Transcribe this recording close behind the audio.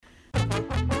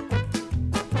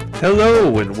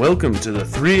Hello and welcome to the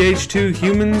 3H2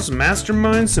 Humans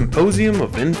Mastermind Symposium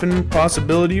of Infinite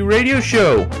Possibility radio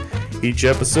show. Each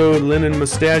episode, Lynn and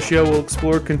Mustachio will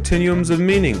explore continuums of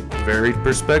meaning, varied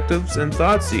perspectives, and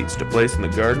thought seeds to place in the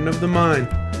garden of the mind.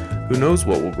 Who knows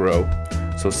what will grow?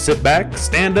 So sit back,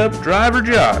 stand up, drive or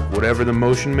jog, whatever the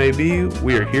motion may be,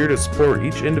 we are here to support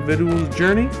each individual's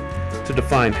journey to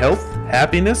define health,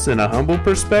 happiness, and a humble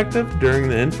perspective during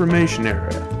the information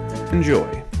era.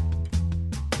 Enjoy.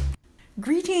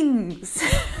 Greetings!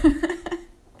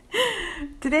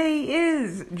 Today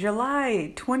is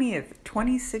July 20th,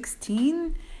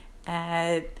 2016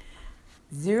 at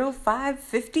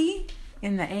 05:50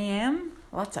 in the AM.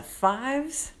 Lots of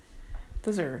fives.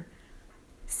 Those are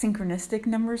synchronistic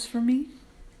numbers for me.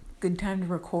 Good time to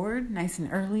record, nice and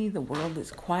early. The world is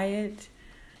quiet.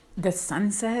 The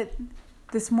sunset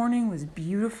this morning was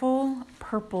beautiful.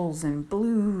 Purples and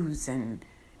blues and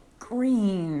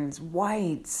greens,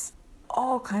 whites,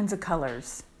 all kinds of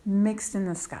colors mixed in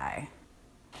the sky.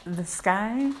 The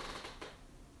sky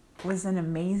was an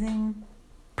amazing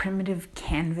primitive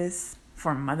canvas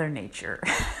for Mother Nature.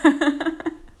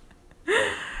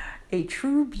 A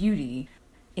true beauty.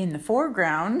 In the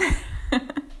foreground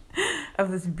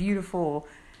of this beautiful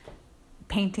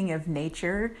painting of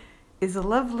nature is a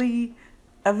lovely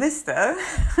vista,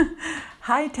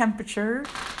 high temperature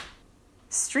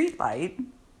street light,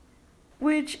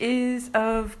 which is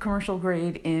of commercial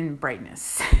grade in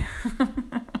brightness.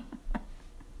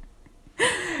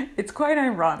 It's quite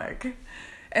ironic.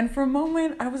 And for a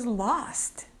moment, I was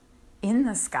lost in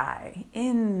the sky,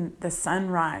 in the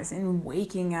sunrise, in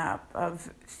waking up,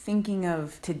 of thinking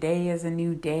of today as a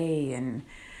new day and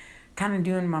kind of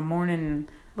doing my morning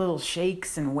little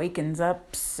shakes and wakens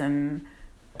ups and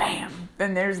bam,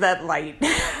 then there's that light.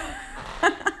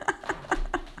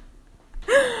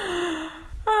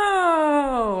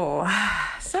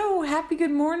 So happy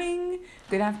good morning,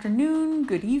 good afternoon,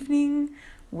 good evening,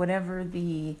 whatever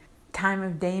the time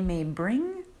of day may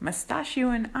bring. Mustachio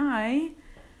and I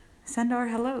send our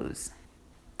hellos.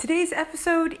 Today's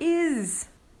episode is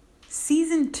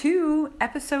Season 2,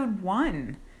 Episode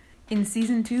 1. In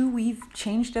Season 2, we've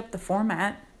changed up the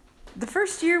format. The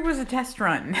first year was a test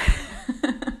run.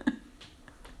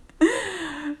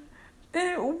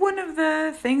 One of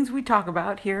the things we talk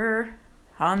about here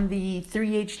on the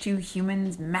 3H2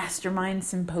 Humans Mastermind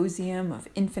Symposium of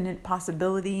Infinite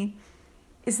Possibility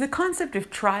is the concept of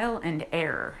trial and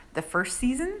error. The first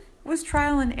season was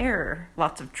trial and error.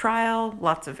 Lots of trial,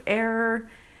 lots of error.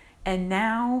 And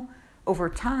now, over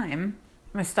time,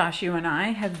 Mustachio and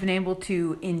I have been able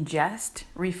to ingest,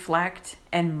 reflect,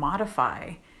 and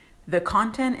modify the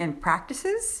content and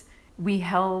practices we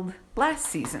held last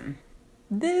season.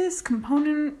 This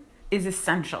component is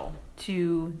essential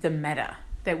to the meta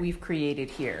that we've created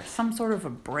here, some sort of a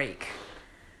break.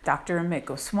 Dr. Amit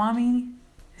Goswami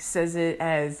says it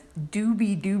as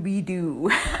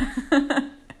doobie-doobie-doo.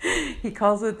 He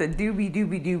calls it the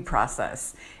doobie-doobie-doo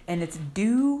process. And it's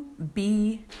do,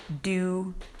 be,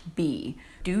 do, be.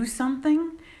 Do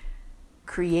something,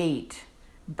 create,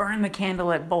 burn the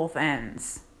candle at both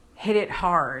ends, hit it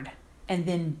hard, and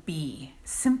then be.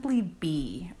 Simply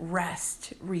be,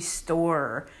 rest,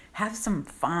 restore, have some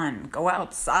fun, go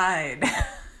outside.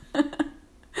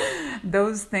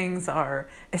 Those things are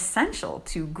essential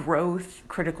to growth,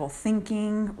 critical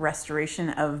thinking, restoration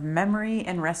of memory,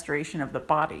 and restoration of the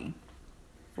body.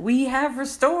 We have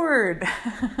restored.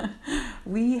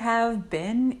 We have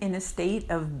been in a state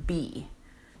of be.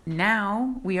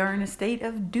 Now we are in a state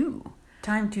of do.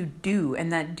 Time to do.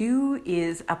 And that do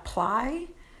is apply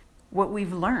what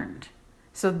we've learned.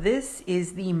 So this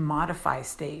is the modify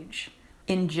stage.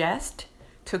 Ingest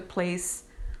took place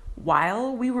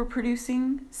while we were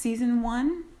producing Season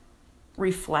 1.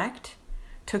 Reflect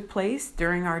took place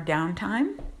during our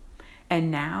downtime.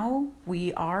 And now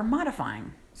we are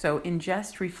modifying. So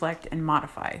ingest, reflect, and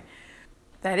modify.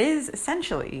 That is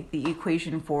essentially the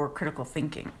equation for critical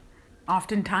thinking.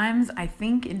 Oftentimes, I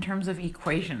think in terms of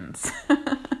equations.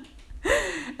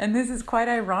 And this is quite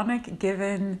ironic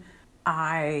given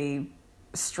I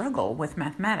struggle with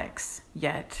mathematics,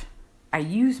 yet I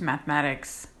use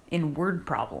mathematics in word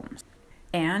problems.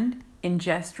 And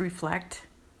ingest, reflect,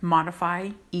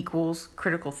 modify equals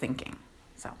critical thinking.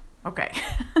 So, okay.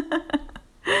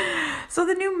 So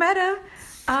the new meta,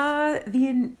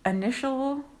 the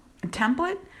initial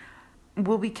template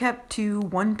will be kept to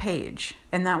one page,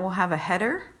 and that will have a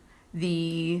header,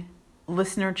 the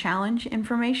listener challenge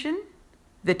information,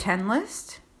 the 10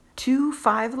 list, 2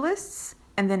 5 lists,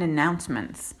 and then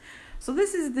announcements. So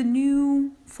this is the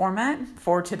new format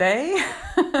for today.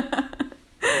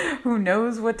 Who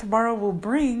knows what tomorrow will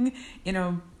bring?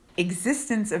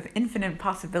 existence of infinite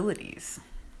possibilities.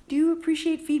 Do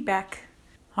appreciate feedback.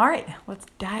 All right, let's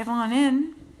dive on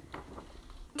in.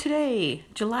 Today,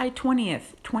 July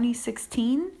 20th,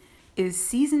 2016, is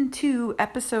Season 2,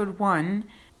 Episode 1,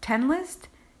 10 List,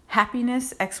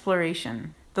 Happiness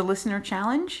Exploration. The listener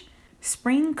challenge,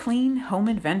 Spring Clean Home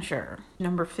Adventure,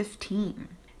 number 15.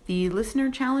 The listener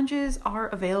challenges are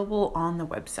available on the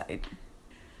website.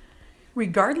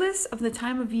 Regardless of the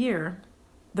time of year,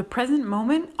 the present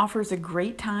moment offers a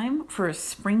great time for a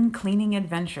spring cleaning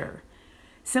adventure.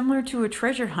 Similar to a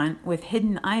treasure hunt with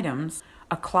hidden items,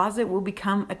 a closet will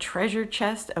become a treasure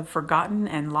chest of forgotten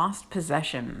and lost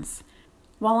possessions.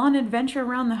 While on adventure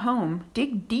around the home,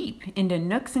 dig deep into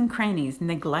nooks and crannies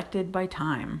neglected by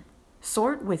time.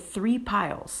 Sort with 3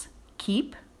 piles: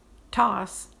 keep,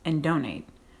 toss, and donate.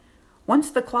 Once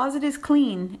the closet is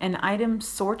clean and items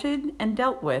sorted and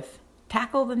dealt with,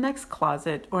 tackle the next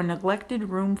closet or neglected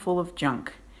room full of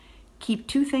junk. Keep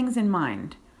 2 things in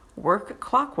mind: work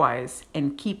clockwise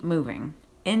and keep moving.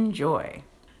 Enjoy.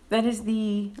 That is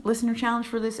the listener challenge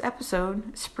for this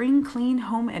episode, Spring Clean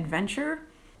Home Adventure.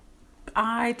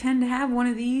 I tend to have one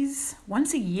of these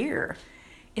once a year.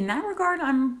 In that regard,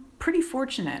 I'm pretty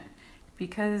fortunate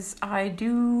because I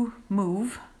do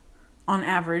move on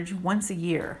average once a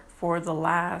year for the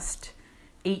last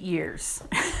 8 years.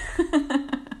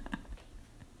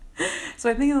 So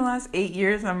I think in the last 8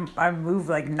 years, I've moved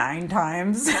like 9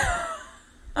 times.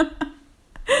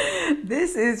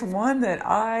 This is one that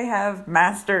I have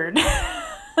mastered.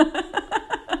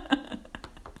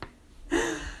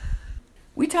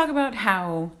 We talk about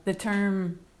how the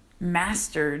term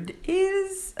mastered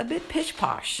is a bit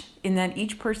pish-posh in that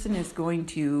each person is going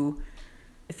to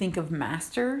think of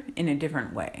master in a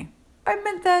different way. I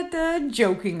meant that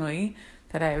jokingly,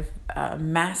 that I've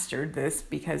mastered this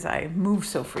because I move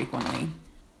so frequently.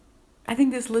 I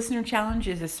think this listener challenge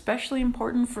is especially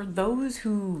important for those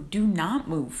who do not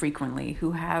move frequently,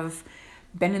 who have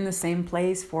been in the same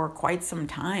place for quite some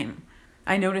time.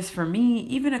 I notice for me,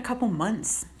 even a couple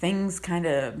months, things kind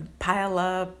of pile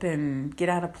up and get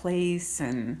out of place,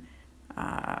 and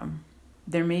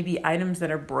there may be items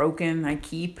that are broken I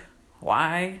keep.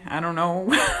 Why? I don't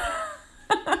know.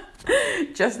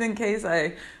 Just in case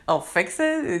I'll fix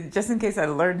it, just in case I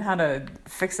learn how to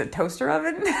fix a toaster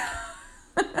oven.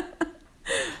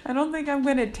 I don't think I'm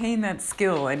going to attain that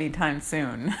skill anytime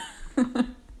soon.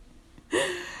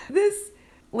 This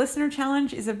listener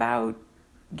challenge is about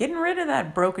getting rid of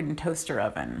that broken toaster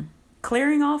oven,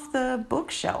 clearing off the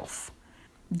bookshelf,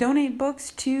 donate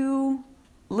books to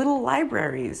little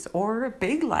libraries or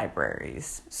big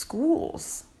libraries,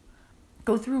 schools,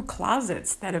 go through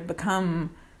closets that have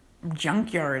become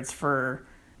junkyards for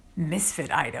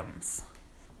misfit items.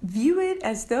 View it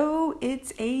as though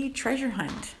it's a treasure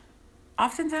hunt.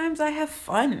 Oftentimes I have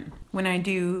fun when I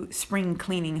do spring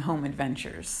cleaning home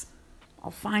adventures.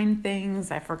 I'll find things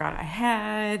I forgot I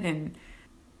had, and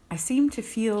I seem to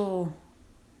feel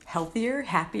healthier,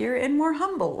 happier, and more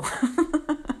humble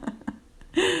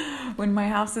when my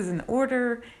house is in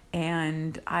order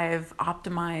and I've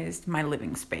optimized my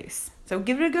living space. So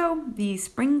give it a go, the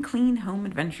Spring Clean Home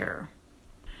Adventure.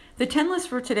 The 10 list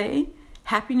for today,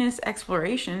 Happiness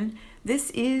Exploration. This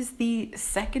is the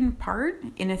second part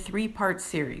in a 3-part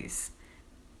series.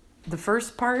 The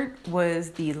first part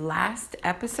was the last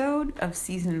episode of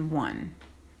Season 1.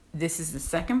 This is the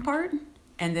second part,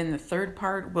 and then the third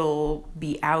part will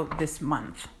be out this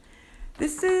month.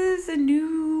 This is a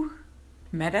new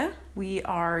meta we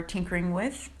are tinkering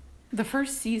with. The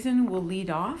first season will lead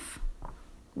off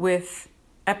with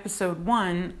episode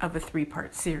 1 of a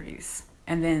 3-part series.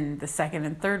 And then the second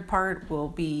and third part will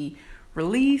be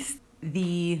released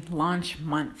the launch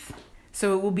month.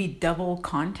 So it will be double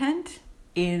content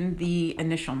in the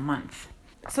initial month.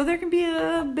 So there can be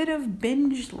a bit of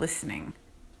binge listening.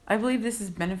 I believe this is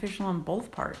beneficial on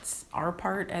both parts, our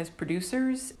part as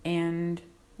producers and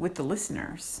with the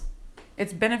listeners.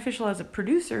 It's beneficial as a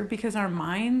producer because our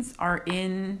minds are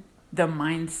in the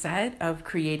mindset of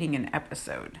creating an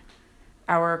episode.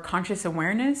 Our conscious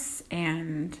awareness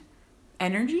and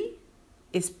energy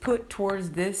is put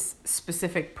towards this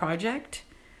specific project,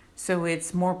 so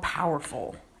it's more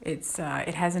powerful. It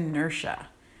has inertia.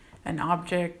 An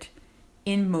object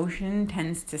in motion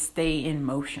tends to stay in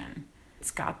motion.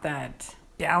 It's got that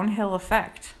downhill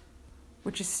effect,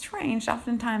 which is strange.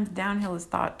 Oftentimes downhill is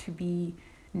thought to be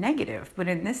negative, but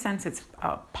in this sense it's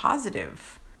a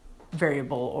positive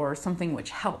variable or something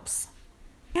which helps.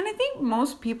 And I think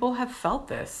most people have felt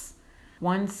this.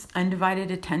 Once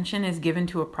undivided attention is given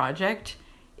to a project,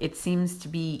 it seems to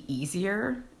be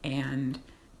easier and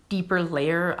deeper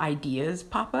layer ideas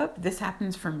pop up. This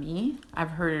happens for me.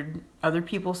 I've heard other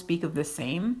people speak of the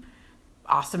same.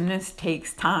 Awesomeness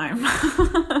takes time.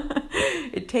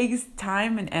 It takes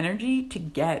time and energy to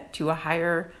get to a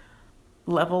higher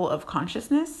level of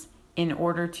consciousness in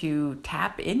order to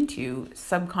tap into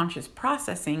subconscious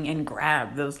processing and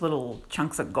grab those little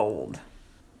chunks of gold.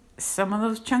 Some of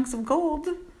those chunks of gold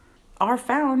are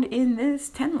found in this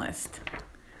 10 list.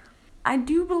 I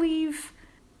do believe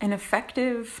an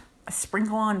effective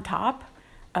sprinkle on top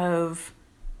of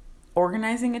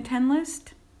organizing a 10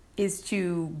 list is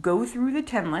to go through the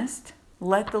 10 list,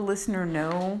 let the listener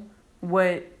know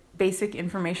what basic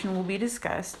information will be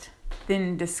discussed,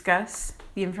 then discuss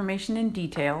the information in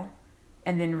detail,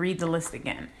 and then read the list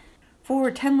again.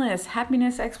 For 10 list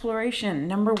happiness exploration,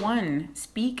 number 1,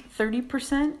 speak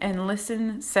 30% and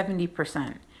listen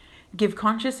 70%. Give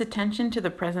conscious attention to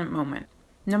the present moment.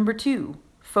 Number 2,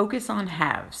 focus on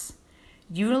haves.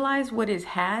 Utilize what is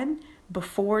had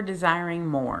before desiring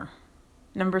more.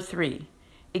 Number 3,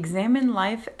 examine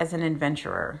life as an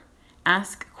adventurer.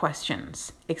 Ask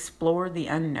questions. Explore the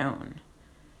unknown.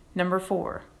 Number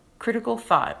 4, critical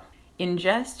thought.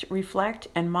 Ingest, reflect,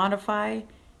 and modify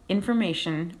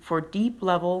information for deep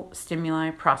level stimuli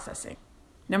processing.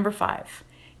 Number 5,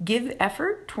 give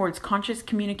effort towards conscious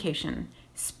communication.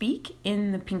 Speak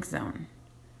in the pink zone.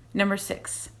 Number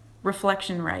 6,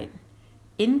 reflection right.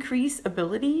 Increase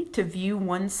ability to view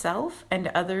oneself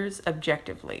and others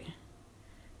objectively.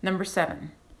 Number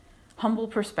 7, humble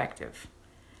perspective.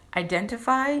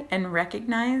 Identify and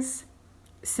recognize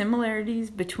similarities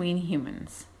between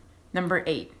humans. Number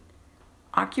 8,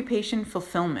 occupation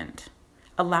fulfillment.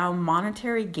 Allow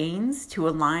monetary gains to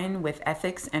align with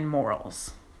ethics and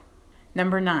morals.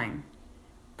 Number 9,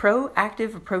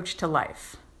 proactive approach to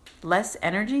life. Less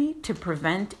energy to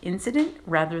prevent incident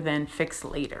rather than fix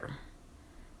later.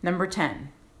 Number 10,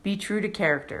 be true to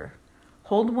character.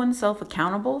 Hold oneself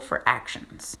accountable for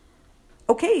actions.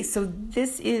 Okay, so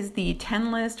this is the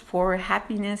 10 list for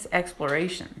happiness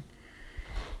exploration.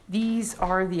 These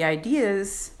are the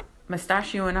ideas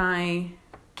Mustachio and I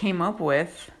came up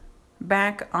with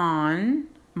back on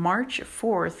March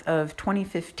 4th of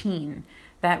 2015.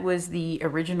 That was the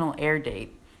original air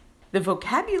date. The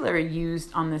vocabulary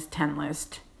used on this 10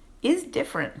 list is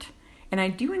different, and I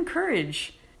do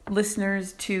encourage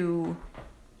listeners to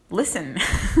listen,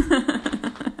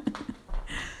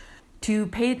 to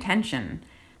pay attention.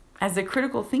 As a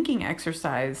critical thinking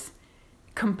exercise,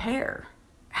 compare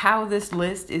how this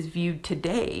list is viewed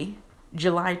today,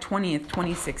 July 20th,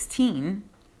 2016,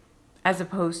 as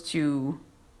opposed to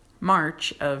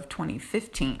March of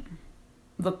 2015.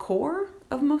 The core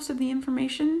of most of the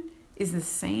information is the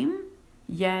same,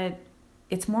 yet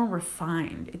it's more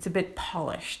refined. It's a bit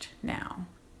polished now.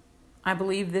 I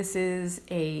believe this is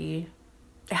a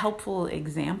helpful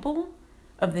example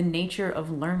of the nature of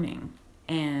learning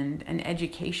and an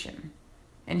education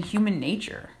and human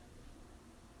nature.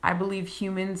 I believe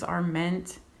humans are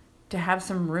meant to have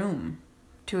some room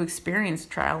to experience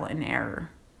trial and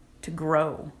error, to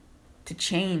grow, to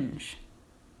change.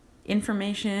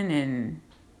 Information and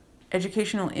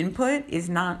educational input is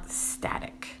not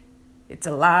static. It's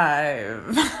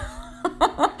alive.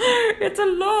 It's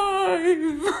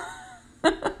alive.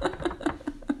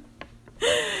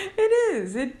 It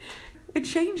is. It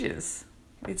changes.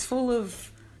 It's full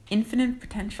of infinite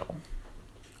potential.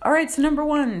 All right, so number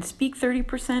 1, speak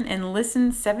 30% and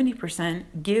listen 70%.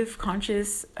 Give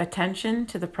conscious attention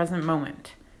to the present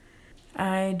moment.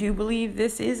 I do believe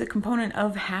this is a component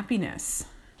of happiness.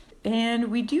 And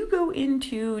we do go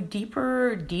into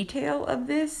deeper detail of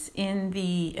this in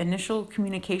the initial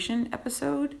communication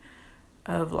episode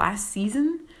of last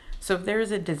season. So if there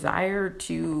is a desire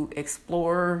to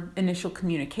explore initial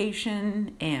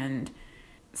communication and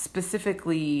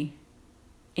specifically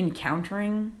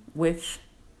encountering with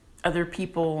other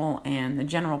people and the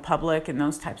general public and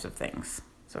those types of things.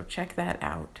 So check that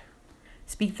out.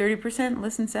 Speak 30%,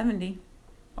 listen 70%.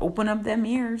 Open up them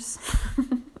ears.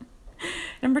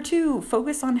 Number 2,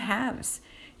 focus on haves.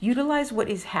 Utilize what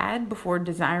is had before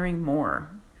desiring more.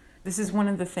 This is one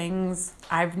of the things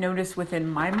I've noticed within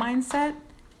my mindset.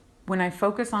 When I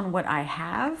focus on what I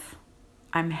have,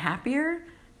 I'm happier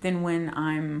than when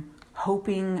I'm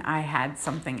hoping I had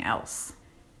something else.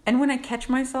 And when I catch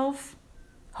myself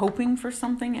hoping for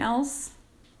something else,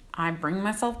 I bring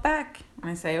myself back and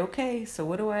I say, okay, so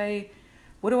what do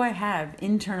I have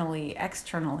internally,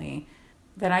 externally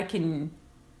that I can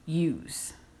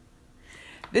use?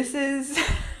 This is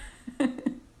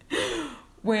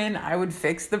when I would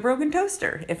fix the broken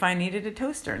toaster. If I needed a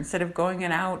toaster, instead of going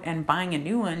out and buying a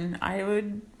new one, I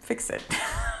would fix it.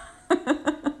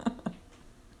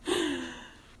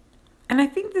 And I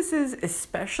think this is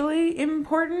especially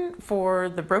important for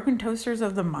the broken toasters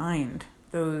of the mind,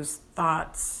 those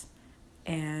thoughts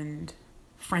and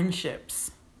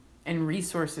friendships and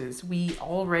resources we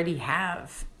already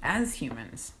have as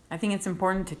humans. I think it's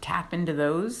important to tap into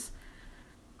those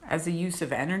as a use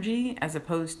of energy as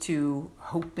opposed to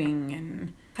hoping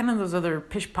and kind of those other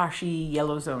pish-poshy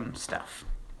yellow zone stuff.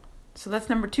 So that's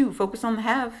number 2, focus on the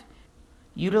have.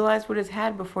 Utilize what is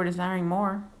had before desiring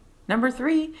more. Number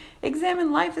 3,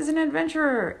 examine life as an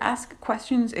adventurer. Ask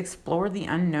questions, explore the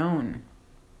unknown.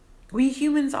 We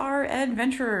humans are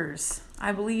adventurers.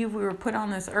 I believe we were put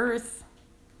on this earth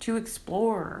to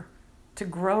explore, to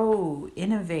grow,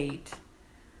 innovate,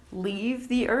 leave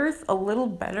the earth a little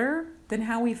better than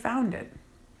how we found it.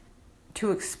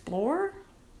 To explore,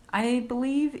 I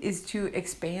believe, is to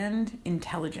expand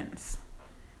intelligence.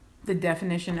 The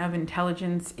definition of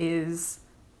intelligence is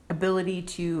ability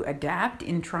to adapt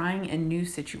in trying and new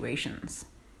situations.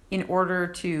 In order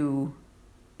to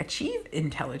achieve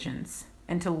intelligence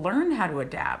and to learn how to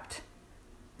adapt,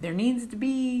 there needs to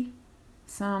be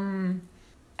some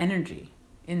energy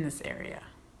in this area,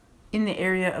 in the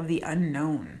area of the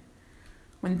unknown.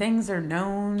 When things are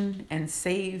known and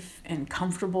safe and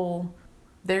comfortable,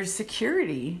 there's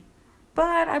security.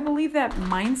 But I believe that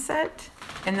mindset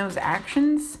and those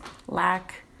actions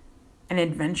lack an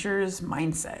adventurer's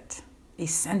mindset, a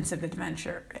sense of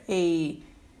adventure, a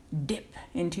dip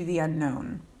into the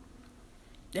unknown.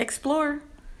 Explore.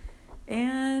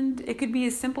 And it could be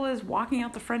as simple as walking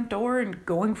out the front door and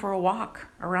going for a walk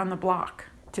around the block.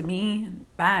 To me,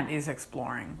 that is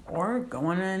exploring. Or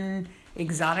going on an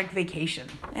exotic vacation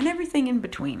and everything in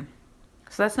between.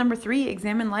 So that's number 3,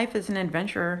 examine life as an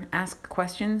adventurer. Ask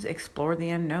questions, explore the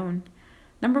unknown.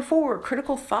 Number 4,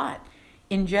 critical thought.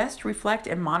 Ingest, reflect,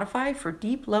 and modify for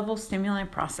deep level stimuli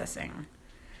processing.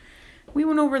 We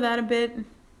went over that a bit.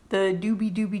 The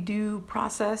doobie-doobie-doo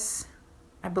process.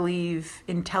 I believe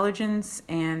intelligence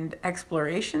and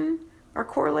exploration are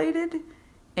correlated,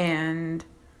 and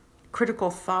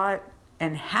critical thought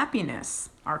and happiness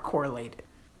are correlated.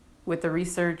 With the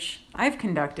research I've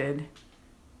conducted,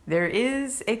 there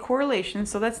is a correlation,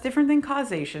 so that's different than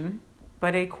causation,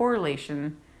 but a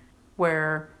correlation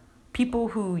where people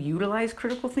who utilize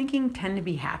critical thinking tend to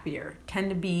be happier, tend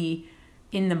to be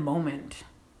in the moment,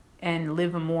 and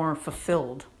live a more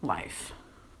fulfilled life.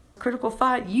 Critical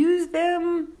thought, use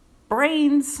them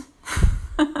brains.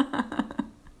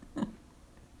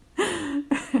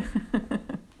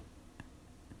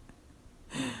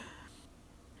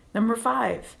 Number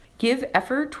 5, give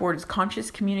effort towards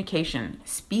conscious communication.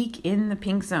 Speak in the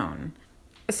pink zone.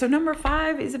 So number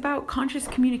 5 is about conscious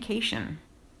communication.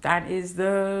 That is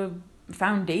the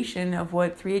foundation of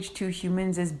what 3H2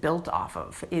 Humans is built off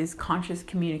of, is conscious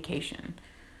communication.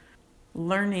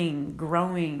 Learning,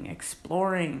 growing,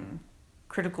 exploring,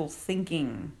 critical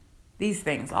thinking, these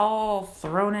things all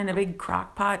thrown in a big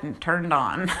crock pot and turned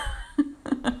on.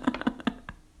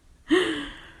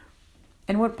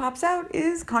 And what pops out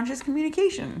is conscious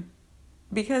communication,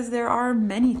 because there are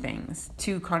many things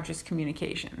to conscious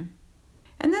communication.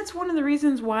 And that's one of the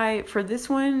reasons why for this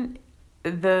one,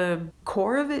 the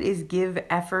core of it is give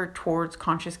effort towards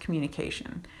conscious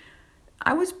communication.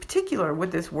 I was particular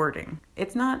with this wording.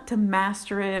 It's not to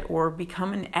master it or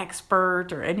become an expert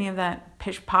or any of that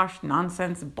pish-posh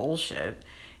nonsense bullshit.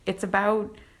 It's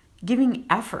about giving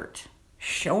effort,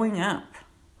 showing up,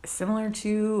 similar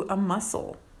to a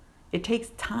muscle. It takes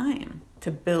time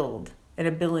to build an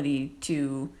ability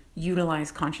to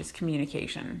utilize conscious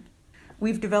communication.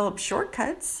 We've developed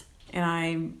shortcuts, and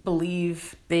I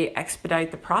believe they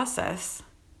expedite the process,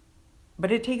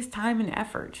 but it takes time and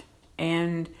effort.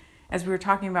 And as we were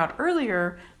talking about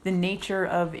earlier, the nature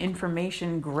of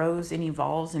information grows and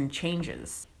evolves and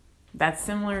changes. That's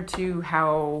similar to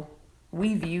how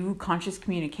we view conscious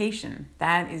communication.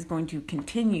 That is going to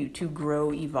continue to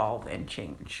grow, evolve, and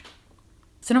change.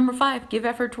 So number 5, give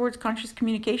effort towards conscious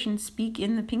communication. Speak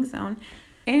in the pink zone.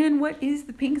 And what is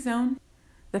the pink zone?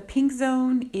 The pink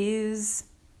zone is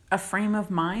a frame of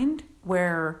mind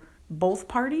where both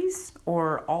parties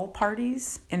or all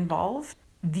parties involved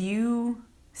view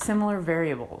similar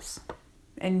variables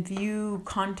and view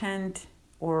content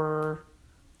or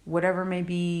whatever may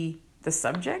be the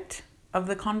subject of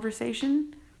the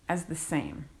conversation as the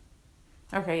same.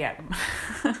 Okay, yeah.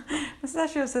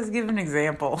 Mustachio says give an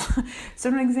example. So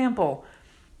an example,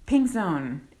 pink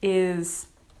zone is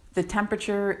the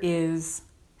temperature is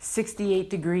 68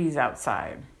 degrees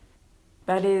outside.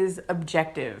 That is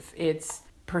objective. It's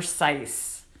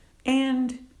precise.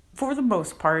 And for the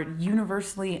most part,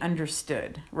 universally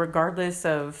understood. Regardless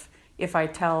of if I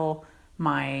tell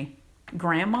my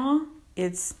grandma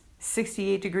it's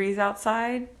 68 degrees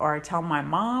outside, or I tell my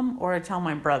mom, or I tell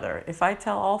my brother. If I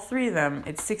tell all three of them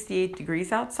it's 68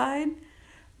 degrees outside,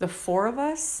 the four of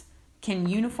us can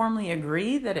uniformly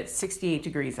agree that it's 68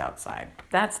 degrees outside.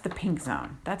 That's the pink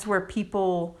zone. That's where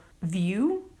people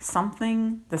view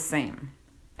something the same.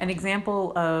 An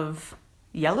example of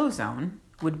yellow zone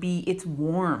would be it's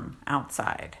warm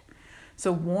outside.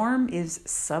 So warm is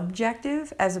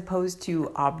subjective as opposed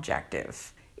to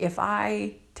objective. If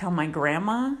I tell my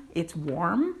grandma it's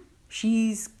warm,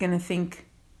 she's gonna think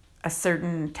a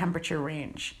certain temperature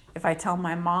range. If I tell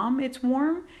my mom it's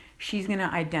warm, she's gonna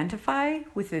identify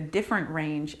with a different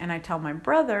range, and I tell my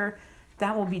brother,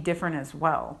 that will be different as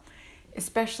well.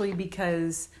 Especially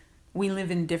because we live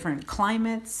in different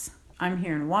climates. I'm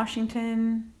here in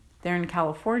Washington, they're in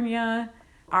California.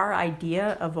 Our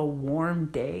idea of a warm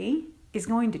day is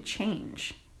going to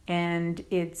change, and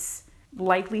it's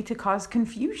likely to cause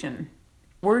confusion.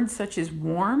 Words such as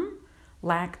warm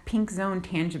lack pink zone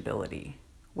tangibility,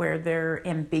 where they're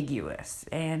ambiguous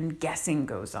and guessing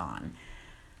goes on.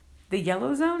 The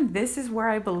yellow zone, this is where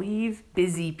I believe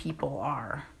busy people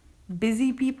are.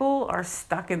 Busy people are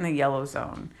stuck in the yellow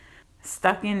zone,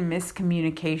 stuck in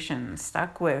miscommunication,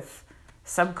 stuck with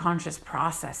subconscious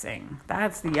processing.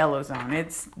 That's the yellow zone.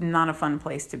 It's not a fun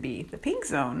place to be. The pink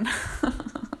zone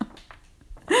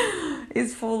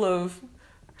is full of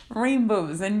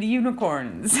rainbows and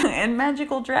unicorns and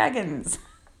magical dragons.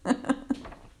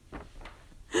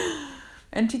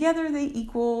 And together they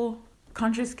equal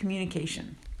conscious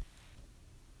communication.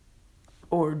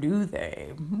 Or do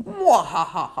they?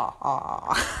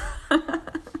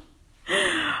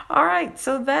 All right,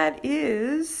 so that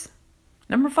is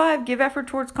number 5, give effort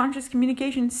towards conscious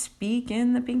communication, speak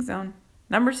in the pink zone.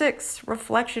 Number 6,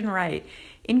 reflection right,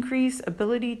 increase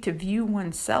ability to view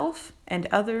oneself and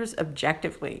others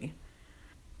objectively.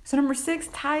 So number 6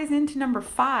 ties into number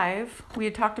 5. We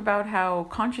had talked about how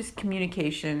conscious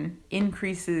communication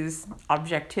increases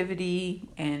objectivity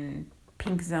and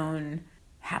pink zone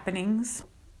happenings.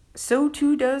 So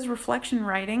too does reflection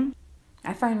writing.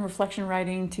 I find reflection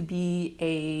writing to be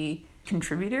a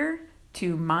contributor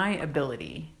to my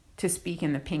ability to speak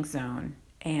in the pink zone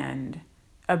and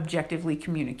objectively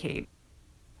communicate.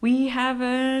 We have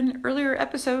an earlier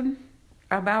episode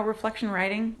about reflection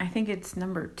writing. I think it's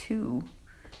number 2.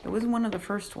 It was one of the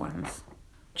first ones.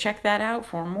 Check that out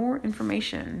for more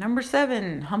information. Number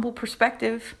 7, humble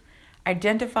perspective.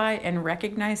 Identify and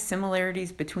recognize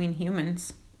similarities between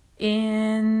humans.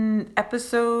 In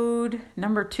episode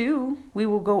number 2, we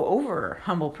will go over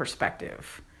humble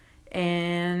perspective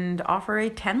and offer a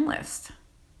 10 list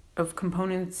of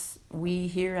components we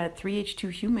here at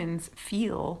 3H2 Humans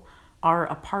feel are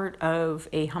a part of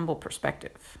a humble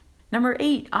perspective. Number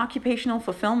 8, occupational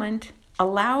fulfillment.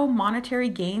 Allow monetary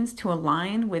gains to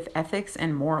align with ethics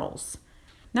and morals.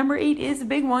 Number 8 is a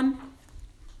big one.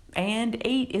 And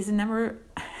 8 is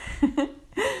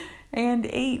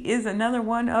another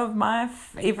one of my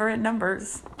favorite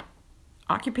numbers.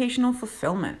 Occupational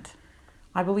fulfillment.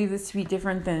 I believe this to be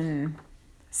different than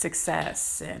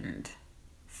success and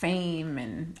fame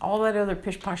and all that other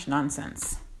pish-posh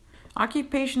nonsense.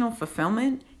 Occupational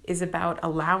fulfillment is about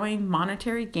allowing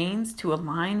monetary gains to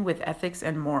align with ethics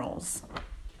and morals.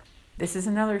 This is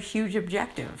another huge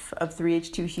objective of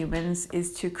 3H2 Humans,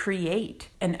 is to create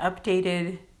an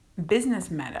updated business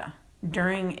meta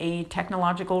during a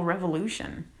technological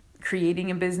revolution. Creating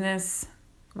a business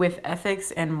with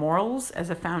ethics and morals as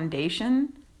a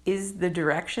foundation is the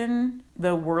direction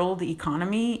the world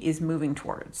economy is moving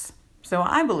towards. So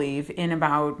I believe in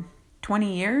about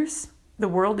 20 years, the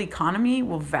world economy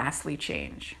will vastly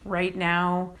change. Right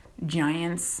now,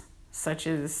 giants such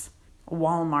as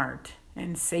Walmart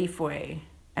and Safeway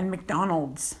and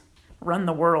McDonald's run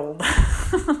the world.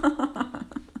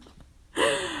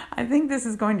 I think this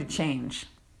is going to change.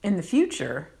 In the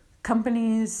future,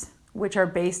 companies which are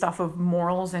based off of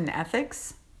morals and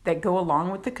ethics that go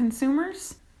along with the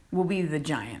consumers will be the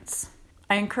giants.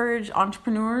 I encourage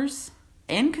entrepreneurs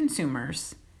and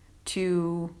consumers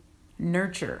to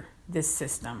nurture this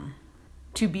system,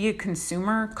 to be a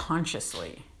consumer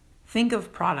consciously. Think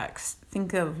of products,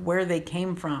 think of where they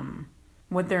came from,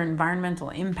 what their environmental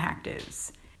impact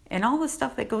is, and all the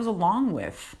stuff that goes along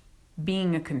with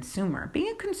being a consumer.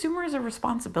 Being a consumer is a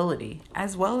responsibility,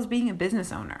 as well as being a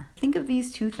business owner. Think of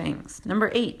these 2 things.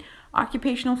 Number 8,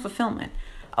 occupational fulfillment.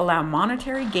 Allow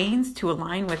monetary gains to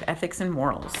align with ethics and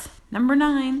morals. Number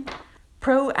 9,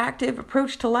 proactive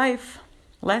approach to life.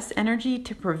 Less energy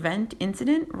to prevent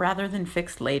incident rather than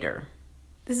fix later.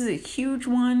 This is a huge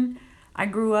one. I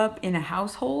grew up in a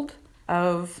household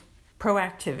of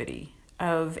proactivity,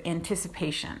 of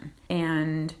anticipation,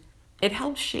 and It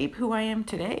helped shape who I am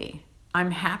today.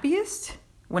 I'm happiest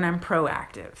when I'm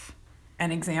proactive.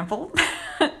 An example,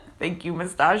 thank you,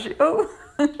 Mustachio.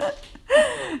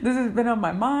 This has been on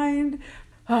my mind.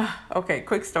 Okay,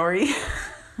 quick story.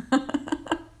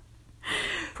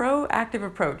 Proactive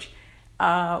approach.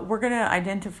 We're going to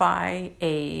identify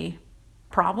a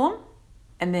problem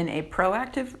and then a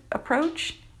proactive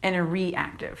approach and a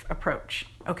reactive approach.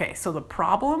 Okay, so the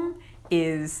problem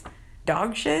is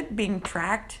dog shit being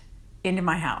tracked into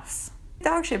my house.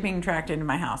 Dog shit being tracked into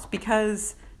my house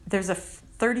because there's a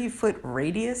 30-foot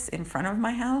radius in front of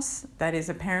my house that is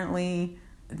apparently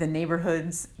the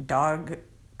neighborhood's dog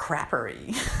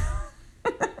crappery.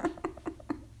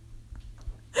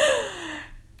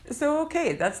 So,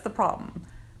 okay, that's the problem.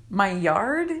 My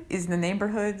yard is the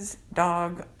neighborhood's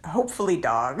dog, hopefully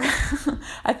dog.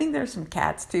 I think there's some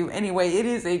cats too. Anyway, it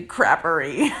is a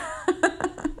crappery.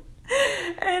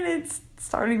 And it's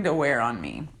starting to wear on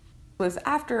me. It was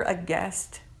after a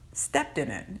guest stepped in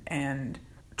it and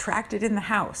tracked it in the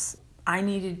house. I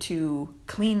needed to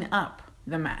clean up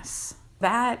the mess.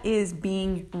 That is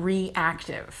being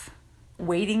reactive,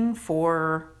 waiting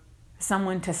for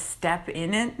someone to step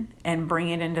in it and bring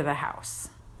it into the house.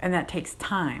 And that takes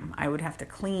time. I would have to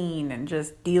clean and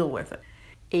just deal with it.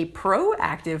 A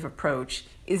proactive approach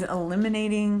is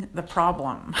eliminating the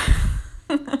problem.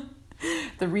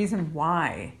 The reason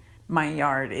why my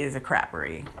yard is a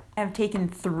crappery. I've taken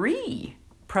 3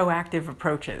 proactive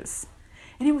approaches.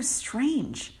 And it was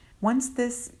strange. Once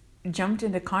this jumped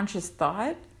into conscious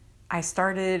thought, I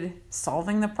started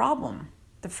solving the problem.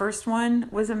 The first one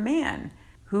was a man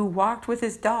who walked with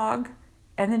his dog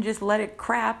and then just let it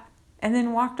crap and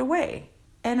then walked away.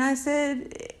 And I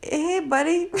said, hey,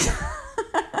 buddy,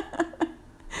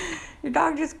 your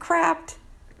dog just crapped,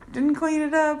 didn't clean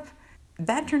it up.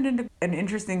 That turned into an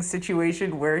interesting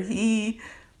situation where he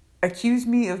accused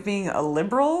me of being a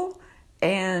liberal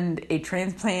and a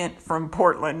transplant from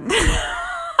Portland.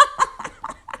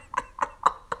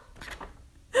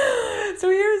 So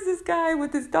here's this guy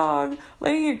with his dog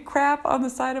letting it crap on the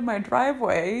side of my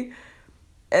driveway,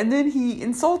 and then he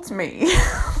insults me.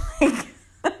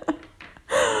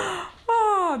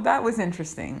 Oh, that was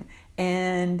interesting.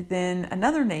 And then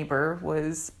another neighbor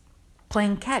was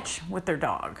playing catch with their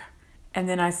dog. And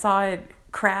then I saw it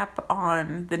crap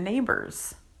on the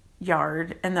neighbor's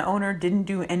yard, and the owner didn't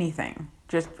do anything,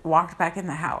 just walked back in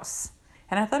the house.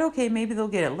 And I thought, okay, maybe they'll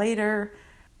get it later.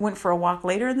 Went for a walk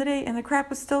later in the day, and the crap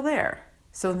was still there.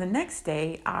 So the next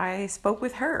day, I spoke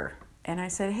with her, and I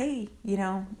said, hey,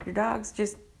 your dog's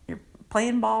just, you're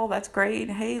playing ball, that's great.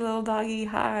 Hey, little doggy,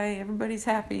 hi, everybody's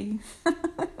happy.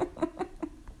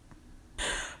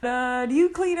 Do you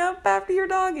clean up after your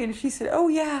dog? And she said, oh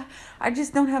yeah, I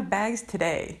just don't have bags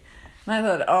today. And I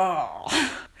thought,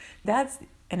 oh, that's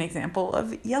an example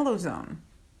of yellow zone.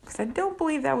 Because I don't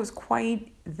believe that was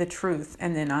quite the truth.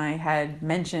 And then I had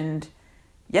mentioned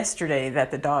yesterday that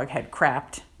the dog had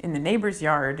crapped in the neighbor's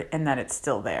yard and that it's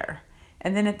still there.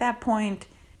 And then at that point,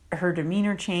 her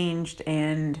demeanor changed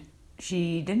and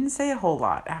she didn't say a whole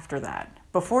lot after that.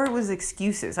 Before it was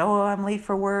excuses. Oh, I'm late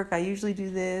for work. I usually do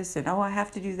this. And oh, I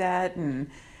have to do that. And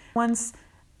once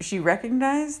she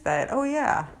recognized that, oh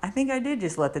yeah, I think I did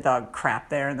just let the dog crap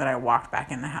there and then I walked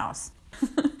back in the house.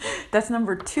 That's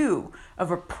number 2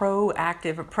 of a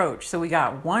proactive approach. So we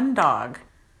got one dog,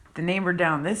 the neighbor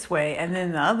down this way, and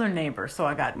then the other neighbor. So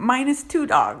I got -2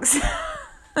 dogs.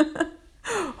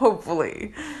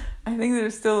 Hopefully. I think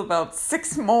there's still about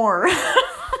 6 more.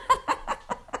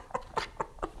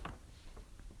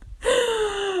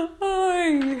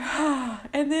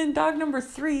 And then dog number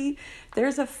 3,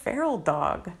 there's a feral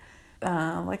dog,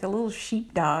 like a little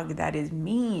sheepdog that is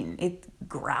mean. It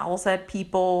growls at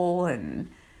people and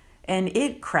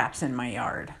it craps in my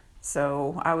yard.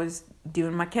 So I was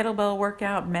doing my kettlebell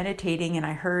workout, meditating, and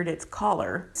I heard its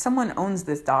collar. Someone owns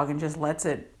this dog and just lets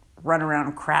it run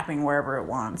around crapping wherever it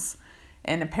wants.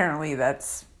 And apparently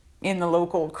that's in the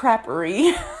local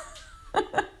crappery,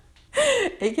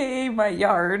 aka my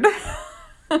yard.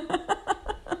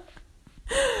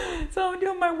 So I'm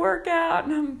doing my workout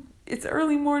and it's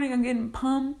early morning, I'm getting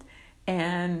pumped,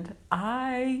 and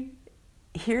I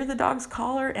hear the dog's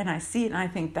collar and I see it and I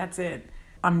think, that's it.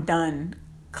 I'm done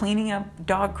cleaning up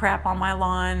dog crap on my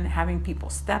lawn, having people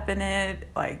step in it.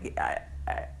 Like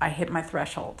I hit my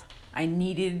threshold. I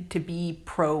needed to be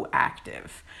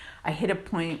proactive. I hit a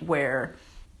point where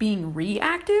being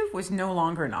reactive was no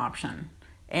longer an option.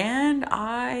 And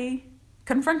I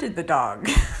confronted the dog.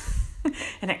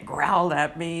 And it growled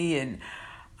at me and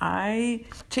I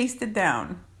chased it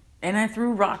down and I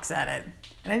threw rocks at it.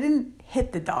 And I didn't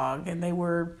hit the dog and they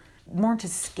were more to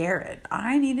scare it.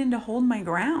 I needed to hold my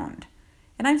ground.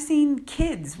 And I've seen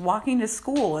kids walking to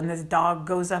school and this dog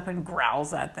goes up and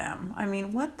growls at them. I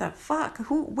mean, what the fuck?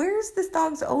 Where's this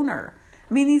dog's owner?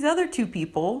 I mean, these other two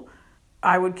people,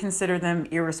 I would consider them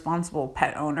irresponsible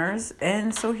pet owners.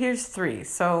 And so here's three.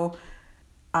 So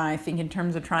I think in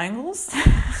terms of triangles.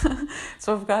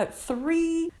 So I've got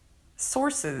three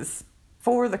sources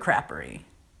for the crappery.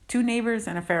 2 neighbors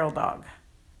and a feral dog.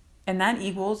 And that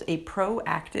equals a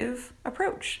proactive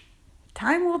approach.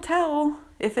 Time will tell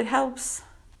if it helps.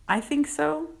 I think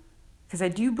so. Because I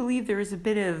do believe there is a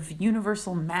bit of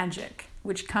universal magic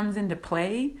which comes into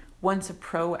play once a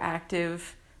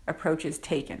proactive approach is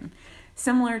taken.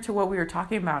 Similar to what we were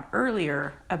talking about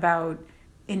earlier about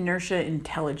inertia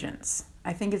intelligence.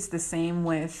 I think it's the same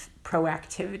with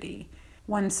proactivity.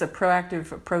 Once a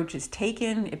proactive approach is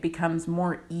taken, it becomes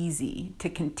more easy to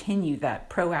continue that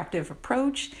proactive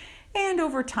approach, and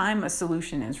over time, a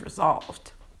solution is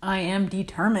resolved. I am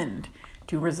determined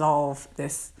to resolve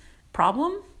this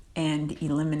problem and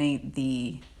eliminate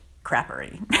the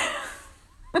crappery.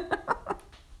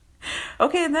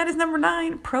 Okay, and that is number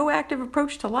 9, proactive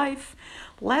approach to life.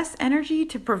 Less energy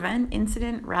to prevent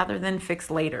incident rather than fix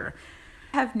later.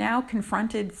 I have now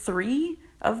confronted 3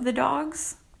 of the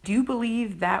dogs. Do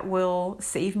believe that will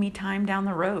save me time down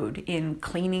the road in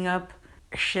cleaning up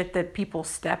shit that people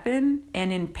step in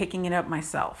and in picking it up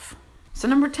myself. So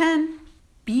number 10,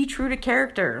 be true to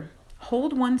character.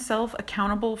 Hold oneself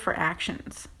accountable for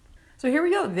actions. So here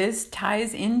we go. This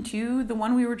ties into the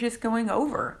one we were just going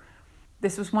over.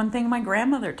 This was one thing my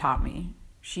grandmother taught me.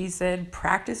 She said,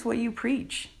 practice what you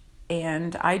preach.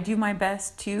 And I do my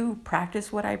best to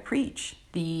practice what I preach.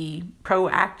 The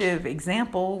proactive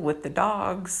example with the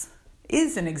dogs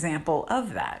is an example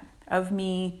of that, of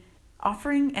me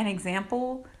offering an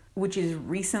example which is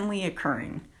recently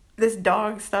occurring. This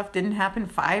dog stuff didn't happen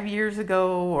 5 years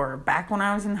ago or back when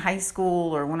I was in high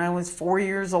school or when I was 4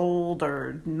 years old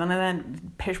or none of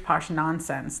that pish-posh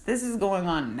nonsense. This is going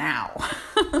on now.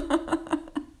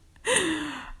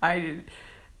 I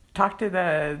talked to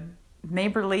the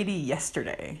neighbor lady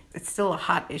yesterday. It's still a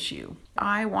hot issue.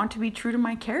 I want to be true to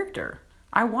my character.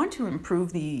 I want to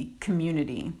improve the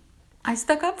community. I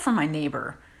stuck up for my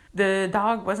neighbor. The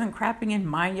dog wasn't crapping in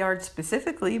my yard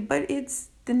specifically, but it's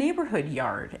the neighborhood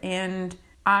yard. And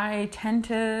I tend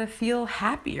to feel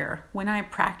happier when I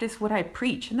practice what I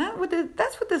preach. And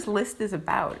that's what this list is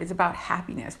about. It's about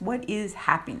happiness. What is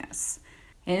happiness?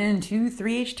 And to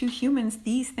 3H2 humans,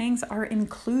 these things are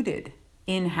included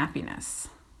in happiness.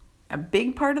 A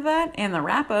big part of that, and the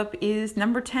wrap up, is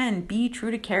number 10, be true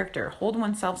to character. Hold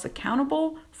oneself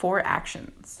accountable for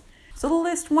actions. So the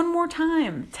list one more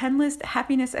time. 10 list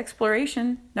happiness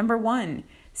exploration. Number 1,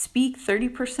 speak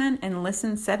 30% and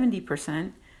listen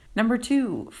 70%. Number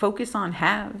 2, focus on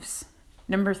haves.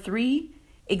 Number 3,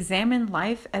 examine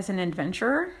life as an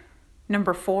adventurer.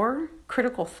 Number 4,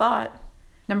 critical thought.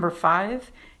 Number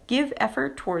 5, give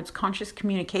effort towards conscious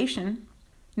communication.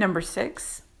 Number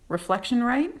 6, reflection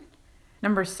right.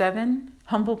 Number 7,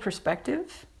 humble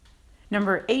perspective.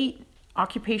 Number 8,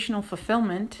 occupational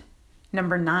fulfillment.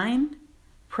 Number 9,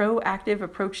 proactive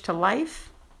approach to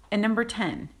life. And number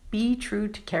 10, be true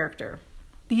to character.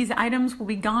 These items will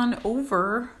be gone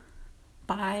over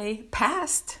by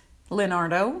past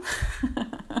Leonardo.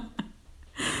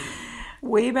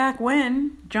 Way back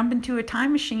when, jump into a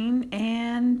time machine,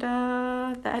 and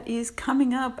that is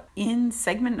coming up in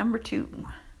segment number 2.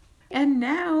 And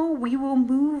now we will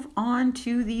move on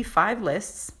to the 5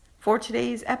 lists for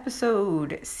today's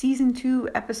episode. Season 2,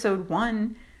 episode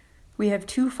 1. We have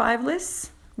 2 5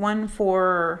 lists. One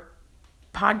for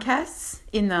podcasts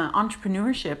in the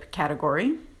entrepreneurship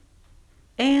category.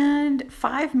 And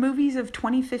 5 movies of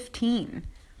 2015.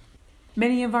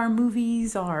 Many of our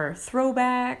movies are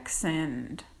throwbacks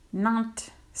and not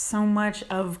so much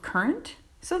of current.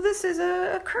 So this is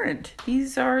a current.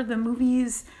 These are the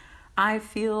movies I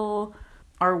feel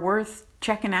are worth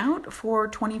checking out for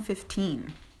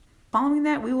 2015. Following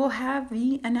that, we will have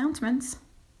the announcements.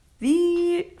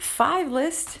 The 5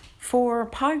 list for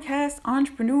podcast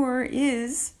entrepreneur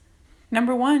is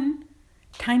number 1,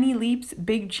 Tiny Leaps,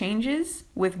 Big Changes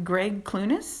with Greg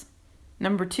Clunas.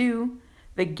 Number 2,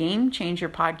 the Game Changer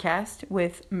podcast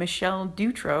with Michelle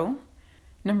Dutro.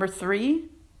 Number 3,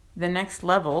 The Next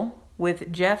Level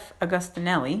with Jeff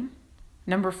Agostinelli.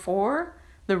 Number 4,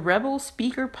 the Rebel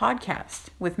Speaker podcast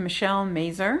with Michelle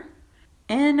Mazer.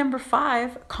 And number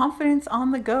 5, Confidence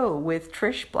on the Go with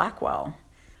Trish Blackwell.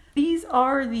 These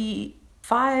are the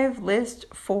 5 lists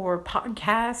for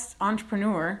podcast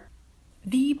entrepreneur.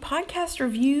 The podcast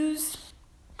reviews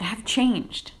have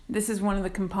changed. This is one of the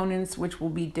components which will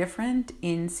be different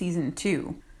in season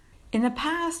 2. In the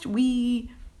past,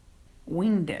 we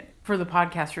winged it for the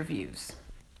podcast reviews.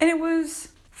 And it was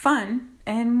fun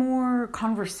and more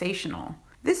conversational.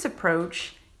 This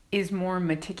approach is more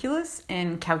meticulous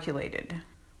and calculated.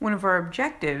 One of our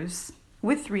objectives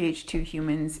with 3H2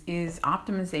 Humans is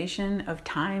optimization of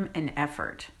time and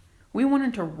effort. We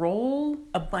wanted to roll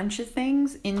a bunch of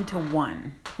things into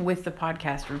one with the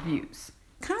podcast reviews.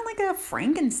 Kind of like a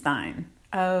Frankenstein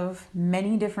of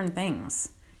many different things.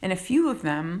 And a few of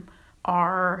them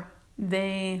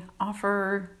they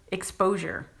offer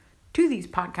exposure to these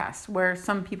podcasts where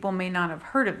some people may not have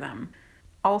heard of them.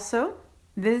 Also,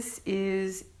 this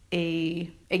is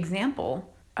an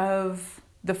example of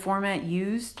the format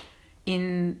used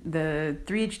in the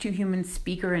 3H2 Human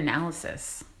speaker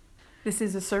analysis. This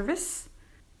is a service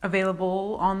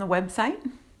available on the website.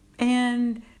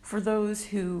 And for those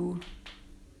who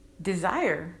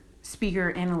desire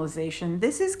speaker analyzation,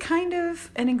 this is kind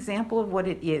of an example of what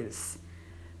it is.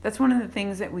 That's one of the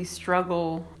things that we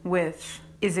struggle with,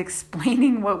 is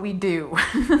explaining what we do.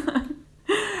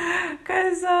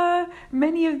 Because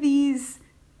many of these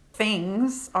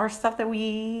things are stuff that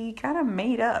we kind of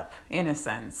made up, in a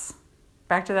sense.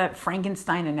 Back to that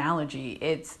Frankenstein analogy,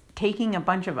 it's taking a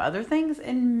bunch of other things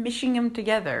and mishing them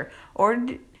together. Or,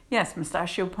 yes,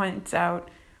 Mustachio points out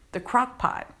the crock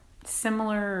pot,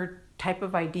 similar type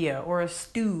of idea, or a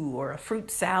stew, or a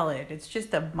fruit salad. It's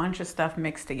just a bunch of stuff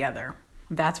mixed together.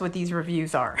 That's what these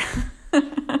reviews are.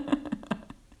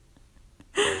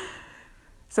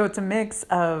 So it's a mix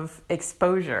of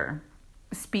exposure,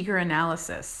 speaker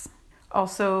analysis.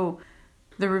 Also,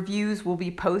 the reviews will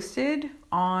be posted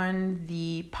on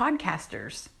the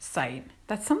podcasters site.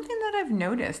 That's something that I've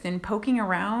noticed in poking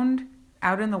around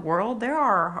out in the world. There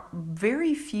are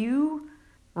very few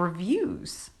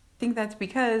reviews. I think that's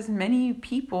because many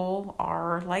people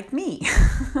are like me.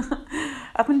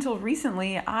 Up until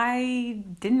recently, I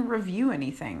didn't review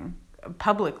anything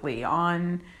publicly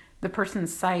on the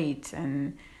person's site,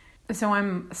 and so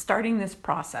I'm starting this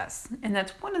process. And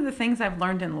that's one of the things I've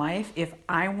learned in life. If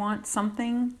I want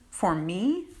something for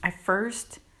me, I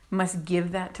first must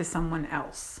give that to someone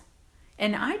else.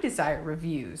 And I desire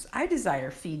reviews. I desire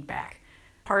feedback.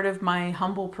 Part of my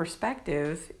humble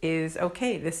perspective is,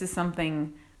 okay, this is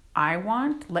something I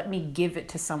want. Let me give it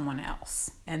to someone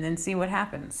else and then see what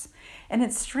happens. And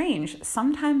it's strange.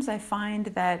 Sometimes I find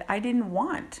that I didn't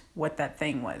want what that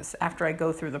thing was after I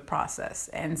go through the process.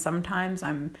 And sometimes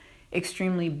I'm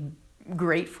extremely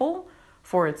grateful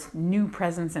for its new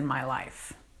presence in my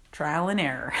life. Trial and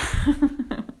error.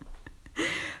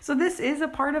 So this is a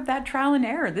part of that trial and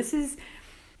error. This is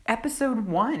episode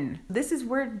 1. This is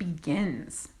where it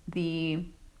begins. The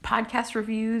podcast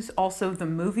reviews, also the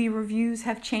movie reviews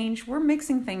have changed. We're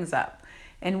mixing things up.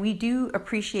 And we do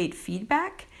appreciate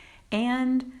feedback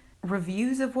and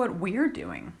reviews of what we're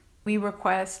doing. We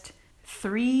request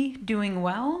 3 doing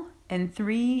well and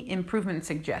 3 improvement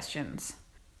suggestions.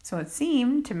 So it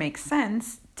seemed to make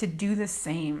sense to do the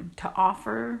same, to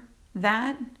offer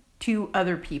that to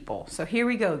other people. So here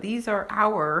we go. These are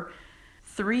our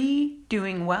 3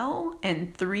 doing well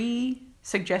and 3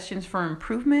 suggestions for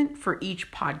improvement for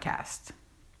each podcast.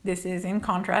 This is in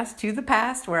contrast to the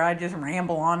past where I just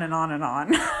ramble on and on and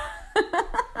on.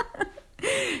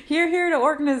 Here to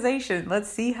organization. Let's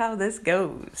see how this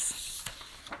goes.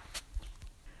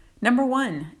 Number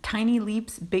 1, Tiny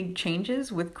Leaps, Big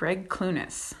Changes with Greg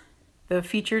Clunis. The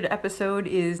featured episode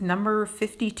is number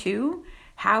 52,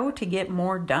 How to Get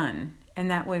More Done. And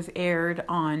that was aired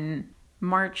on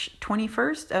March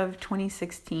 21st of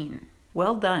 2016.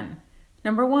 Well done.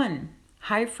 Number 1,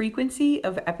 high frequency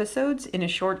of episodes in a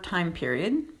short time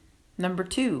period. Number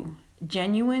 2,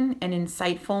 genuine and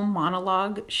insightful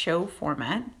monologue show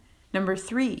format. Number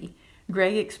 3,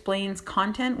 Greg explains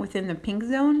content within the pink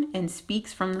zone and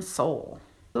speaks from the soul.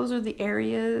 Those are the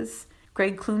areas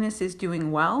Greg Clunis is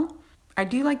doing well. I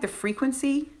do like the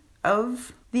frequency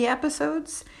of the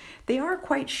episodes. They are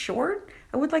quite short.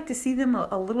 I would like to see them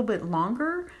a little bit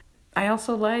longer. I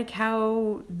also like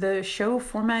how the show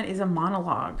format is a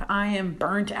monologue. I am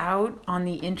burnt out on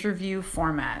the interview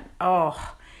format.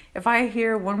 Oh, if I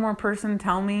hear one more person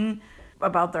tell me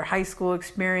about their high school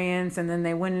experience and then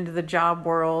they went into the job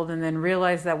world and then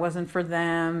realized that wasn't for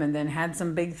them and then had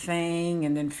some big thing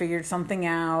and then figured something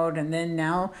out and then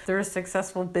now they're a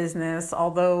successful business,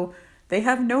 although they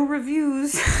have no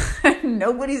reviews.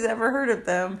 Nobody's ever heard of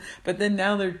them. But then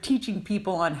now they're teaching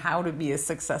people on how to be a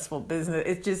successful business.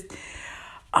 It just,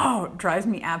 it drives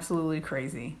me absolutely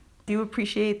crazy. Do you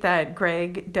appreciate that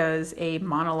Greg does a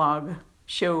monologue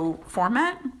show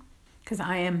format? Because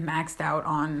I am maxed out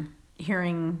on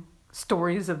hearing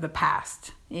stories of the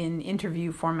past in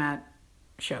interview format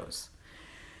shows.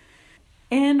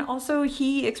 And also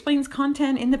he explains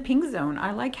content in the Pink Zone.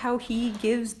 I like how he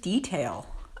gives detail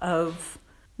of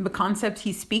the concepts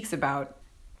he speaks about.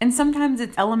 And sometimes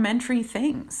it's elementary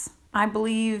things. I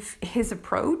believe his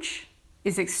approach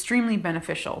is extremely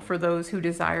beneficial for those who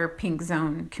desire Pink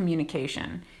Zone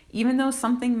communication. Even though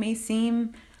something may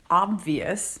seem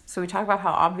obvious, so we talk about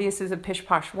how obvious is a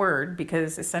pish-posh word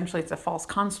because essentially it's a false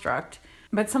construct,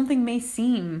 but something may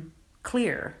seem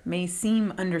clear, may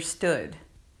seem understood.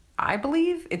 I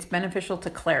believe it's beneficial to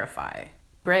clarify.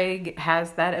 Greg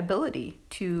has that ability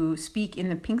to speak in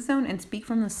the Pink Zone and speak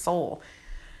from the soul.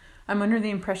 I'm under the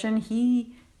impression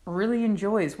he really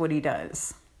enjoys what he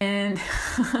does. And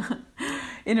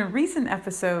in a recent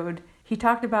episode, he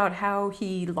talked about how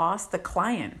he lost the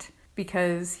client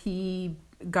because he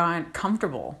got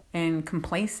comfortable and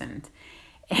complacent.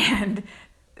 And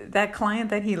that client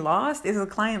that he lost is a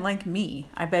client like me.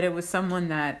 I bet it was someone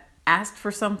that asked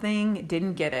for something,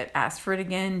 didn't get it, asked for it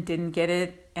again, didn't get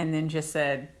it, and then just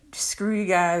said, screw you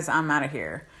guys, I'm out of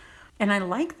here. And I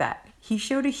like that. He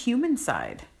showed a human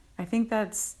side. I think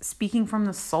that's speaking from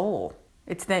the soul.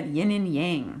 It's that yin and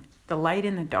yang, the light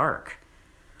and the dark.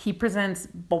 He presents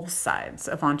both sides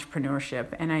of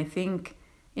entrepreneurship, and I think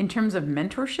in terms of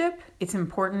mentorship, it's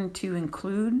important to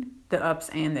include the ups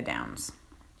and the downs.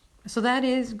 So that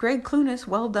is Greg Clunas.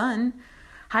 Well done.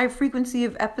 High frequency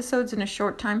of episodes in a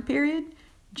short time period,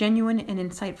 genuine and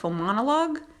insightful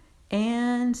monologue,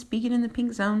 and speaking in the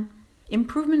Pink Zone.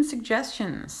 Improvement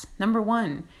suggestions. Number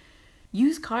 1,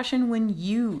 use caution when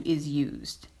you is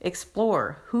used.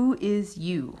 Explore who is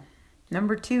you.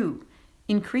 Number 2,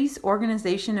 increase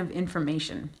organization of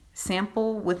information.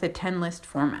 Sample with a 10-list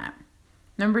format.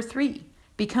 Number 3,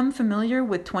 become familiar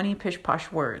with 20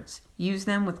 pish-posh words. Use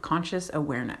them with conscious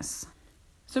awareness.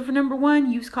 So for number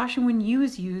 1, use caution when you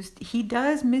is used. He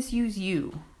does misuse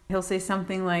you. He'll say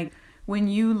something like, when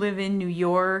you live in New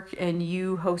York and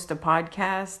you host a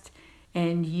podcast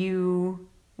and you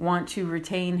want to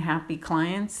retain happy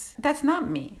clients. That's not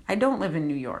me. I don't live in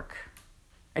New York.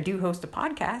 I do host a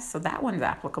podcast, so that one's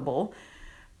applicable.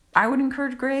 I would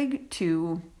encourage Greg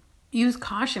to use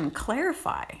caution,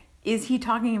 clarify. Is he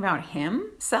talking about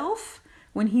himself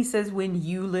when he says when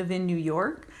you live in New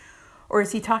York? Or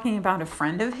is he talking about a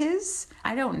friend of his?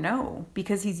 I don't know,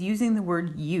 because he's using the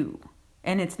word you,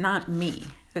 and it's not me.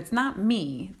 If it's not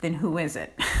me, then who is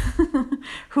it?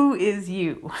 Who is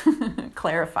you?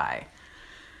 Clarify.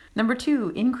 Number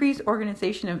 2, increase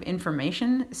organization of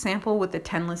information. Sample with the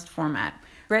 10-list format.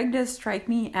 Greg does strike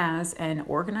me as an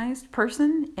organized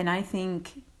person, and I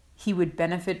think he would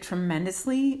benefit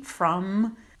tremendously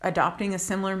from adopting a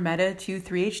similar meta to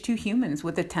 3H2 Humans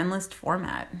with a 10-list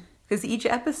format. Because each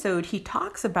episode he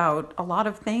talks about a lot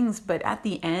of things, but at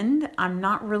the end, I'm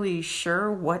not really sure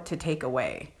what to take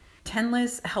away. 10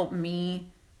 lists help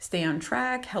me stay on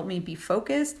track, help me be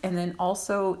focused, and then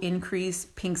also increase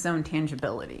Pink Zone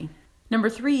tangibility. Number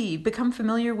 3, become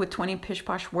familiar with 20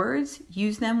 pish-posh words.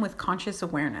 Use them with conscious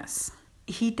awareness.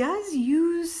 He does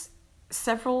use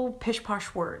several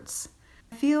pish-posh words.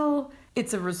 I feel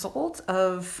it's a result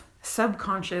of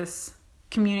subconscious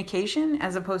communication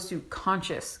as opposed to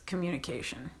conscious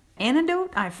communication.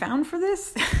 Antidote I found for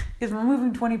this is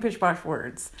removing 20 pish-posh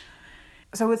words.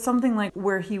 So it's something like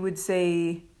where he would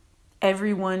say,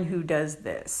 everyone who does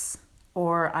this,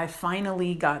 or I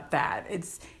finally got that.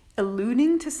 It's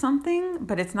alluding to something,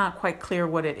 but it's not quite clear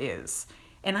what it is.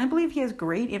 And I believe he has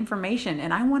great information,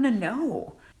 and I want to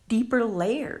know deeper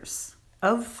layers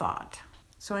of thought.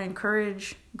 So I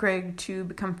encourage Greg to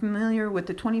become familiar with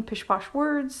the 20 pish-posh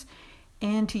words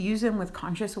and to use them with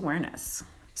conscious awareness.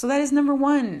 So that is number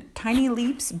 1, Tiny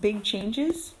Leaps, Big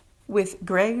Changes with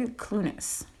Greg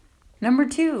Clunas. Number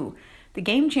 2, the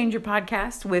Game Changer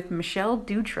podcast with Michelle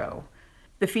Dutro.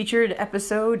 The featured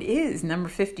episode is number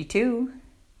 52.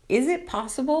 Is it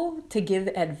possible to give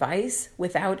advice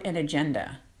without an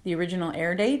agenda? The original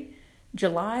air date,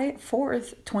 July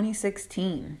 4th,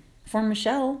 2016. For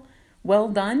Michelle, well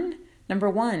done. Number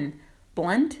 1,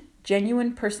 blunt,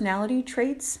 genuine personality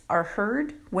traits are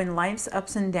heard when life's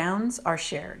ups and downs are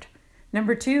shared.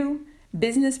 Number 2,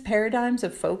 business paradigms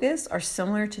of focus are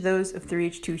similar to those of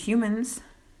 3H2 Humans.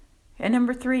 And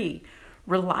number 3,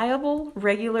 reliable,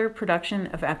 regular production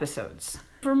of episodes.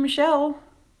 For Michelle,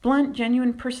 blunt,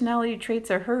 genuine personality traits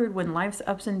are heard when life's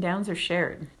ups and downs are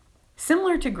shared.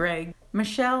 Similar to Greg,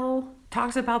 Michelle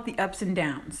talks about the ups and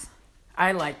downs.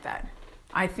 I like that.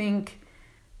 I think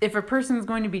if a person is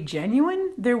going to be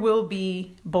genuine, there will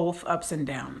be both ups and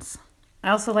downs. I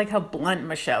also like how blunt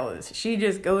Michelle is. She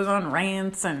just goes on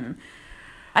rants, and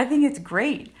I think it's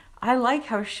great. I like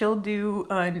how she'll do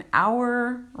an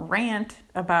hour rant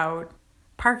about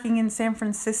parking in San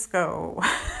Francisco,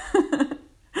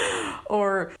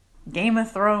 or Game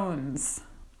of Thrones,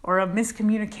 or a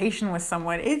miscommunication with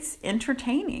someone. It's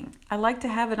entertaining. I like to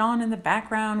have it on in the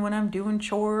background when I'm doing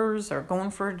chores or going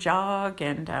for a jog.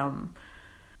 And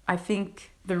I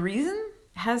think the reason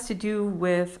has to do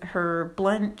with her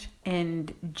blunt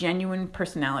and genuine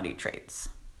personality traits.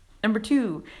 Number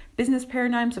 2, business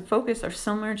paradigms of focus are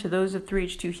similar to those of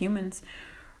 3H2 Humans.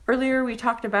 Earlier, we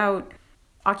talked about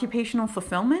occupational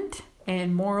fulfillment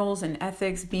and morals and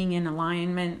ethics being in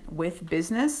alignment with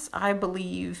business. I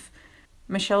believe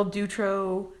Michelle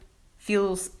Dutro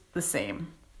feels the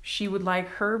same. She would like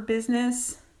her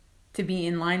business to be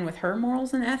in line with her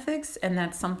morals and ethics, and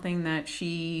that's something that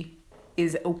she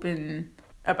is open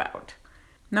about.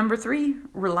 Number 3,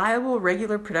 reliable,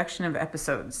 regular production of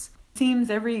episodes. Seems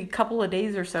every couple of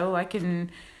days or so I can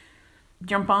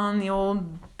jump on the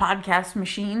old podcast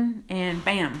machine and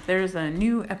bam, there's a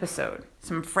new episode.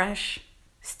 Some fresh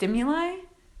stimuli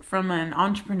from an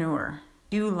entrepreneur.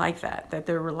 Do like that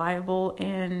they're reliable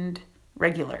and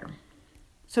regular.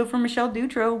 So for Michelle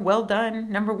Dutro, well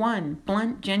done. Number 1,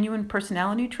 blunt, genuine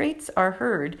personality traits are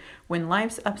heard when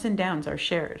life's ups and downs are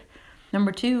shared.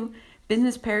 Number 2,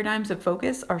 business paradigms of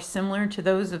focus are similar to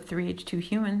those of 3H2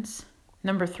 Humans.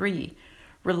 Number 3,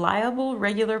 reliable,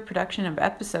 regular production of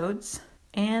episodes.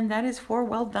 And that is for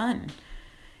well done.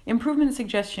 Improvement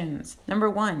suggestions. Number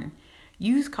 1,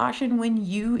 use caution when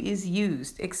you is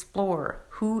used. Explore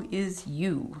who is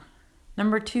you.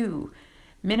 Number 2,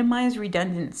 minimize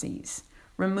redundancies.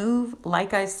 Remove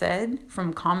like I said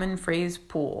from common phrase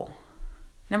pool.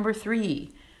 Number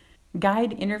 3,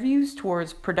 guide interviews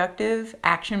towards productive,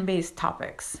 action-based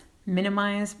topics.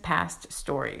 Minimize past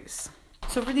stories.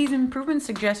 So for these improvement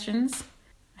suggestions,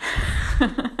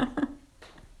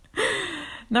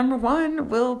 number 1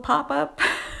 will pop up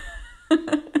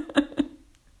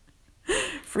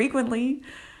frequently.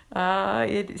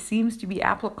 It seems to be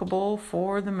applicable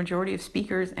for the majority of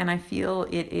speakers, and I feel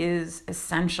it is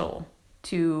essential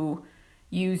to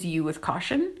use you with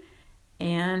caution,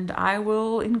 and I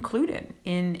will include it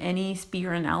in any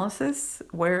speaker analysis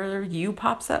where you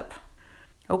pops up.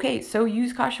 Okay, so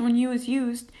use caution when you is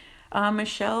used.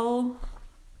 Michelle,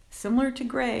 similar to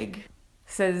Greg,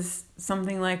 says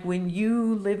something like, when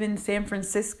you live in San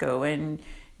Francisco and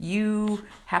you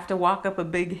have to walk up a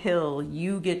big hill,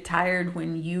 you get tired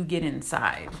when you get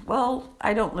inside. Well,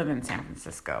 I don't live in San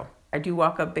Francisco. I do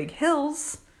walk up big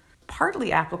hills,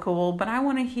 partly applicable, but I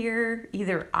want to hear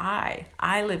either I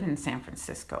live in San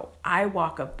Francisco, I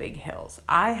walk up big hills,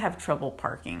 I have trouble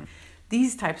parking,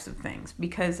 these types of things,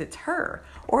 because it's her.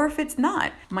 Or if it's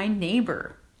not, my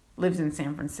neighbor lives in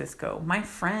San Francisco, my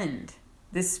friend,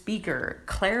 this speaker,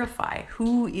 clarify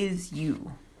who is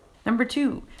you. Number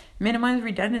 2, minimize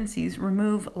redundancies.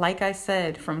 Remove like I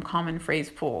said from common phrase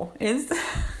pool. I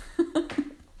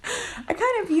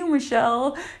kind of view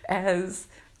Michelle as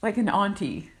like an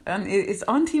auntie. It's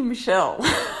Auntie Michelle.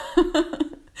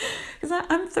 Because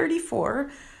I'm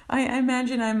 34. I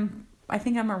imagine I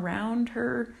think I'm around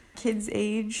her kid's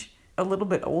age, a little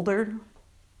bit older.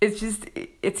 It's just,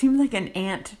 it seems like an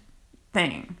aunt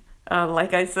thing.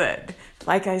 Like I said.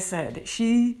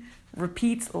 She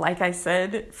repeats like I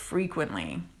said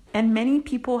frequently. And many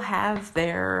people have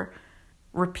their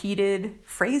repeated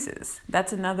phrases.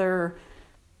 That's another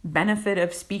benefit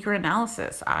of speaker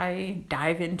analysis. I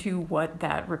dive into what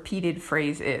that repeated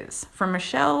phrase is. For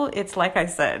Michelle, it's like I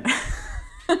said.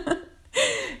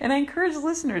 And I encourage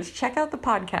listeners, check out the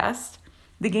podcast,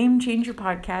 the Game Changer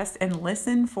podcast, and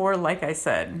listen for like I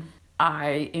said.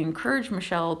 I encourage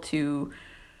Michelle to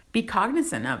be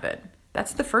cognizant of it.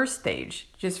 That's the first stage.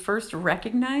 Just first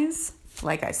recognize,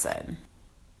 like I said.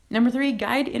 Number 3,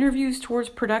 guide interviews towards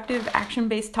productive,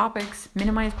 action-based topics.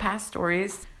 Minimize past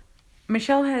stories.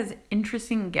 Michelle has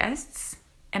interesting guests,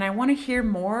 and I want to hear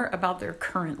more about their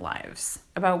current lives,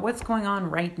 about what's going on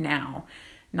right now.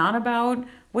 Not about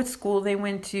what school they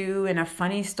went to and a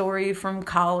funny story from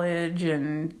college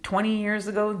and 20 years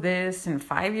ago this and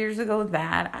 5 years ago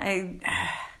that. I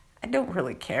don't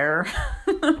really care.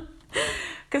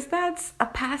 Because that's a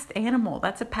past animal.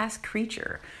 That's a past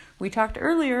creature. We talked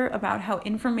earlier about how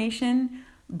information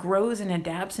grows and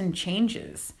adapts and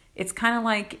changes. It's kind of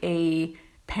like a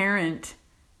parent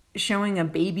showing a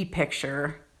baby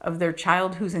picture of their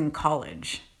child who's in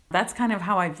college. That's kind of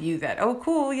how I view that. Oh,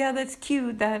 cool. Yeah, that's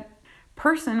cute. That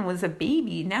person was a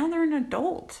baby. Now they're an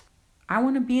adult. I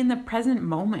want to be in the present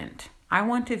moment. I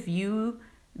want to view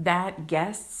that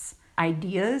guest's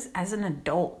ideas as an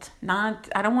adult.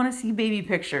 I don't want to see baby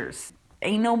pictures.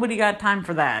 Ain't nobody got time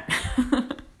for that.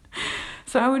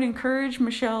 So I would encourage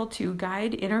Michelle to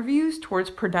guide interviews towards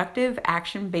productive,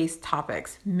 action-based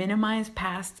topics. Minimize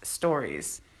past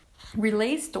stories.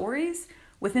 Relay stories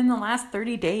within the last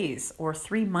 30 days or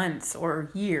 3 months or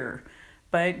a year.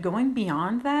 But going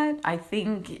beyond that, I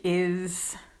think,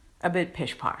 is a bit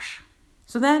pish-posh.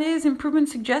 So that is improvement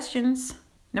suggestions.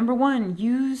 Number 1,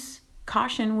 use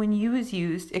caution when you is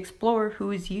used. Explore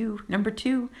who is you. Number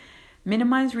 2,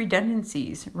 minimize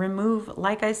redundancies. Remove,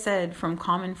 like I said, from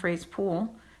common phrase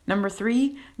pool. Number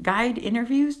 3, guide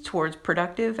interviews towards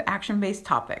productive, action-based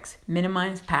topics.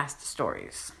 Minimize past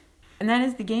stories. And that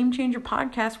is the Game Changer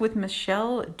podcast with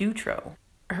Michelle Dutro.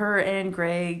 Her and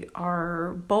Greg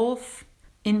are both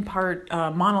in part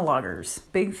monologuers.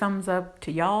 Big thumbs up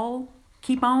to y'all.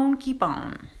 Keep on, keep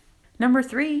on. Number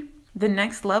 3, The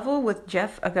Next Level with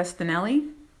Jeff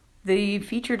Augustinelli. The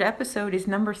featured episode is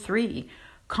number 3,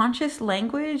 Conscious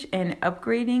Language and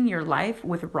Upgrading Your Life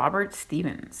with Robert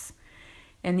Stevens.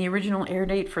 And the original air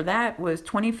date for that was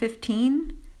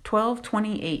 2015,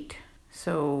 12/28.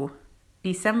 So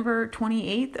December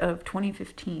 28th of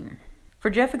 2015. For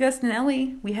Jeff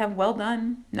Augustinelli, we have Well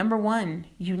Done. Number 1,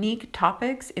 unique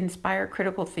topics inspire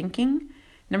critical thinking.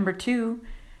 Number 2,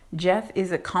 Jeff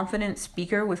is a confident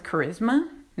speaker with charisma.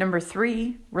 Number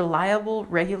 3, reliable,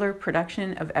 regular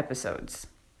production of episodes.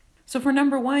 So for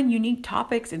number 1, unique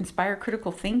topics inspire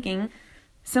critical thinking,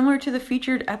 similar to the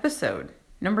featured episode.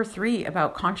 Number 3,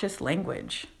 about conscious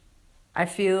language. I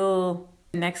feel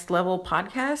Next Level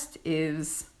podcast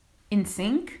is in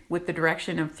sync with the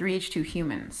direction of 3H2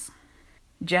 Humans.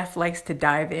 Jeff likes to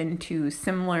dive into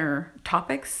similar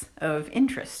topics of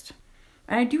interest.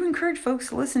 And I do encourage folks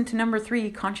to listen to number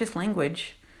 3, conscious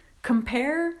language.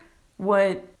 Compare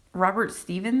what Robert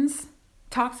Stevens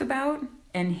talks about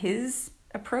and his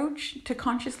approach to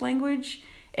conscious language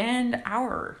and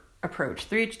our approach,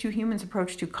 3H2 Humans'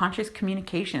 approach to conscious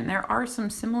communication. There are some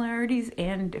similarities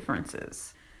and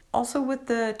differences. Also with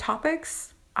the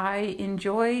topics, I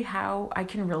enjoy how I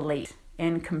can relate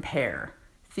and compare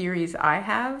theories I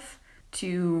have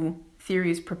to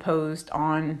theories proposed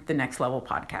on the Next Level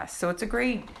podcast. So it's a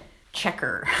great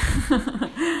checker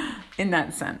in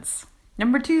that sense.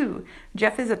 Number 2,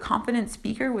 Jeff is a confident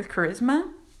speaker with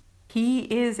charisma. He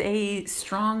is a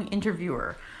strong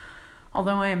interviewer.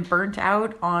 Although I am burnt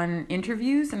out on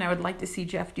interviews and I would like to see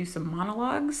Jeff do some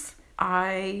monologues,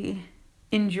 I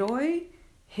enjoy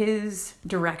his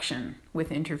direction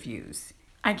with interviews.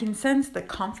 I can sense the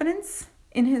confidence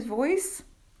in his voice,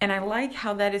 and I like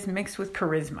how that is mixed with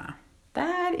charisma.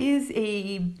 That is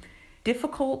a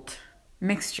difficult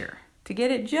mixture. To get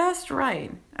it just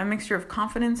right, a mixture of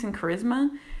confidence and charisma,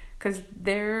 because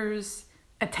there's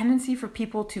a tendency for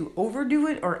people to overdo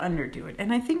it or underdo it.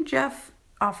 And I think Jeff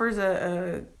offers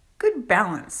a good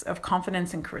balance of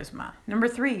confidence and charisma. Number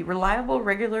 3, reliable,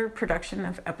 regular production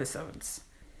of episodes.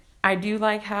 I do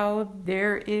like how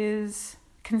there is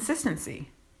consistency.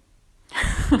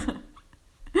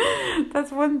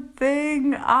 That's one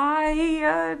thing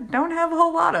I don't have a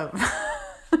whole lot of.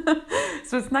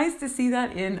 So it's nice to see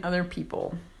that in other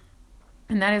people.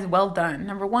 And that is well done.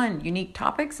 Number 1, unique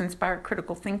topics inspire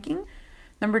critical thinking.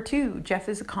 Number 2, Jeff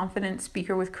is a confident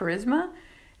speaker with charisma.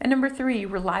 And number 3,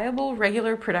 reliable,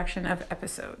 regular production of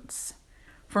episodes.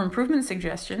 For improvement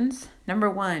suggestions, number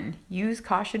 1, use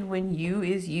caution when you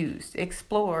is used.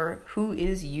 Explore who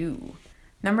is you.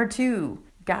 Number 2,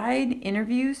 guide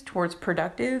interviews towards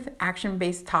productive,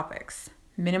 action-based topics.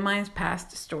 Minimize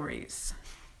past stories.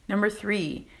 Number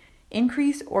 3,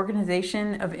 increase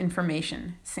organization of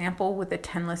information. Sample with a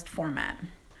 10-list format.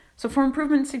 So for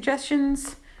improvement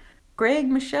suggestions, Greg,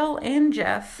 Michelle, and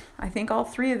Jeff, I think all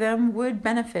 3 of them would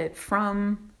benefit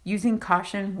from using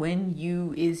caution when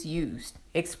you is used.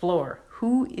 Explore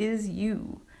who is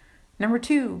you. Number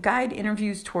 2, guide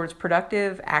interviews towards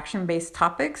productive, action-based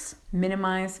topics.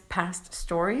 Minimize past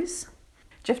stories.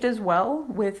 Jeff does well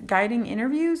with guiding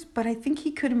interviews, but I think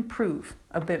he could improve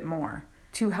a bit more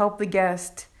to help the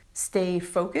guest stay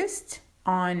focused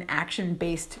on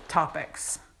action-based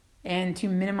topics and to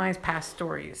minimize past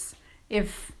stories.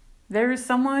 If there is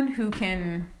someone who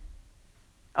can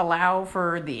allow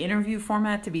for the interview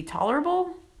format to be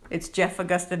tolerable, it's Jeff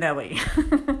Augustinelli.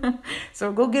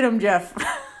 So go get him, Jeff.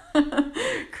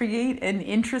 Create an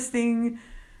interesting,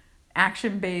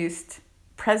 action-based,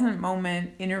 present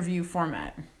moment interview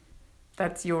format.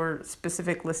 That's your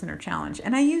specific listener challenge.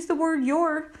 And I use the word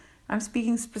your. I'm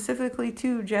speaking specifically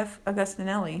to Jeff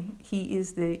Augustinelli. He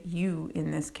is the you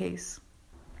in this case.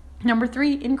 Number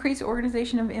 3, increase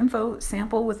organization of info.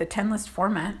 Sample with a 10-list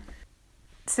format.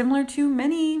 Similar to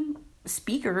many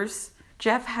speakers,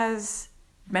 Jeff has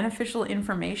beneficial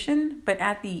information, but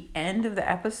at the end of the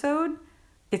episode,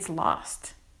 it's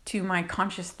lost to my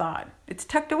conscious thought. It's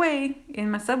tucked away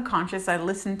in my subconscious. I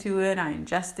listened to it, I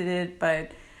ingested it,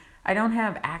 but I don't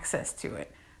have access to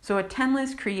it. So a 10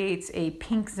 list creates a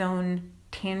pink zone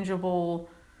tangible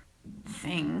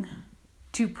thing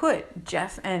to put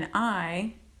Jeff and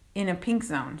I in a pink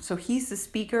zone. So he's the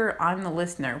speaker, I'm the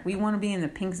listener. We want to be in the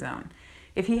pink zone.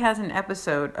 If he has an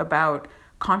episode about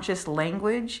conscious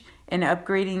language and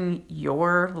upgrading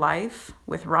your life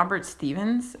with Robert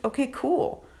Stevens, okay,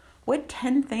 cool. What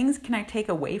 10 things can I take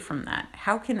away from that?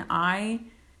 How can I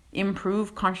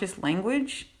improve conscious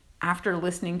language after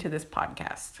listening to this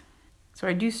podcast? So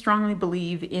I do strongly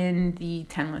believe in the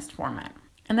 10 list format.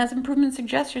 And that's improvement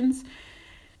suggestions.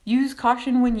 Use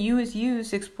caution when you is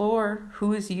used. Explore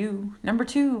who is you. Number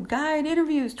 2, guide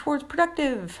interviews towards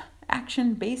productive,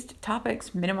 action-based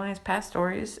topics. Minimize past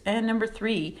stories. And number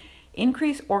 3,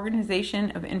 increase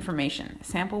organization of information.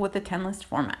 Sample with the 10 list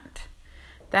format.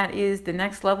 That is the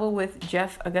next level with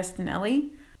Jeff Augustinelli.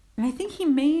 And I think he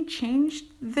may change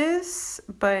this,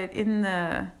 but in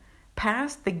the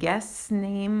past, the guest's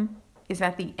name is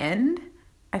at the end.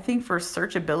 I think for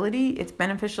searchability, it's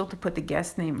beneficial to put the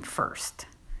guest name first.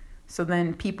 So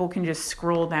then people can just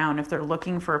scroll down if they're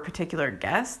looking for a particular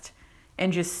guest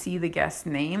and just see the guest's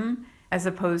name, as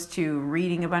opposed to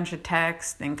reading a bunch of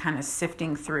text and kind of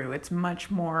sifting through. It's much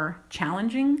more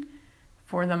challenging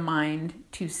for the mind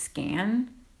to scan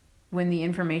when the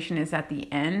information is at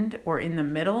the end or in the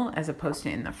middle as opposed to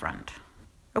in the front.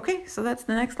 Okay, so that's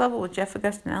the next level with Jeff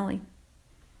Augustinelli.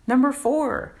 Number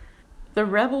 4, the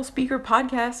Rebel Speaker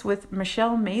Podcast with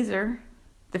Michelle Mazer.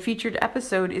 The featured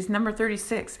episode is number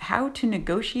 36, How to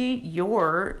Negotiate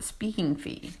Your Speaking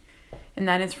Fee. And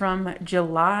that is from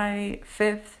July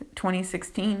 5th,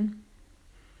 2016.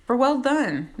 For Well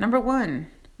Done, number 1,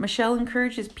 Michelle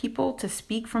encourages people to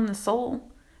speak from the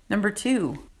soul. Number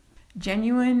 2,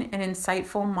 genuine and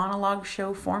insightful monologue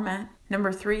show format.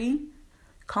 Number 3,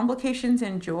 complications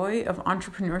and joy of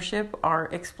entrepreneurship are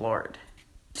explored.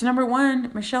 So number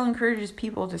 1, Michelle encourages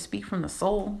people to speak from the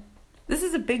soul. This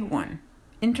is a big one.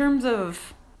 In terms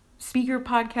of speaker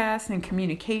podcasts and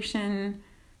communication,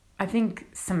 I think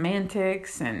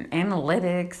semantics and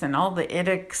analytics and all the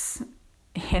idics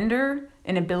hinder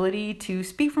an ability to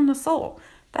speak from the soul.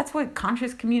 That's what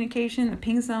conscious communication, the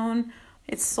pink zone,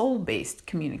 it's soul-based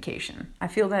communication. I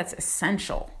feel that's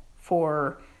essential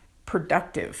for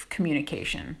productive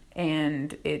communication.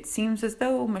 And it seems as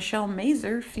though Michelle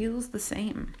Mazer feels the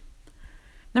same.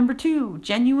 Number 2,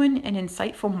 genuine and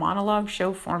insightful monologue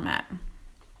show format.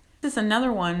 This is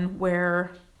another one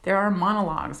where there are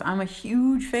monologues. I'm a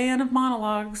huge fan of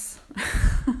monologues,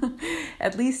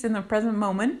 at least in the present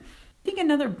moment. I think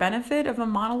another benefit of a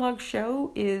monologue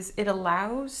show is it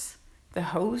allows the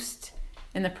host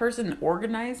and the person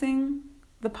organizing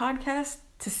the podcast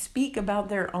to speak about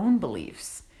their own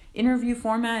beliefs. Interview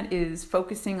format is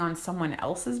focusing on someone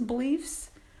else's beliefs.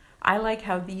 I like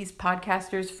how these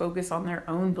podcasters focus on their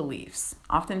own beliefs.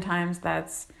 Oftentimes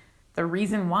that's the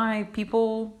reason why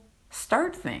people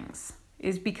start things,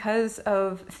 is because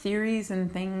of theories and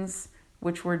things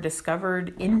which were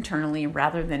discovered internally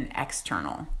rather than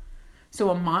external. So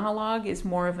a monologue is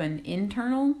more of an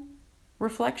internal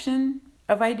reflection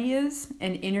of ideas,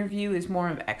 and interview is more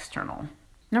of external.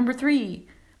 Number 3,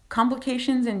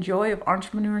 complications and joy of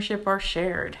entrepreneurship are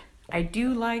shared. I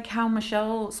do like how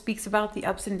Michelle speaks about the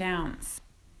ups and downs.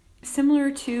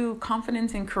 Similar to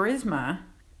confidence and charisma,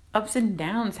 ups and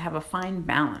downs have a fine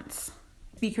balance.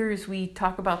 Speakers we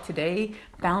talk about today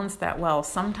balance that well.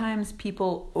 Sometimes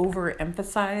people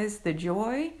overemphasize the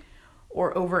joy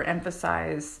or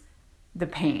overemphasize the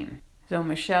pain. So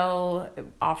Michelle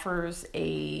offers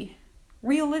a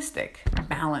realistic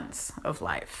balance of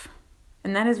life.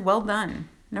 And that is well done.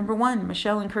 Number 1,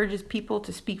 Michelle encourages people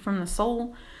to speak from the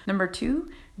soul. Number 2,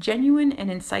 genuine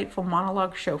and insightful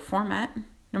monologue show format.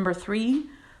 Number 3,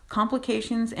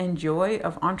 complications and joy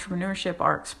of entrepreneurship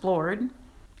are explored.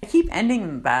 I keep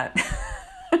ending that.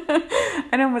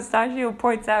 I know Mustachio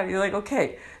points out, you're like,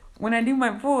 okay, when I do my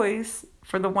voice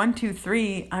for the 1, 2,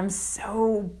 3, I'm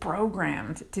so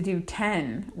programmed to do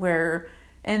 10, where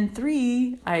in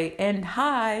 3, I end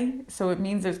high, so it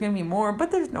means there's going to be more, but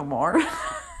there's no more.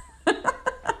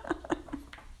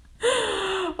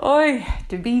 Oy,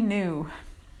 to be new.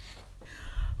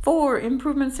 4,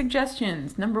 improvement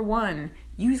suggestions. Number 1,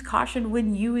 use caution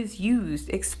when you is used.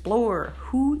 Explore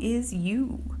who is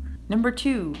you. Number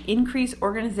 2, increase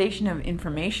organization of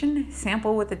information.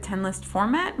 Sample with a 10 list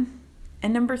format.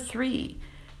 And number 3,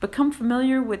 become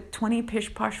familiar with 20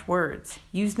 pish-posh words.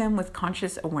 Use them with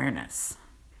conscious awareness.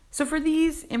 So for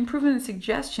these improvement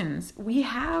suggestions, we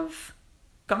have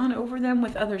gone over them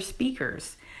with other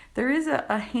speakers. There is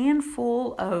a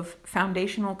handful of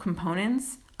foundational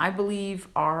components I believe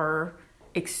are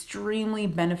extremely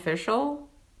beneficial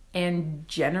and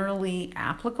generally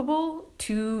applicable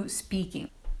to speaking.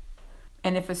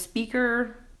 And if a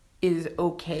speaker is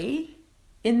okay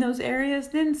in those areas,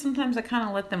 then sometimes I kind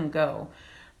of let them go.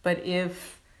 But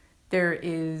if there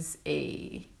is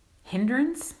a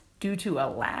hindrance due to a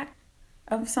lack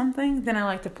of something, then I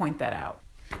like to point that out.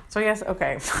 So I guess,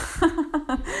 okay,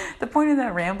 the point of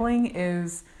that rambling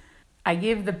is I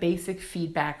give the basic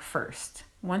feedback first.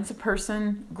 Once a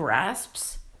person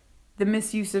grasps the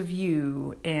misuse of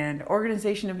you and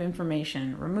organization of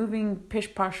information, removing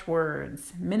pish-posh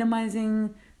words,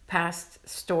 minimizing past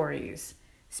stories,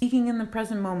 speaking in the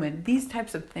present moment, these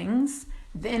types of things,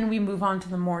 then we move on to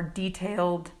the more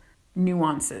detailed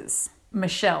nuances.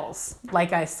 Michelle's,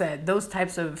 like I said, those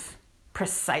types of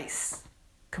precise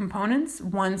components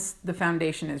once the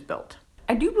foundation is built.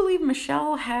 I do believe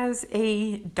Michelle has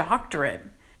a doctorate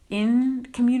in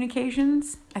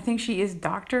communications. I think she is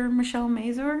Dr. Michelle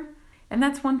Mazur. And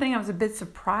that's one thing I was a bit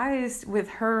surprised with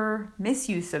her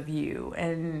misuse of you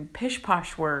and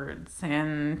pish-posh words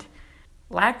and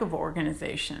lack of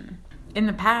organization. In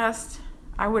the past,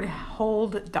 I would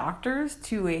hold doctors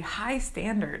to a high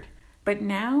standard. But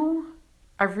now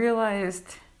I've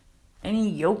realized any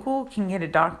yokel can get a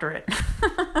doctorate.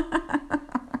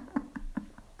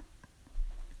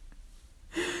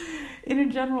 In a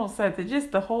general sense, it's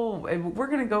just the whole, we're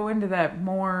going to go into that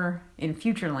more in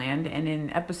Futureland, and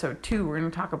in episode 2, we're going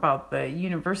to talk about the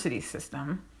university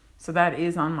system. So that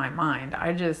is on my mind.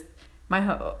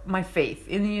 My faith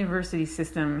in the university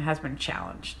system has been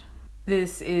challenged.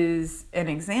 This is an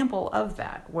example of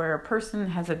that, where a person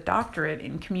has a doctorate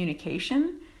in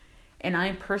communication, and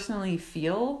I personally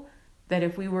feel that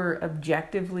if we were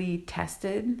objectively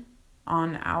tested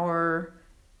on our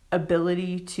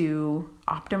ability to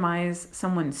optimize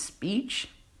someone's speech,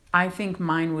 I think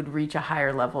mine would reach a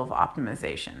higher level of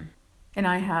optimization. And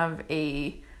I have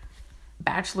a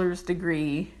bachelor's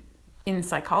degree in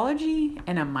psychology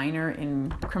and a minor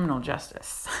in criminal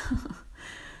justice.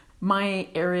 My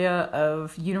area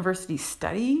of university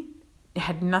study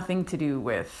had nothing to do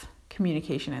with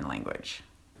communication and language.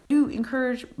 I do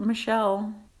encourage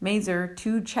Michelle Mazur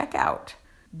to check out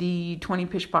the 20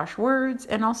 pish-posh words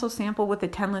and also sample with the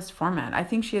 10 list format. I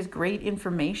think she has great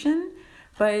information,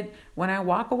 but when I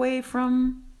walk away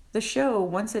from the show,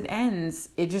 once it ends,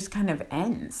 it just kind of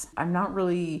ends. I'm not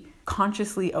really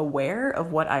consciously aware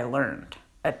of what I learned.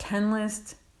 A 10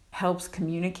 list helps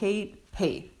communicate,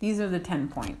 hey, these are the 10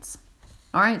 points.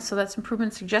 All right, so that's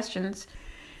improvement suggestions.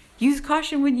 Use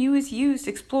caution when you is used.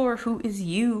 Explore who is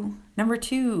you. Number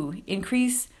 2,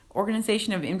 increase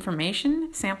organization of information,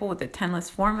 sample with the 10 list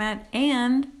format,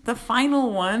 and the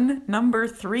final one, number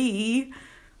 3,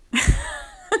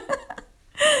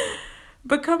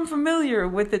 become familiar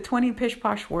with the 20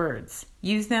 pish-posh words.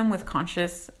 Use them with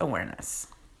conscious awareness.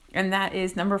 And that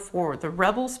is number 4, the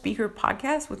Rebel Speaker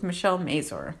Podcast with Michelle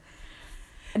Mazur.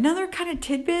 Another kind of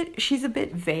tidbit, she's a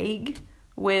bit vague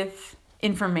with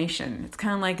information. It's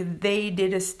kind of like they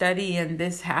did a study and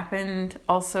this happened.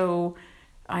 Also,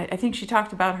 I think she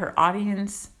talked about her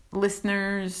audience,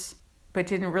 listeners, but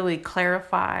didn't really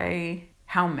clarify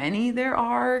how many there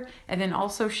are. And then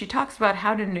also she talks about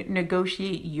how to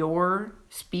negotiate your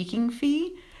speaking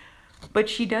fee, but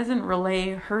she doesn't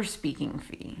relay her speaking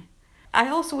fee. I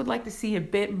also would like to see a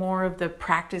bit more of the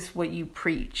practice what you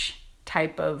preach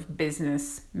type of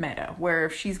business meta, where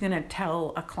if she's going to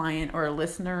tell a client or a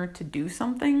listener to do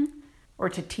something or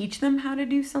to teach them how to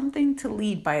do something, to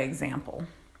lead by example.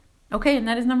 Okay, and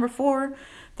that is number 4,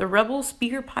 the Rebel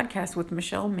Speaker Podcast with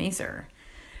Michelle Mazur.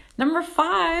 Number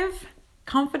 5,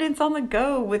 Confidence on the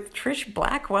Go with Trish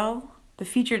Blackwell. The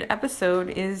featured episode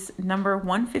is number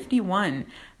 151,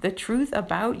 The Truth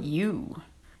About You.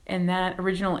 And that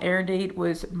original air date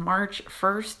was March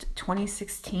 1st,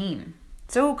 2016.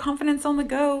 So Confidence on the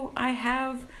Go, I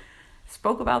have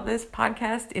spoke about this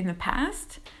podcast in the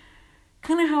past.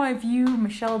 Kind of how I view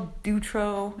Michelle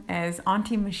Dutro as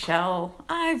Auntie Michelle.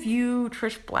 I view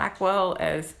Trish Blackwell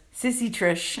as Sissy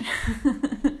Trish,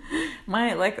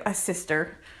 like a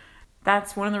sister.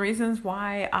 That's one of the reasons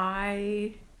why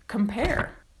I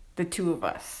compare the two of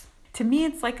us. To me,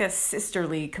 it's like a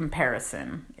sisterly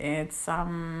comparison. It's,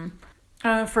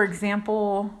 for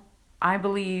example, I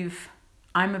believe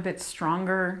I'm a bit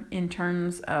stronger in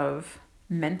terms of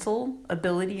mental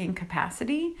ability and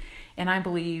capacity, and I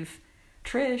believe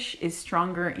Trish is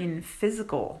stronger in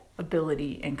physical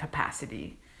ability and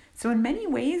capacity. So in many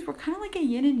ways, we're kind of like a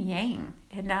yin and yang.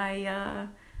 And I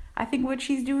think what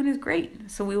she's doing is great.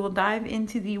 So we will dive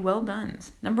into the well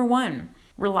dones. Number 1,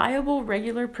 Reliable,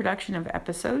 regular production of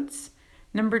episodes.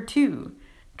 Number 2,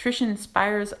 Trish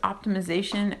inspires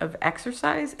optimization of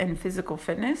exercise and physical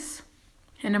fitness.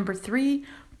 And number 3,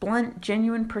 blunt,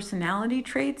 genuine personality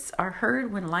traits are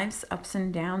heard when life's ups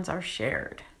and downs are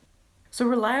shared. So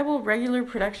reliable, regular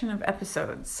production of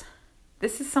episodes.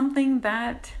 This is something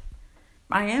that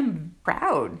I am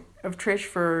proud of Trish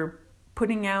for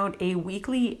putting out a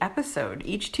weekly episode.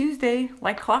 Each Tuesday,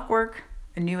 like clockwork,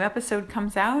 a new episode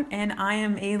comes out, and I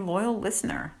am a loyal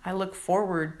listener. I look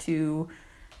forward to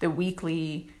the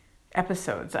weekly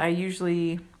episodes. I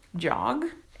usually jog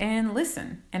and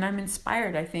listen, and I'm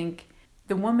inspired. I think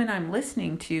the woman I'm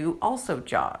listening to also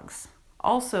jogs,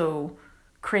 also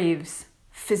craves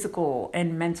physical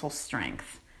and mental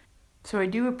strength. So I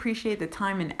do appreciate the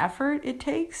time and effort it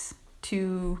takes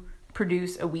to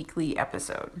produce a weekly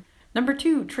episode. Number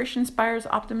 2, Trish inspires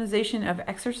optimization of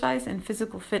exercise and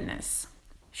physical fitness.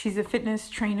 She's a fitness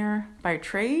trainer by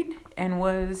trade and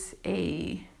was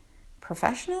a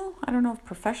professional. I don't know if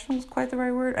professional is quite the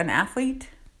right word. An athlete,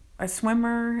 a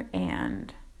swimmer,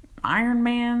 and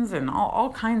Ironmans and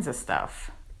all kinds of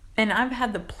stuff. And I've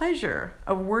had the pleasure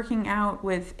of working out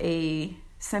with a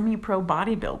semi-pro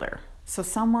bodybuilder. So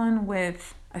someone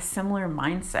with a similar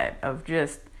mindset of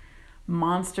just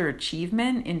monster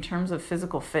achievement in terms of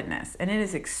physical fitness. And it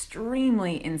is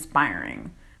extremely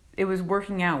inspiring. It was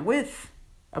working out with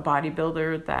a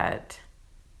bodybuilder that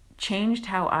changed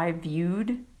how I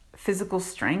viewed physical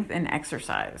strength and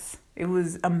exercise. It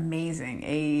was amazing.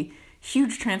 A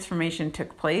huge transformation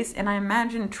took place, and I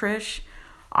imagine Trish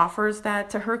offers that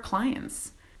to her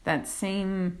clients. That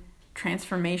same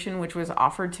transformation which was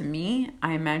offered to me,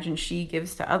 I imagine she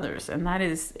gives to others. And that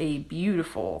is a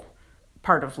beautiful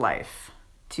part of life,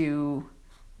 to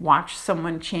watch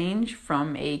someone change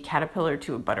from a caterpillar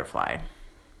to a butterfly.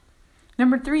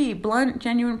 Number 3, blunt,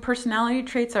 genuine personality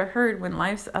traits are heard when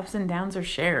life's ups and downs are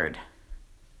shared.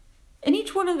 And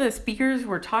each one of the speakers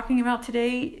we're talking about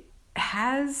today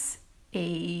has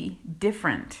a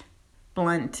different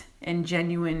blunt and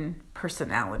genuine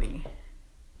personality.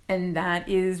 And that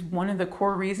is one of the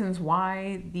core reasons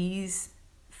why these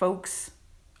folks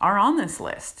are on this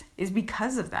list, is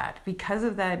because of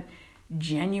that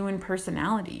genuine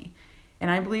personality. And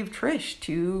I believe Trish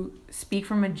to speak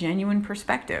from a genuine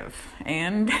perspective.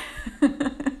 And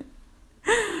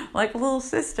like a little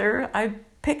sister, I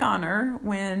pick on her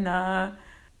when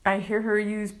I hear her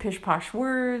use pish-posh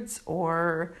words.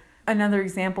 Or another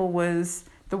example was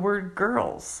the word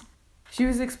girls. She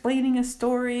was explaining a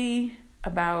story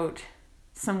about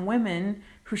some women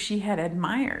who she had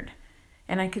admired.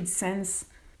 And I could sense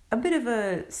a bit of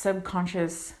a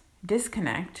subconscious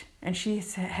disconnect. And she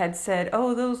had said,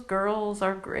 oh, those girls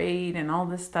are great and all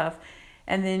this stuff.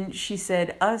 And then she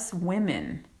said, us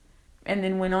women, and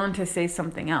then went on to say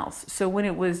something else. So when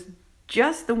it was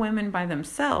just the women by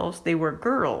themselves, they were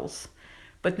girls.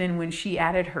 But then when she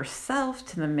added herself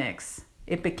to the mix,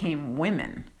 it became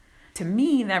women. To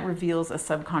me, that reveals a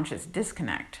subconscious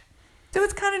disconnect. So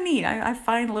it's kind of neat. I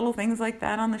find little things like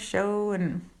that on the show,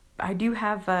 and I do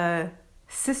have a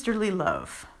sisterly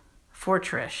love for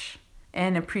Trish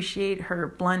and appreciate her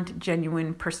blunt,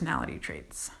 genuine personality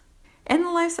traits. And the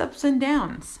life's ups and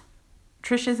downs.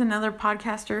 Trish is another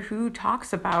podcaster who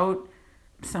talks about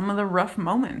some of the rough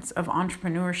moments of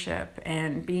entrepreneurship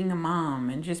and being a mom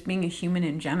and just being a human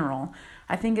in general.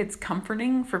 I think it's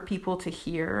comforting for people to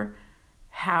hear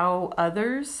how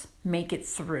others make it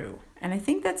through. And I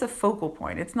think that's a focal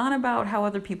point. It's not about how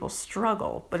other people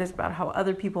struggle, but it's about how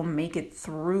other people make it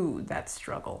through that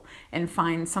struggle and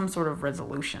find some sort of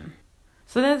resolution.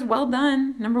 So that is well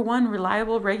done. Number 1,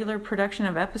 reliable, regular production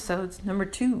of episodes. Number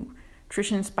 2,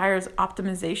 Trish inspires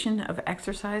optimization of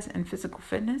exercise and physical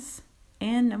fitness.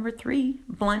 And number 3,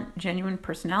 blunt, genuine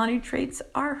personality traits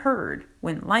are heard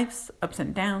when life's ups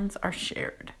and downs are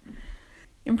shared.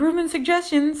 Improvement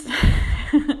suggestions.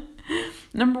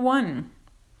 Number 1,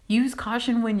 use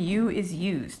caution when you is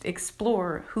used.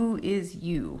 Explore who is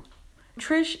you.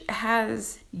 Trish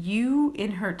has you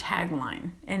in her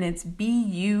tagline, and it's be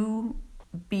you,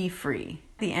 be free.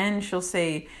 At the end, she'll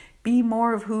say, be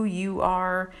more of who you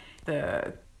are.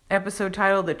 The episode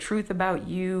title, The Truth About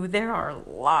You. There are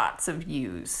lots of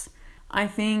yous. I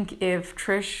think if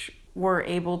Trish were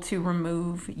able to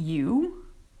remove you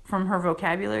from her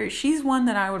vocabulary, she's one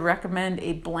that I would recommend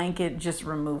a blanket just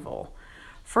removal.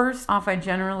 First off, I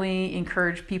generally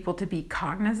encourage people to be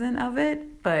cognizant of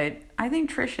it, but I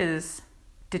think Trish is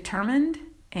determined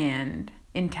and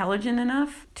intelligent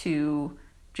enough to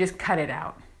just cut it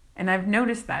out. And I've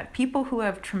noticed that people who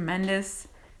have tremendous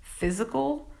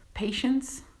physical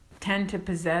patience tend to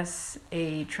possess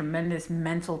a tremendous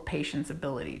mental patience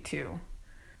ability too.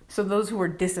 So those who are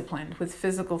disciplined with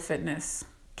physical fitness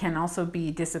can also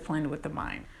be disciplined with the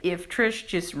mind. If Trish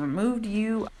just removed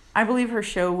you, I believe her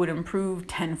show would improve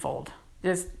tenfold,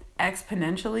 just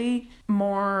exponentially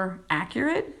more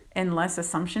accurate and less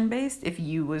assumption-based if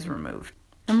you was removed.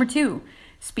 Number 2,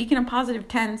 speaking of positive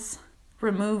tense,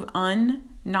 remove un,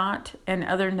 not, and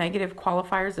other negative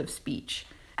qualifiers of speech.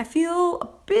 I feel a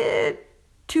bit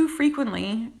too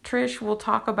frequently Trish will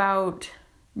talk about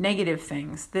negative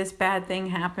things. This bad thing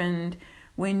happened.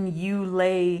 When you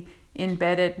lay in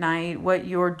bed at night, what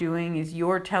you're doing is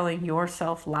you're telling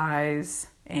yourself lies.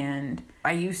 And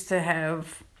I used to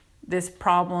have this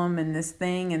problem and this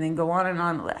thing, and then go on and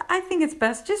on. I think it's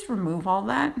best just remove all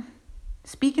that.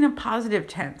 Speaking of positive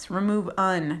tense, remove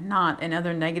un, not, and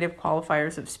other negative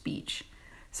qualifiers of speech.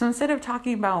 So instead of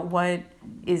talking about what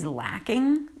is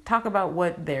lacking, talk about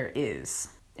what there is.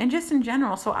 And just in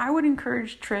general, so I would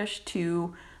encourage Trish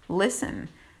to listen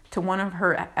to one of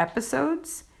her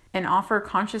episodes and offer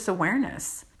conscious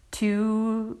awareness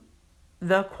to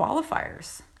the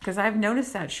qualifiers. Because I've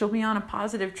noticed that she'll be on a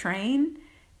positive train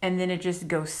and then it just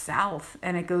goes south,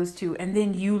 and it goes to, and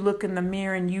then you look in the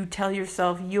mirror and you tell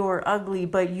yourself you're ugly,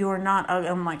 but you're not ugly.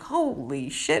 I'm like, holy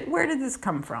shit, where did this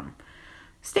come from?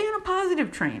 Stay on a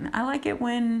positive train. I like it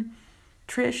when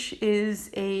Trish is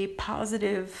a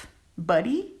positive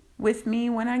buddy with me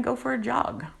when I go for a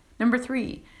jog. Number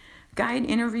 3, guide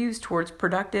interviews towards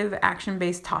productive,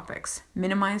 action-based topics.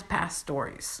 Minimize past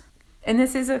stories. And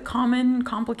this is a common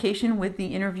complication with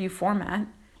the interview format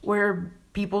where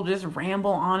people just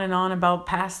ramble on and on about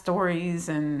past stories,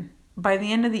 and by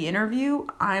the end of the interview,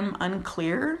 I'm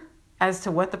unclear as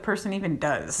to what the person even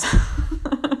does.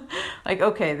 Like,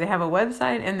 okay, they have a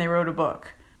website and they wrote a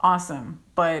book. Awesome.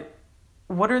 But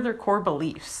what are their core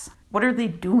beliefs? What are they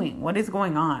doing? What is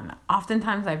going on?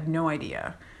 Oftentimes I have no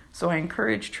idea. So I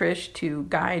encourage Trish to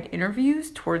guide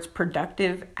interviews towards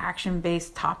productive,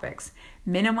 action-based topics.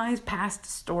 Minimize past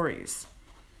stories.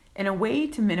 And a way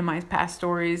to minimize past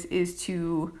stories is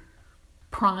to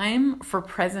prime for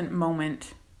present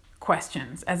moment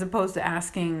questions, as opposed to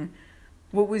asking,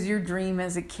 what was your dream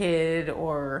as a kid?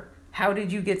 Or how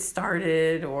did you get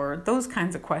started? Or those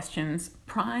kinds of questions.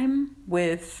 Prime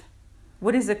with,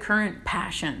 what is a current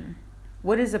passion?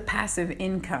 What is a passive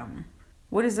income?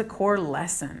 What is a core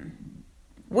lesson?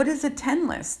 What is a 10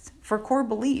 list for core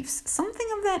beliefs? Something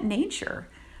of that nature.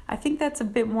 I think that's a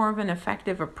bit more of an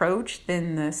effective approach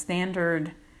than the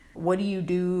standard, what do you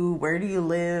do, where do you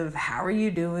live, how are you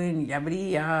doing,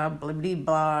 yabbity-yah,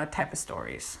 blibbity-blah type of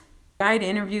stories. Guide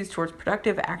interviews towards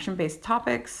productive, action-based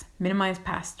topics, minimize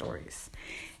past stories.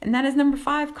 And that is number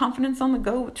 5, Confidence on the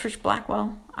Go with Trish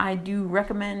Blackwell. I do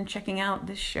recommend checking out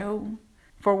this show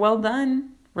for well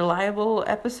done, reliable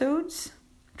episodes.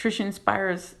 Trish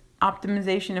inspires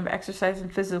optimization of exercise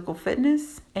and physical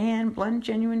fitness, and blend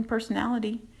genuine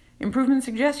personality. Improvement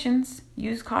suggestions: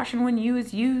 use caution when you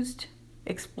is used.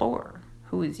 Explore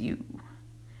who is you.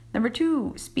 Number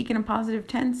 2, speaking in positive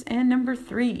tense. And number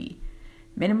 3,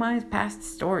 minimize past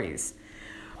stories.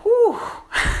 Whew.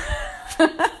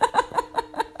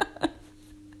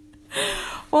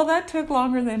 Well, that took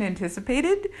longer than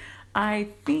anticipated. I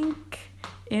think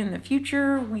in the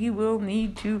future we will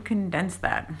need to condense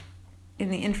that. In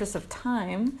the interest of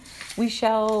time, we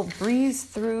shall breeze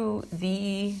through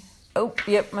the... Oh,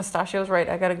 yep, Mustachio's right.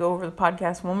 I got to go over the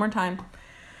podcast one more time.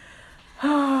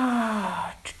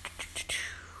 5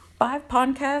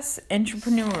 podcasts,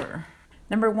 entrepreneur.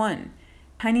 Number 1,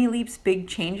 Tiny Leaps, Big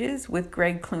Changes with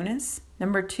Greg Clunis.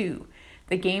 Number 2,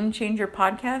 The Game Changer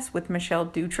Podcast with Michelle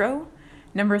Dutro.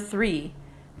 Number 3,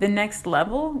 The Next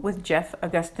Level with Jeff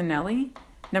Augustinelli.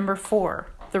 Number 4,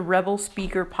 The Rebel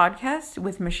Speaker Podcast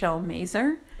with Michelle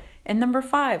Mazer. And number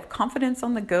 5, Confidence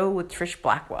on the Go with Trish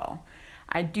Blackwell.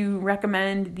 I do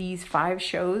recommend these 5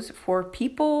 shows for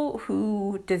people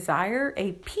who desire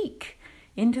a peek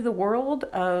into the world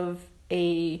of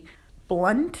a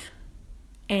blunt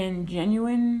and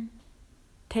genuine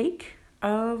take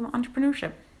of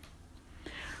entrepreneurship.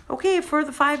 Okay, for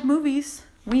the 5 movies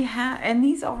we have, and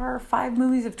these are 5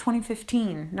 movies of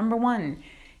 2015. Number 1,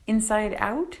 Inside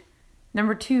Out.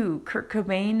 Number 2, Kurt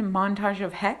Cobain, Montage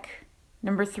of Heck.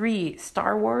 Number 3,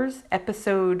 Star Wars,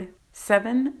 Episode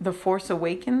 7, The Force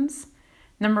Awakens.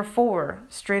 Number 4,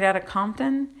 Straight Outta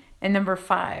Compton. And number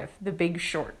 5, The Big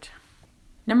Short.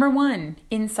 Number 1,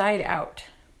 Inside Out.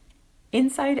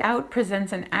 Inside Out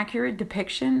presents an accurate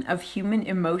depiction of human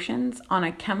emotions on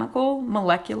a chemical,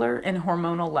 molecular, and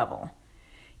hormonal level.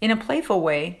 In a playful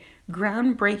way,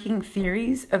 groundbreaking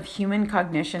theories of human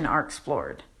cognition are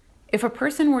explored. If a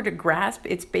person were to grasp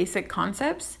its basic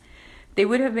concepts, they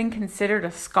would have been considered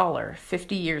a scholar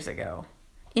 50 years ago.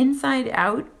 Inside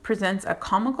Out presents a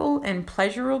comical and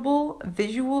pleasurable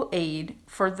visual aid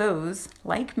for those,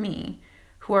 like me,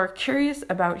 who are curious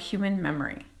about human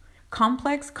memory.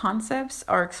 Complex concepts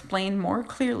are explained more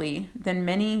clearly than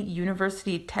many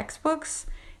university textbooks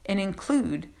and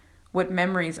include what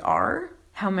memories are,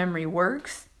 how memory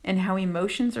works, and how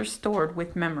emotions are stored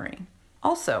with memory.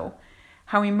 Also,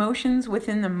 how emotions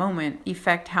within the moment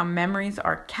affect how memories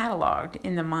are cataloged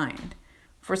in the mind.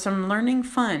 For some learning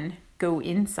fun, go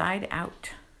Inside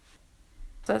Out.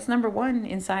 So that's number 1,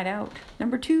 Inside Out.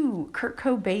 Number 2, Kurt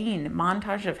Cobain,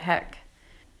 Montage of Heck.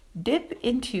 Dip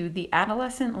into the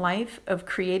adolescent life of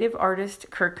creative artist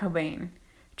Kurt Cobain.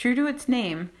 True to its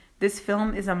name, this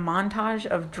film is a montage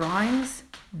of drawings,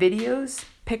 videos,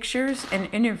 pictures, and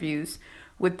interviews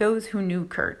with those who knew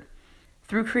Kurt.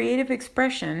 Through creative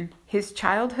expression, his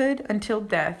childhood until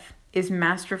death is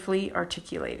masterfully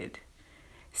articulated.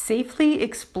 Safely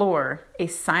explore a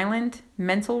silent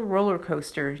mental roller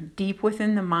coaster deep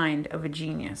within the mind of a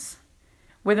genius.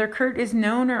 Whether Kurt is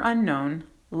known or unknown,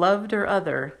 loved or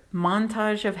other,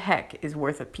 Montage of Heck is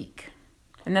worth a peek.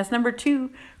 And that's number 2,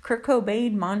 Kurt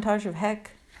Cobain, Montage of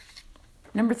Heck.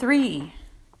 Number 3,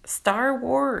 Star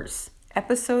Wars,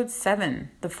 Episode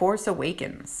 7, The Force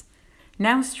Awakens.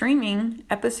 Now streaming,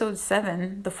 Episode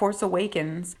 7, The Force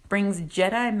Awakens, brings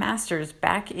Jedi Masters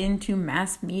back into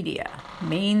mass media,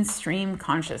 mainstream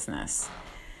consciousness.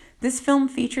 This film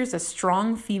features a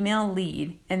strong female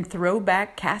lead and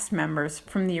throwback cast members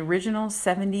from the original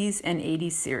 70s and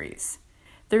 80s series.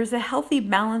 There's a healthy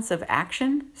balance of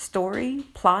action, story,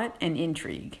 plot, and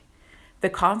intrigue. The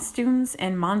costumes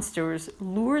and monsters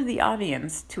lure the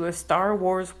audience to a Star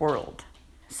Wars world.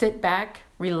 Sit back,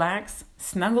 relax,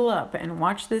 snuggle up, and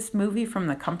watch this movie from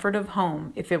the comfort of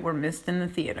home if it were missed in the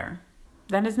theater.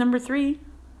 That is number 3,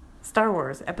 Star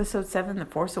Wars, Episode 7, The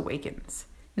Force Awakens.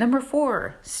 Number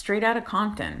 4, Straight Outta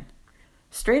Compton.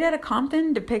 Straight Outta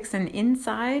Compton depicts an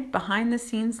inside,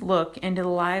 behind-the-scenes look into the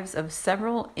lives of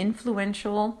several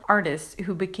influential artists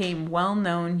who became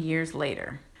well-known years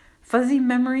later. Fuzzy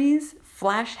memories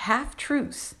flash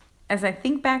half-truths as I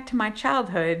think back to my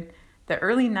childhood, the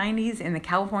early 90s in the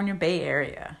California Bay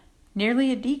Area.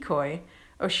 Nearly a decoy,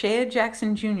 O'Shea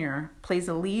Jackson Jr. plays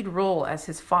a lead role as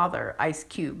his father, Ice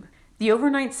Cube. The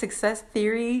overnight success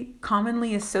theory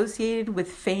commonly associated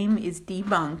with fame is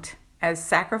debunked, as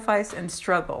sacrifice and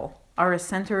struggle are a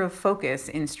center of focus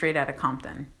in Straight Outta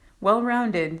Compton.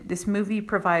 Well-rounded, this movie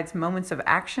provides moments of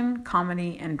action,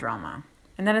 comedy, and drama.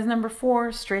 And that is number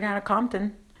 4, Straight Outta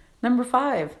Compton. Number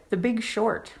 5, The Big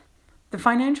Short. The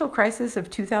financial crisis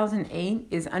of 2008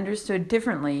 is understood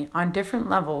differently on different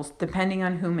levels depending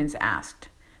on whom is asked.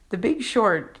 The Big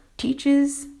Short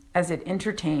teaches as it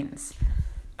entertains.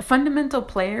 Fundamental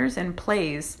players and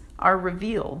plays are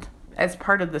revealed as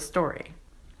part of the story.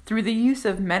 Through the use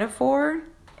of metaphor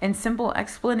and simple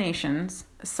explanations,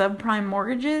 subprime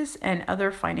mortgages and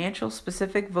other financial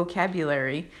specific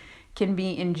vocabulary can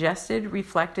be ingested,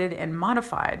 reflected, and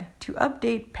modified to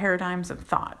update paradigms of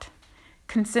thought.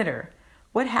 Consider,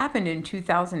 what happened in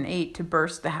 2008 to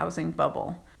burst the housing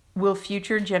bubble? Will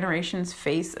future generations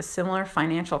face a similar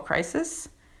financial crisis?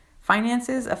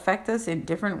 Finances affect us in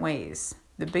different ways.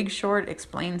 The Big Short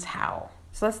explains how.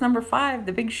 So that's number 5,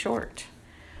 The Big Short.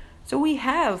 So we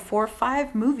have for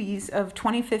 5 movies of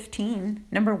 2015,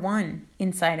 number 1,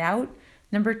 Inside Out.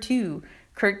 Number 2,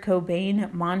 Kurt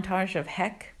Cobain, Montage of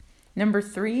Heck. Number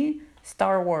 3,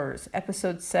 Star Wars,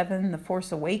 Episode 7, The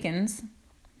Force Awakens.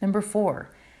 Number 4,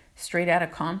 Straight Outta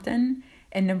Compton.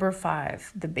 And number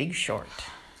 5, The Big Short.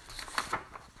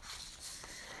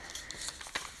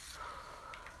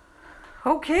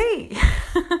 Okay.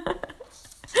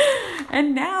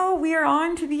 And now we are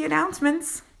on to the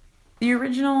announcements. The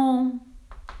original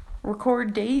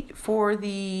record date for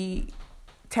the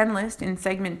 10 list in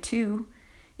segment 2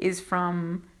 is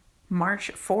from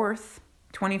March 4th,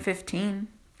 2015.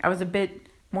 I was a bit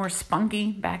more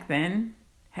spunky back then,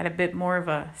 had a bit more of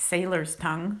a sailor's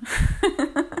tongue.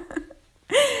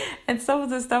 And some of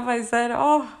the stuff I said,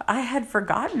 I had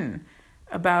forgotten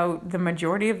about the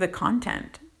majority of the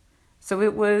content. So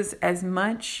it was as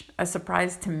much a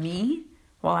surprise to me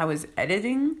while I was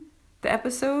editing the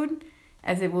episode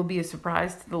as it will be a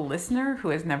surprise to the listener who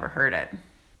has never heard it.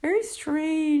 Very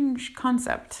strange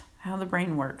concept, how the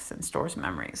brain works and stores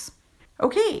memories.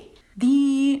 Okay,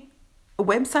 the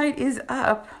website is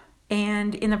up,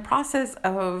 and in the process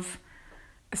of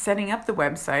setting up the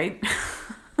website,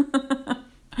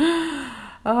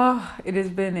 it has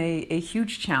been a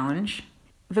huge challenge.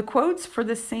 The quotes for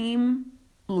the same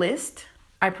list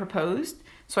I proposed,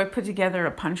 so I put together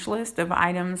a punch list of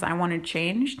items I wanted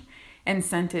changed and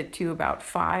sent it to about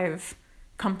 5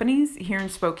 companies here in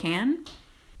Spokane,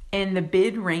 and the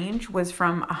bid range was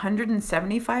from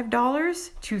 $175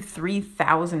 to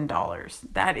 $3,000.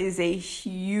 That is a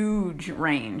huge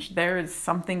range. There is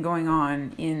something going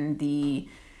on in the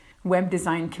web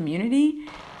design community,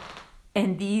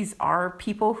 and these are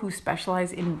people who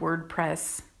specialize in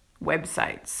WordPress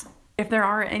websites. If there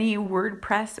are any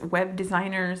WordPress web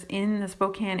designers in the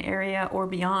Spokane area or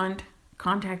beyond,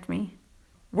 contact me.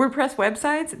 WordPress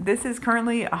websites, this is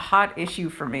currently a hot issue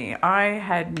for me. I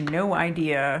had no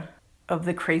idea of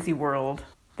the crazy world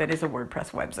that is a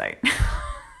WordPress website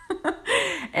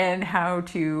and how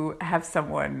to have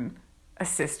someone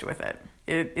assist with it.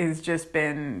 It has just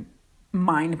been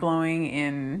mind-blowing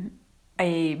in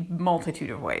a multitude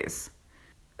of ways.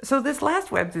 So this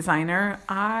last web designer,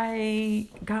 I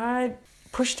got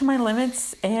pushed to my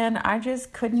limits and I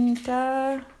just couldn't,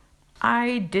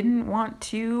 I didn't want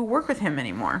to work with him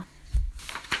anymore.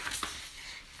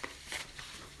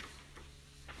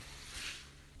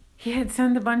 He had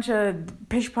sent a bunch of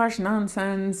pish-posh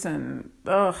nonsense and,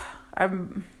 and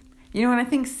I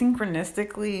think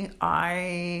synchronistically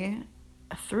I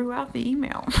threw out the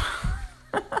email.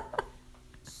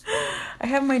 I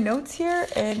have my notes here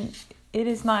and it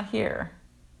is not here.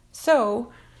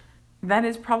 So that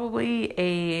is probably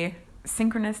a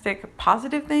synchronistic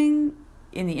positive thing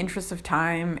in the interest of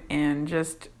time, and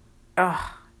just,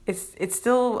 it's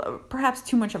still perhaps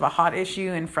too much of a hot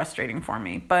issue and frustrating for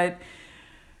me. But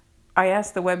I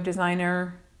asked the web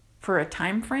designer for a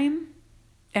time frame,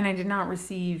 and I did not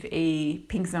receive a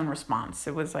pink zone response.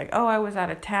 It was like, oh, I was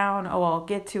out of town. Oh, I'll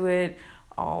get to it.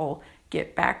 I'll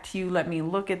get back to you. Let me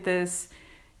look at this.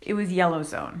 It was yellow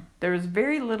zone. There was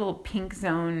very little pink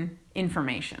zone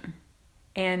information.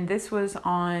 And this was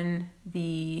on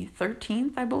the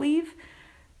 13th, I believe,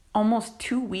 almost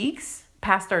 2 weeks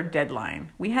past our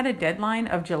deadline. We had a deadline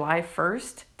of July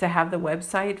 1st to have the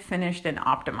website finished and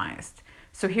optimized.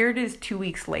 So here it is 2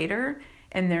 weeks later,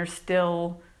 and there's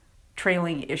still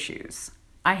trailing issues.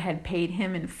 I had paid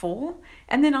him in full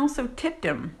and then also tipped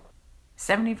him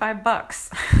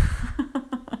 $75.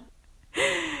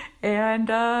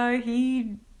 And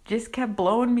he just kept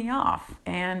blowing me off,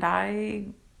 and I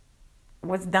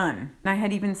was done. And I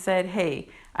had even said, hey,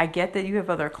 I get that you have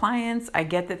other clients. I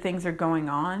get that things are going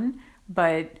on,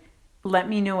 but let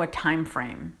me know a time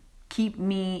frame. Keep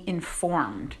me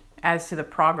informed as to the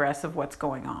progress of what's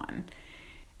going on.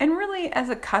 And really, as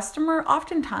a customer,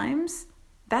 oftentimes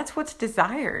that's what's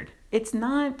desired. It's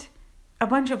not a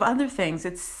bunch of other things.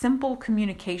 It's simple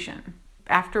communication.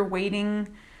 After waiting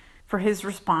for his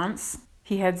response,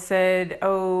 he had said,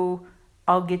 oh,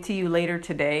 I'll get to you later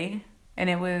today. And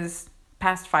it was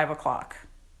past 5 o'clock.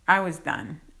 I was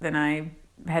done. Then I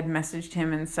had messaged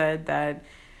him and said that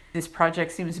this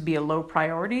project seems to be a low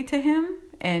priority to him,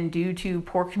 and due to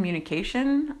poor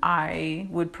communication, I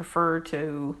would prefer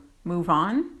to move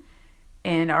on.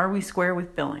 And are we square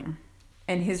with billing?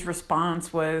 And his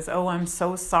response was, oh, I'm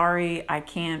so sorry. I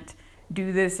can't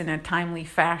do this in a timely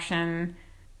fashion.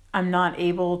 I'm not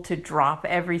able to drop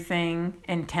everything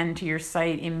and tend to your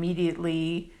site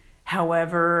immediately.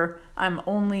 However, I'm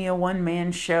only a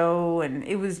one-man show, and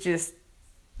it was just,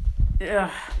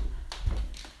 ugh.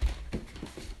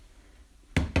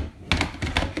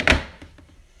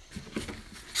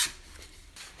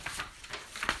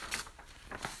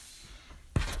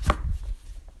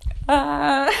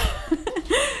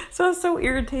 So I was so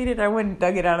irritated, I went and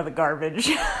dug it out of the garbage.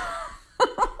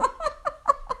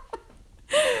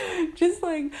 Just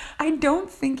like, I don't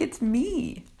think it's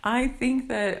me. I think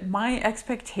that my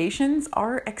expectations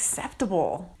are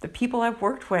acceptable. The people I've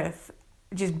worked with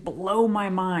just blow my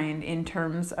mind in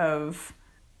terms of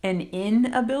an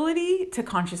inability to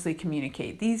consciously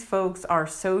communicate. These folks are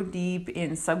so deep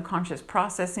in subconscious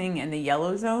processing and the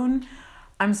yellow zone.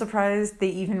 I'm surprised they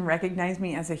even recognize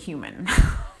me as a human.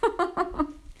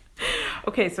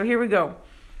 Okay, so here we go.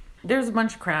 There's a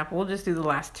bunch of crap. We'll just do the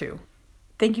last two.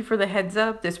 Thank you for the heads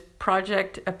up. This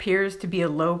project appears to be a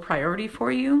low priority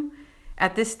for you.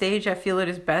 At this stage, I feel it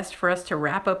is best for us to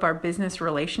wrap up our business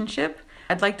relationship.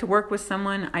 I'd like to work with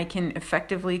someone I can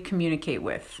effectively communicate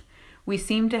with. We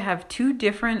seem to have too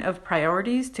different of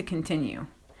priorities to continue.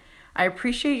 I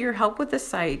appreciate your help with the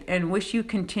site and wish you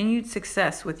continued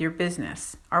success with your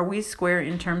business. Are we square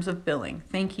in terms of billing?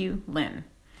 Thank you, Lynn.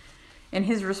 And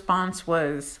his response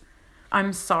was,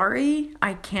 I'm sorry,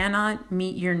 I cannot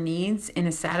meet your needs in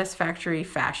a satisfactory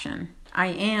fashion. I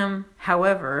am,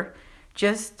 however,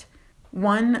 just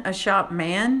a shop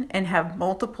man and have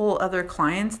multiple other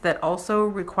clients that also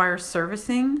require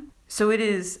servicing. So it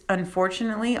is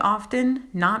unfortunately often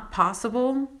not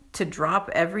possible to drop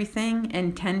everything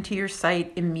and tend to your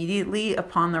site immediately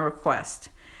upon the request.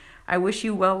 I wish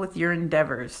you well with your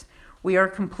endeavors. We are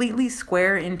completely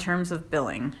square in terms of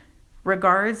billing.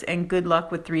 Regards and good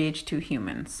luck with 3H2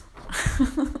 Humans.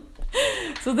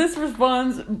 So this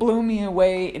response blew me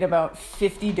away in about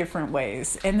 50 different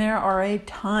ways. And there are a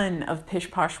ton of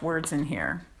pish-posh words in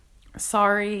here.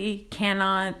 Sorry,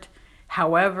 cannot,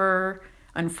 however,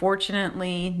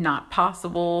 unfortunately, not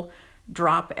possible,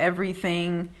 drop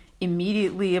everything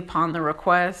immediately upon the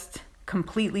request,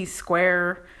 completely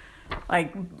square,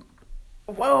 like,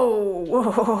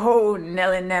 whoa,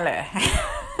 Nelly.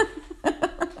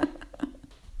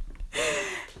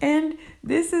 And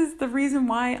this is the reason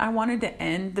why I wanted to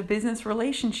end the business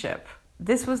relationship.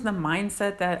 This was the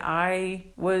mindset that I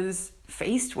was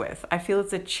faced with. I feel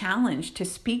it's a challenge to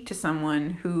speak to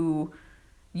someone who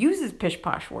uses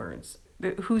pish-posh words,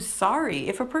 who's sorry.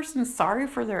 If a person's sorry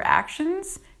for their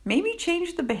actions, maybe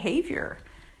change the behavior.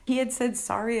 He had said,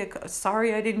 sorry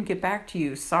I didn't get back to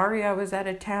you. Sorry I was out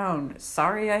of town.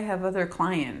 Sorry I have other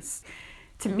clients.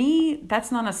 To me,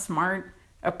 that's not a smart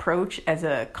approach as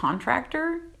a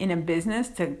contractor in a business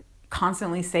to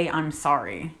constantly say, I'm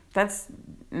sorry. That's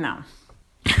no.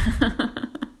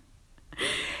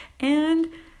 And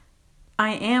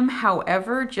I am,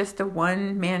 however, just a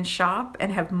one-man shop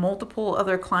and have multiple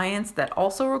other clients that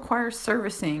also require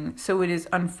servicing. So it is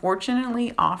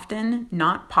unfortunately often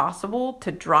not possible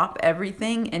to drop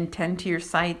everything and tend to your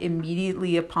site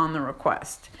immediately upon the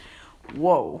request.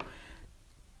 Whoa.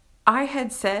 I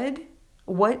had said,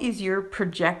 what is your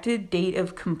projected date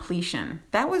of completion?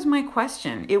 That was my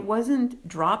question. It wasn't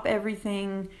drop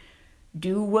everything,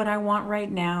 do what I want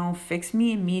right now, fix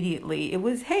me immediately. It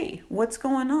was, hey, what's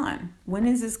going on? When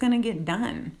is this going to get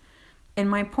done? And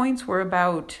my points were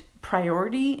about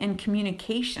priority and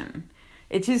communication.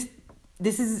 This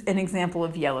is an example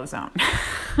of yellow zone.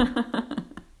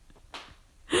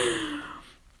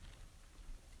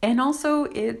 And also,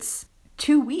 it's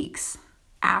 2 weeks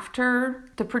after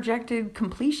the projected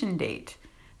completion date.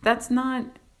 That's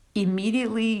not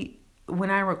immediately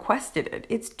when I requested it.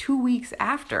 It's 2 weeks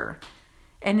after.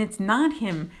 And it's not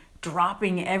him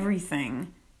dropping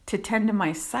everything to tend to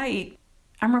my site.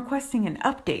 I'm requesting an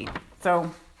update.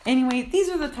 So anyway, these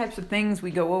are the types of things we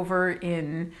go over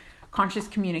in conscious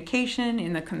communication,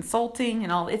 in the consulting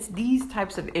and all. It's these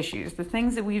types of issues, the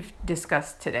things that we've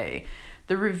discussed today,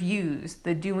 the reviews,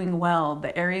 the doing well,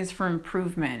 the areas for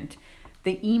improvement,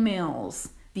 the emails,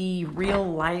 the real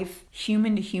life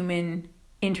human to human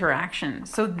interaction.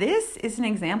 So this is an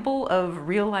example of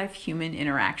real life human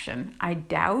interaction. I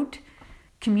doubt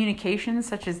communications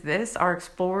such as this are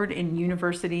explored in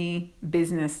university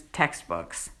business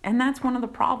textbooks. And that's one of the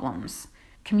problems.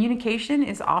 Communication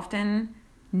is often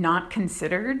not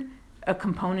considered a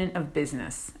component of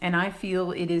business. And I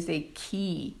feel it is a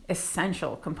key,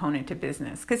 essential component to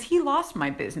business, because he lost my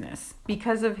business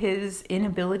because of his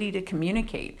inability to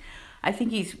communicate. I think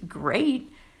he's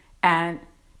great at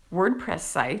WordPress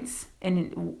sites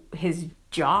and his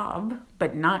job,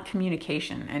 but not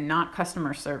communication and not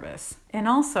customer service. And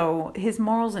also, his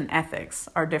morals and ethics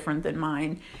are different than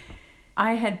mine.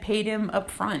 I had paid him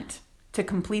up front to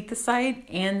complete the site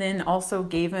and then also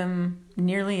gave him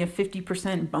nearly a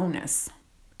 50% bonus.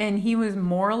 And he was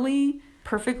morally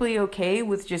perfectly okay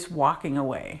with just walking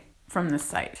away from the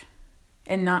site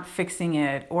and not fixing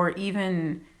it or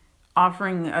even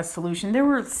offering a solution. There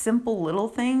were simple little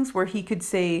things where he could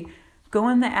say, go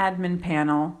in the admin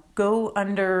panel, go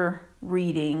under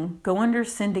reading, go under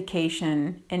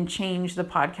syndication, and change the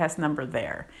podcast number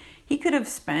there. He could have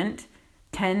spent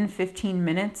 10, 15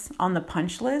 minutes on the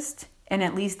punch list and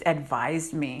at least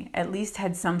advised me, at least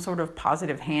had some sort of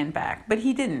positive hand back. But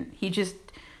he didn't. He just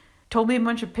told me a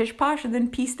bunch of pish posh and then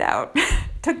peaced out.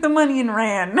 Took the money and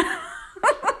ran.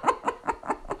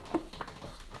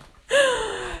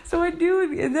 So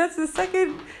that's the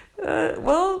second,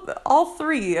 all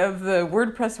three of the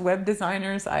WordPress web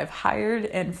designers I've hired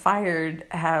and fired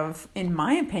have, in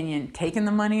my opinion, taken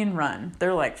the money and run.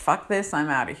 They're like, fuck this, I'm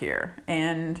out of here.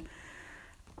 And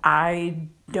I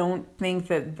don't think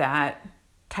that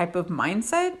type of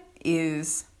mindset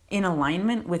is in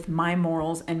alignment with my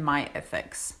morals and my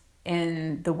ethics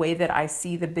and the way that I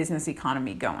see the business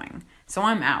economy going. So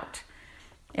I'm out.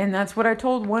 And that's what I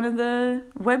told one of the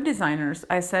web designers.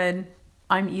 I said,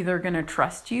 I'm either going to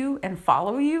trust you and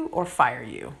follow you or fire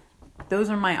you. Those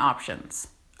are my options.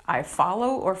 I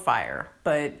follow or fire.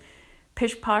 But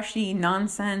pish-poshy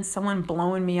nonsense, someone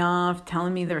blowing me off,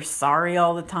 telling me they're sorry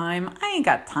all the time, I ain't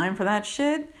got time for that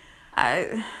shit.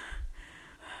 That's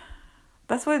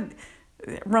what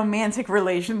romantic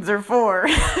relations are for.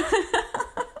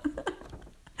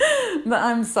 the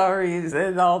I'm sorry's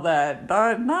and all that.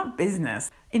 Not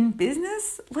business. In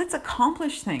business, let's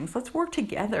accomplish things. Let's work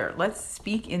together. Let's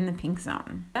speak in the pink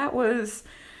zone. That was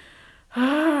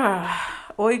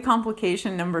oi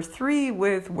complication number 3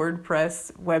 with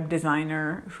WordPress web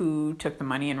designer who took the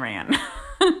money and ran.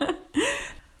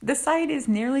 The site is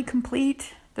nearly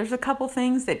complete. There's a couple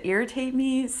things that irritate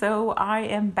me, so I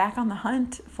am back on the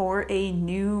hunt for a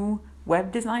new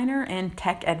web designer and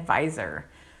tech advisor.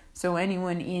 So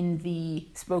anyone in the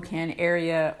Spokane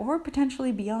area or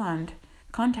potentially beyond,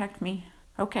 contact me.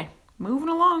 Okay, moving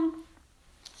along.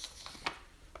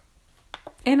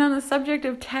 And on the subject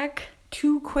of tech,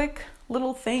 2 quick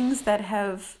little things that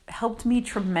have helped me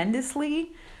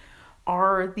tremendously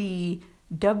are the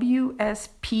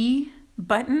WSP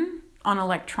button on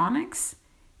electronics.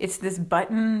 It's this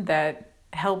button that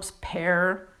helps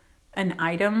pair an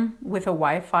item with a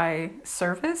Wi-Fi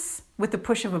service with the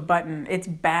push of a button. It's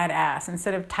badass.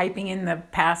 Instead of typing in the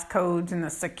passcodes and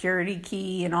the security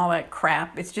key and all that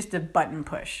crap, it's just a button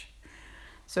push.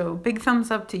 So big thumbs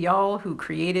up to y'all who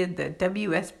created the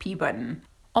WSP button.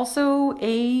 Also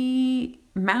a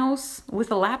mouse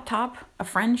with a laptop. A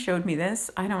friend showed me this.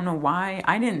 I don't know why.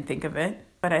 I didn't think of it,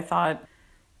 but I thought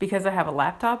because I have a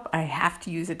laptop, I have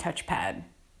to use a touchpad.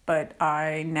 But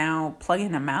I now plug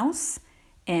in a mouse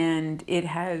and it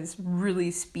has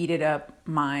really speeded up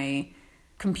my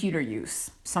computer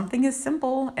use. Something as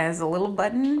simple as a little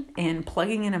button and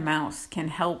plugging in a mouse can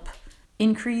help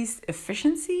increase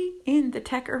efficiency in the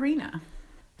tech arena.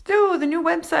 So, the new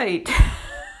website.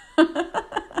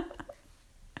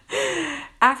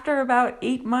 After about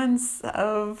 8 months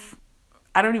of,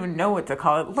 I don't even know what to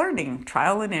call it, learning,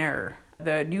 trial and error,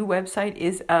 the new website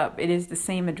is up. It is the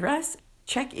same address.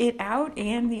 Check it out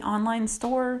and the online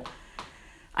store.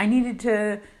 I needed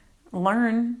to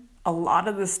learn a lot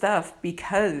of the stuff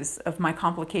because of my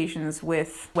complications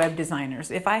with web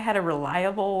designers. If I had a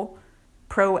reliable,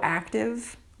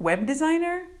 proactive web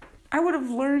designer, I would have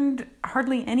learned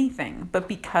hardly anything. But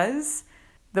because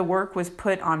the work was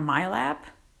put on my lap,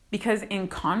 because in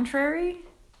contrary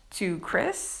to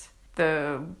Chris,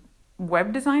 the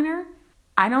web designer,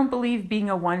 I don't believe being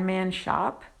a one-man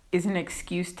shop is an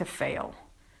excuse to fail.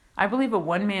 I believe a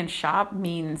one-man shop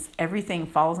means everything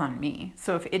falls on me.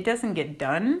 So if it doesn't get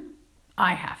done,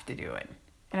 I have to do it.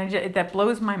 And that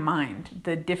blows my mind.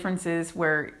 The difference is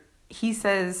where he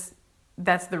says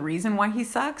that's the reason why he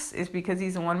sucks is because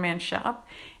he's a one-man shop.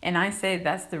 And I say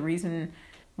that's the reason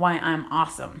why I'm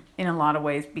awesome in a lot of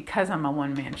ways because I'm a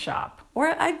one-man shop. Or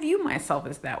I view myself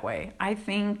as that way. I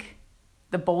think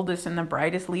the boldest and the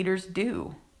brightest leaders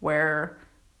do, where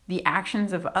the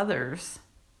actions of others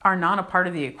are not a part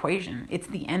of the equation. It's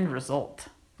the end result.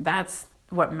 That's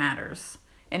what matters.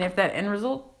 And if that end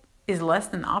result is less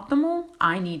than optimal,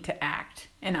 I need to act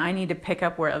and I need to pick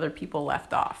up where other people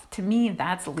left off. To me,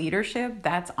 that's leadership.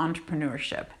 That's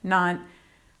entrepreneurship. Not,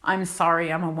 I'm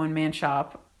sorry, I'm a one-man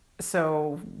shop,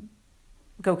 so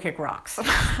go kick rocks.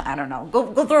 I don't know.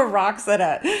 Go throw rocks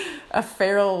at a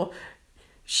feral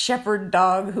shepherd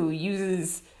dog who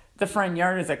uses the front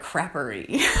yard as a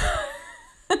crappery.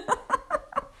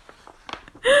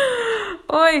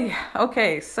 Oy.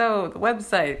 Okay, so the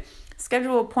website,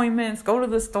 schedule appointments, go to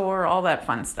the store, all that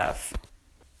fun stuff.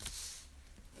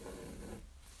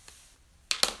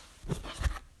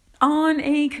 On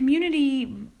a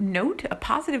community note, a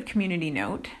positive community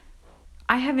note,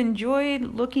 I have enjoyed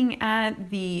looking at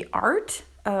the art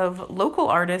of local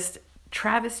artist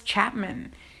Travis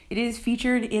Chapman. It is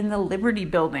featured in the Liberty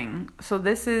Building. So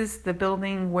this is the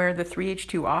building where the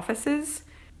 3H2 office is.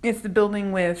 It's the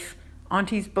building with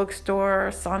Auntie's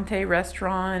Bookstore, Sante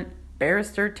Restaurant,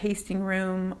 Barrister Tasting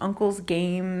Room, Uncle's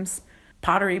Games,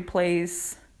 Pottery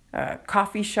Place, a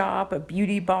coffee shop, a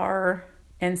beauty bar,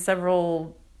 and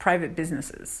several private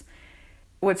businesses.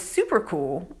 What's super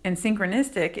cool and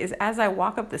synchronistic is as I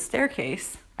walk up the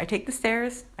staircase, I take the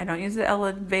stairs. I don't use the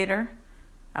elevator.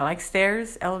 I like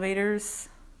stairs, elevators.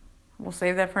 We'll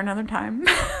save that for another time.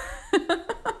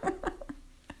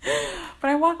 But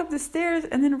I walk up the stairs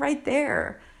and then right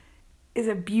there is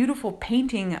a beautiful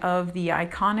painting of the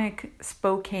iconic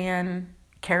Spokane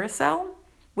carousel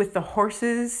with the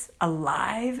horses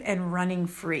alive and running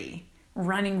free,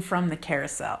 running from the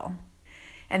carousel.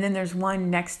 And then there's one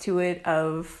next to it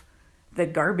of the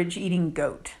garbage-eating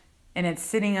goat, and it's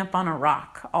sitting up on a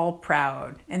rock, all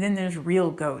proud. And then there's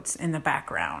real goats in the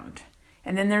background.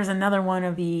 And then there's another one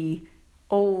of the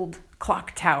old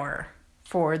clock tower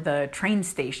for the train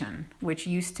station, which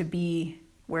used to be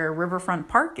where Riverfront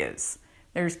Park is.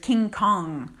 There's King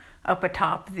Kong up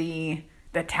atop the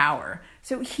tower.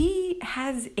 So he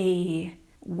has a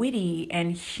witty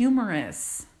and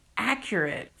humorous,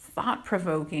 accurate,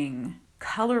 thought-provoking,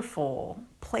 colorful,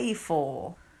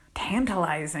 playful,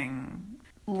 tantalizing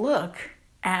look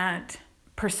at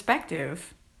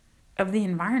perspective of the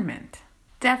environment.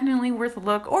 Definitely worth a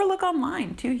look, or look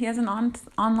online too. He has an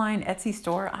online Etsy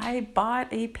store. I bought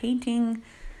a painting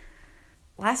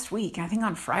last week, I think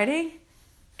on Friday,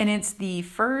 and it's the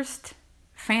first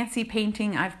fancy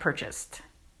painting I've purchased.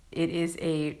 It is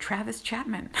a Travis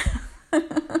Chapman.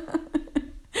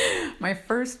 My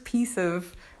first piece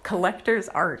of collector's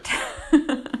art.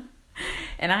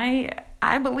 And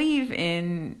I believe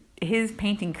in his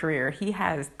painting career. He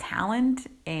has talent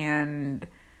and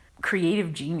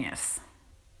creative genius.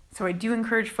 So I do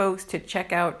encourage folks to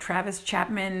check out Travis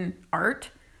Chapman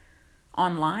art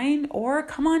online, or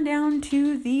come on down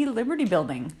to the Liberty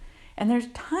Building. And there's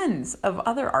tons of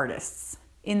other artists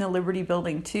in the Liberty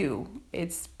Building too.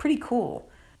 It's pretty cool.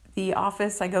 The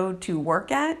office I go to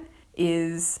work at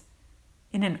is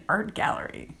in an art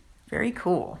gallery. Very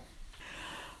cool.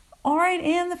 All right,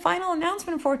 and the final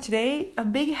announcement for today, a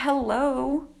big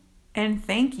hello and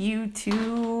thank you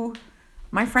to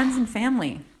my friends and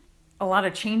family. A lot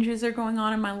of changes are going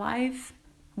on in my life.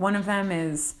 One of them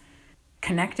is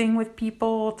connecting with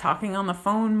people, talking on the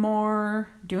phone more,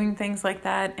 doing things like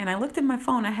that. And I looked at my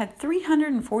phone, I had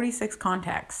 346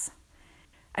 contacts.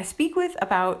 I speak with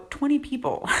about 20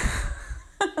 people.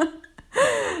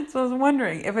 So I was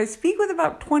wondering, if I speak with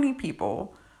about 20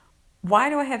 people, why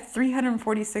do I have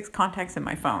 346 contacts in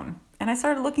my phone? And I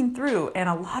started looking through, and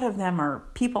a lot of them are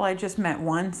people I just met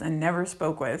once and never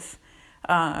spoke with.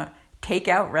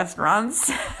 Takeout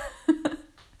restaurants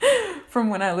from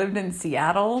when I lived in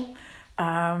Seattle.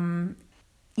 Email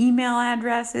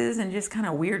addresses, and just kind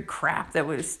of weird crap that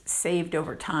was saved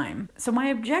over time. So my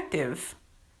objective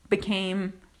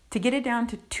became to get it down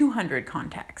to 200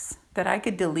 contacts, that I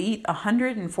could delete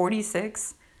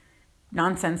 146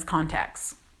 nonsense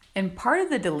contacts. And part of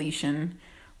the deletion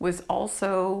was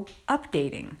also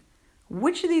updating.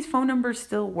 Which of these phone numbers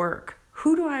still work?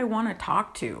 Who do I want to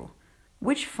talk to?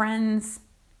 Which friends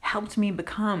helped me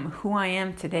become who I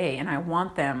am today, and I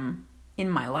want them in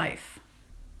my life?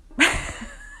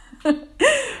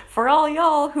 For all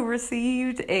y'all who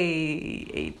received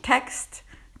a text,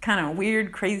 kind of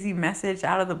weird, crazy message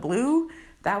out of the blue,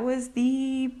 that was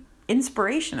the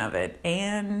inspiration of it.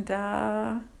 And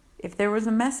if there was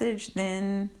a message,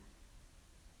 then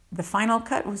the final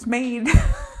cut was made.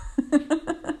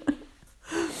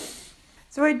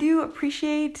 So I do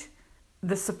appreciate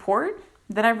the support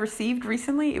that I've received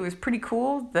recently. It was pretty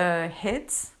cool. The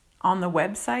hits on the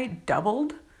website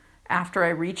doubled after I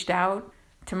reached out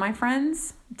to my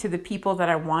friends, to the people that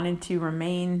I wanted to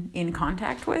remain in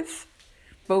contact with.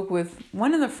 Spoke with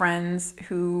one of the friends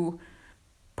who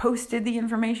posted the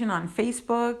information on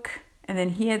Facebook, and then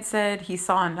he had said he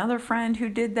saw another friend who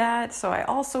did that. So I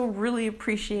also really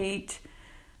appreciate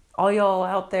all y'all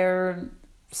out there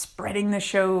spreading the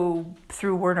show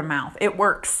through word of mouth. It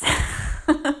works.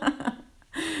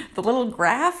 The little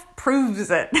graph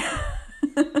proves it.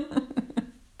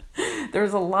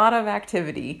 There's a lot of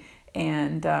activity,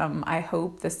 and I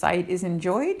hope the site is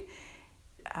enjoyed.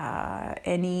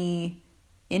 Any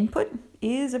input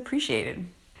is appreciated.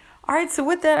 All right, so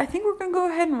with that, I think we're going to go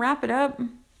ahead and wrap it up.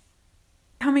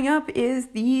 Coming up is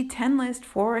the 10 list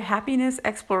for happiness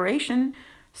exploration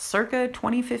circa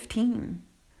 2015.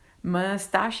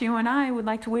 Mustachio and I would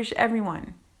like to wish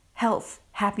everyone health,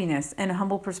 happiness, and a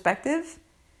humble perspective.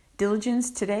 Diligence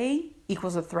today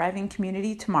equals a thriving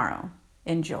community tomorrow.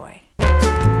 Enjoy.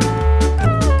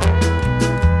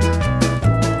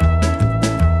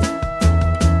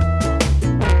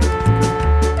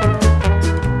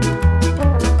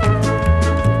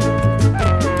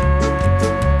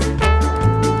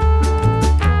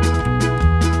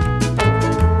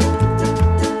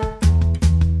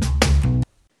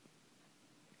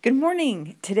 Good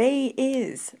morning. Today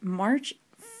is March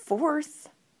 4th,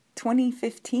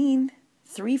 2015,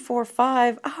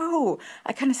 345. Oh,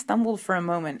 I kind of stumbled for a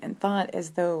moment and thought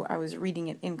as though I was reading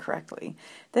it incorrectly.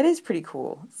 That is pretty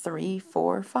cool.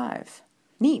 345.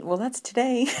 Neat. Well, that's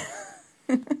today.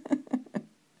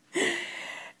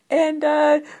 And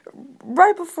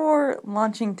right before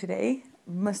launching today,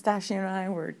 Mustachio and I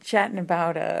were chatting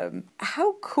about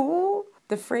how cool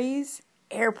the phrase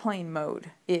airplane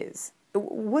mode is.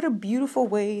 What a beautiful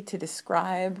way to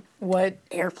describe what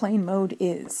airplane mode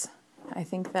is. I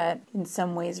think that in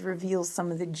some ways reveals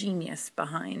some of the genius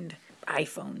behind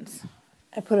iPhones.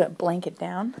 I put a blanket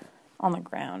down on the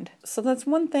ground. So that's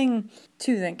one thing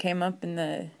too that came up in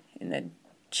the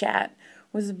chat,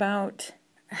 was about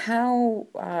how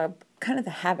kind of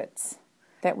the habits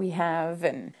that we have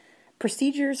and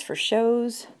procedures for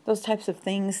shows, those types of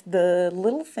things, the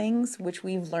little things which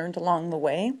we've learned along the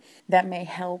way that may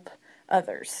help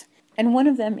others. And one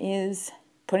of them is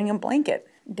putting a blanket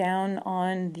down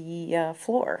on the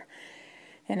floor.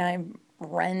 And I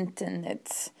rent, and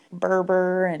it's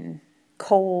Berber and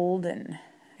cold, and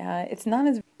it's not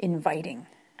as inviting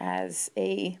as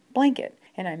a blanket.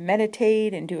 And I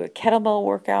meditate and do a kettlebell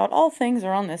workout. All things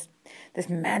are on this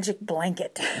magic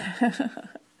blanket.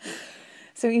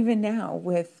 So even now,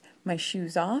 with my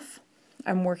shoes off,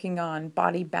 I'm working on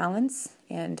body balance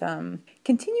and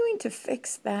continuing to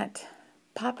fix that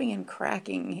popping and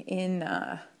cracking in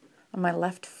on my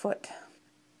left foot.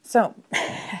 So,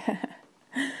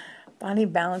 body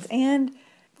balance, and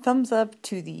thumbs up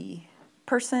to the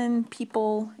person,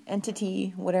 people,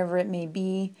 entity, whatever it may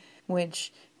be,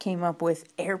 which came up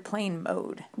with airplane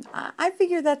mode. I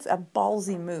figure that's a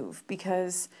ballsy move,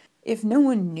 because if no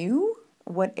one knew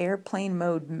what airplane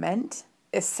mode meant,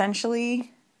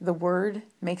 essentially the word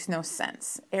makes no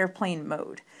sense. Airplane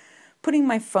mode. Putting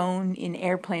my phone in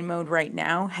airplane mode right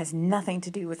now has nothing to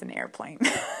do with an airplane.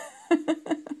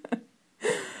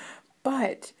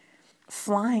 But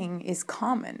flying is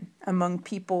common among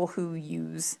people who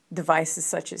use devices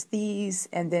such as these,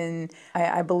 and then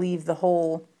I believe the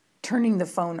whole turning the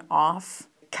phone off,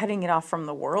 cutting it off from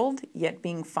the world, yet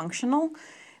being functional,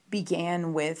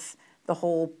 began with the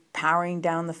whole powering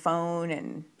down the phone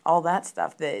and all that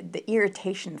stuff. The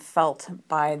irritation felt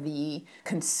by the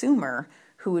consumer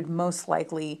who would most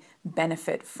likely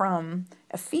benefit from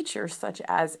a feature such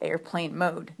as airplane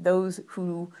mode, those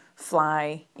who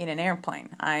fly in an airplane.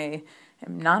 I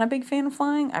am not a big fan of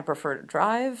flying. I prefer to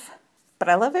drive, but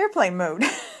I love airplane mode.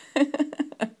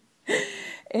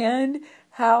 And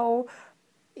how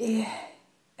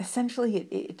essentially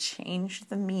it changed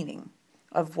the meaning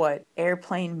of what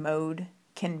airplane mode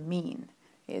can mean.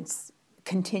 Its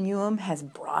continuum has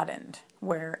broadened,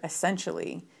 where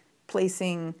essentially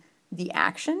placing the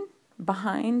action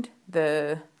behind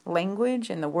the language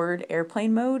and the word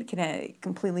airplane mode can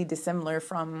completely dissimilar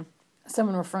from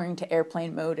someone referring to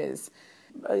airplane mode as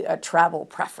a travel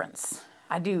preference.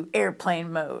 I do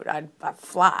airplane mode, I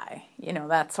fly,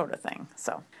 that sort of thing.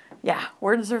 So yeah,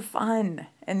 words are fun.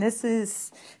 And this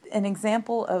is an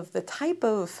example of the type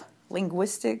of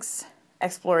linguistics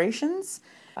explorations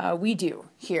we do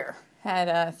here at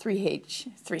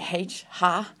 3H,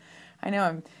 ha. I know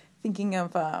I'm thinking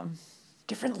of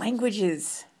different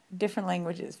languages,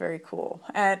 very cool.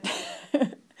 At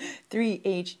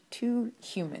 3H2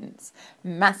 Humans,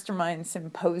 Mastermind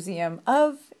Symposium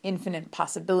of Infinite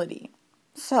Possibility.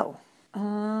 So,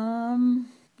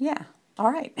 yeah,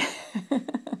 all right.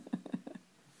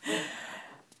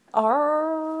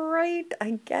 All right,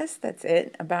 I guess that's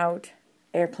it about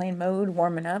airplane mode,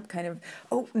 warming up, kind of,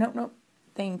 oh, no,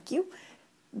 thank you.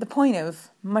 The point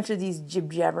of much of these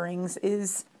jib-jabberings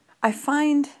is I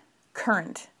find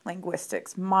current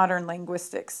linguistics, modern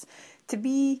linguistics, to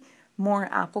be more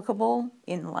applicable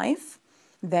in life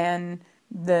than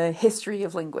the history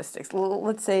of linguistics.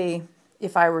 Let's say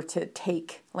if I were to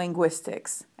take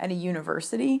linguistics at a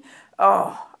university,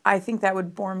 I think that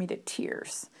would bore me to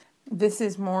tears. This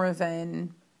is more of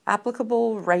an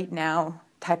applicable right now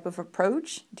type of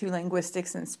approach to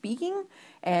linguistics and speaking,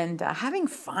 and having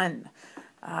fun.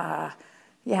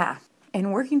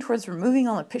 And working towards removing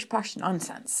all the pish-posh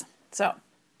nonsense. So,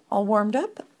 all warmed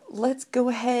up, let's go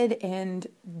ahead and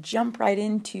jump right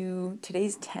into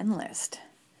today's 10 list.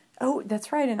 Oh,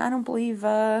 that's right, and I don't believe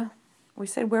we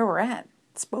said where we're at.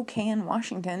 Spokane,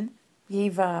 Washington.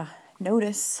 Gave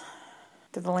notice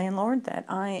to the landlord that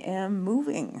I am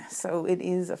moving, so it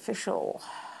is official.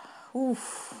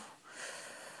 Oof.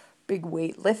 Big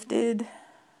weight lifted,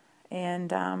 and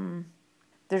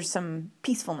there's some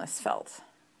peacefulness felt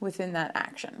within that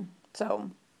action.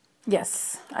 So,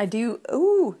 yes, I do.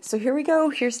 Ooh, so here we go.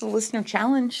 Here's the listener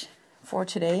challenge for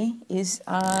today is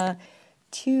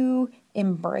to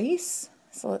embrace.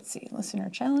 So let's see, listener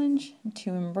challenge,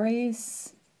 to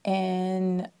embrace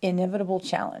an inevitable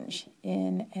challenge.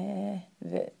 Inevitable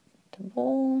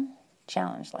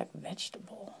challenge, like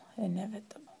vegetable,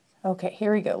 inevitable. Okay,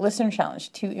 here we go. Listener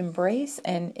challenge, to embrace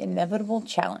an inevitable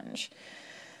challenge.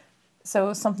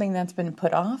 So something that's been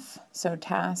put off, so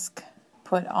task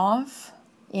put off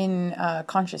in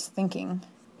conscious thinking,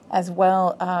 as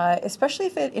well, especially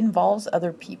if it involves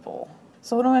other people.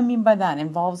 So what do I mean by that?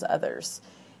 Involves others.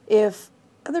 If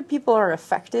other people are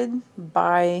affected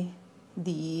by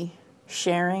the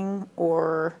sharing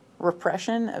or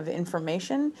repression of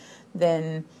information,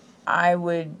 then I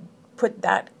would put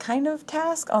that kind of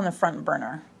task on the front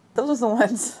burner. Those are the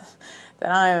ones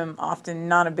that I am often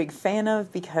not a big fan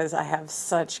of because I have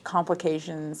such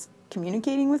complications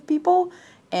communicating with people,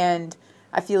 and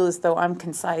I feel as though I'm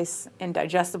concise and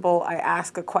digestible. I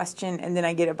ask a question and then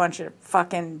I get a bunch of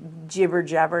fucking jibber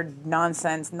jabber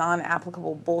nonsense,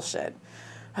 non-applicable bullshit.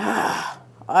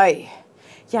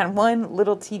 Yeah, and one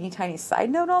little teeny tiny side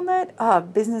note on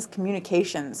that, business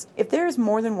communications. If there's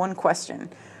more than one question,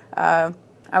 I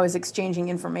was exchanging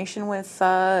information with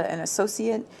an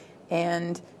associate,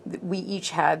 and we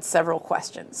each had several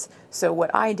questions. So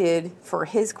what I did for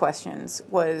his questions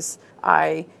was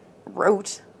I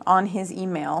wrote on his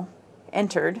email,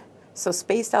 entered, so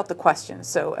spaced out the questions.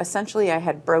 So essentially I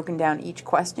had broken down each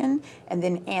question and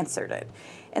then answered it.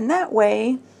 And that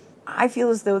way, I feel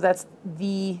as though that's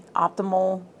the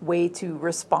optimal way to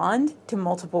respond to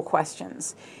multiple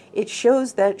questions. It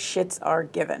shows that shits are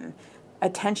given.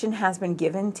 Attention has been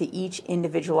given to each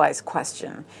individualized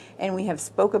question. And we have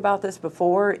spoke about this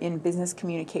before in business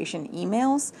communication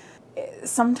emails.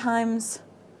 Sometimes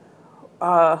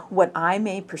what I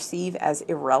may perceive as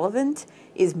irrelevant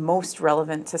is most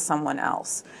relevant to someone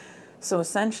else. So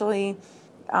essentially,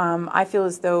 I feel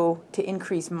as though to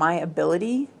increase my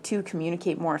ability to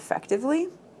communicate more effectively,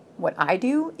 what I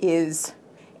do is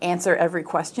answer every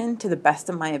question to the best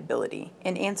of my ability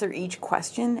and answer each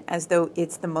question as though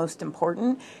it's the most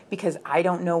important, because I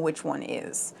don't know which one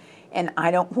is and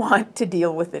I don't want to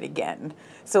deal with it again.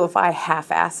 So if I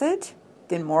half-ass it,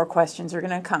 then more questions are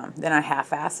going to come. Then I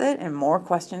half-ass it and more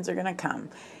questions are going to come.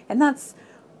 And that's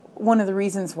one of the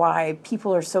reasons why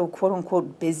people are so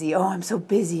quote-unquote busy. Oh, I'm so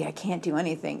busy, I can't do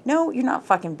anything. No, you're not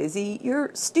fucking busy. You're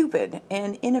stupid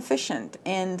and inefficient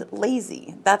and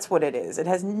lazy. That's what it is. It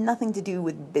has nothing to do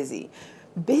with busy.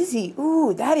 Busy,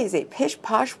 ooh, that is a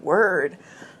pish-posh word.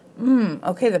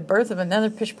 Okay, the birth of another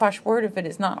pish-posh word, if it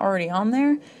is not already on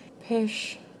there.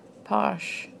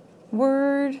 Pish-posh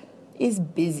word is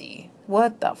busy.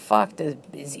 What the fuck does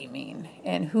busy mean?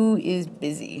 And who is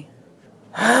busy?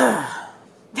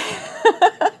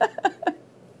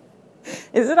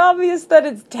 Is it obvious that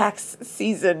it's tax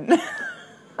season?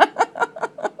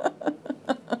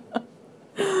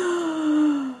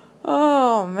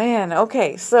 Oh, man.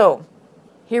 Okay, so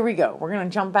here we go. We're going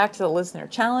to jump back to the listener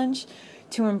challenge.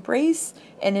 To embrace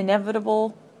an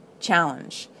inevitable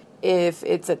challenge. If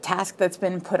it's a task that's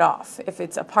been put off, if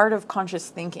it's a part of conscious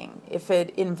thinking, if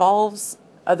it involves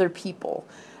other people,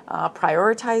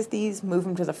 prioritize these, move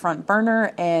them to the front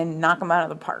burner, and knock them out of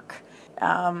the park.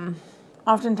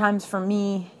 Oftentimes for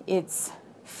me, it's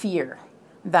fear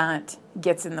that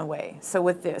gets in the way. So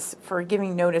with this, for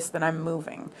giving notice that I'm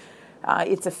moving,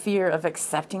 it's a fear of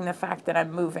accepting the fact that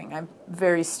I'm moving. I'm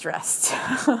very stressed.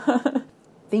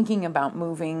 Thinking about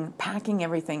moving, packing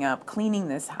everything up, cleaning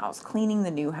this house, cleaning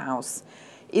the new house.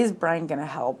 Is Brian going to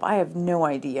help? I have no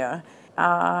idea.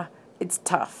 It's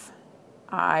tough.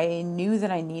 I knew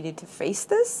that I needed to face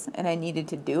this and I needed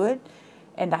to do it,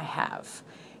 and I have.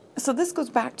 So this goes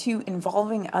back to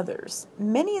involving others.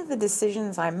 Many of the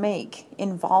decisions I make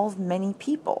involve many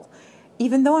people,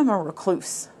 even though I'm a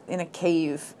recluse in a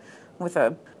cave with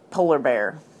a polar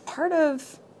bear. Part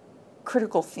of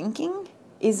critical thinking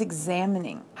is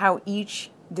examining how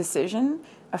each decision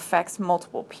affects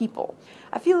multiple people.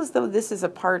 I feel as though this is a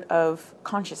part of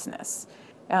consciousness.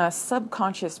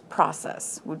 Subconscious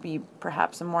process would be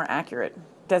perhaps a more accurate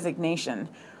designation.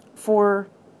 For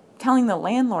telling the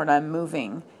landlord I'm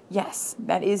moving, yes,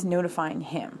 that is notifying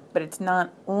him, but it's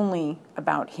not only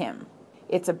about him.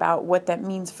 It's about what that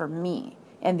means for me,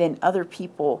 and then other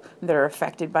people that are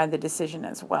affected by the decision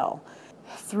as well.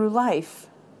 Through life,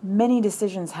 many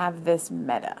decisions have this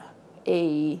meta,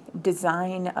 a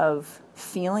design of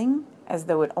feeling as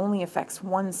though it only affects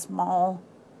one small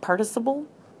participle,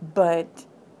 but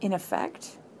in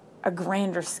effect, a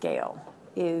grander scale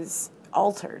is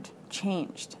altered,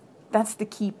 changed. That's the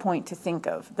key point to think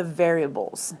of, the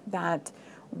variables, that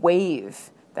wave,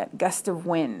 that gust of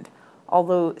wind,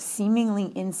 although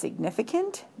seemingly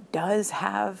insignificant, does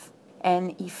have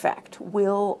an effect,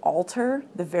 will alter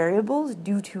the variables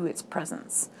due to its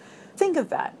presence. Think of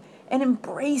that and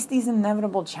embrace these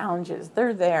inevitable challenges.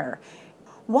 They're there.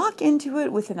 Walk into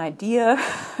it with an idea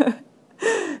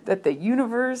that the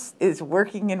universe is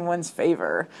working in one's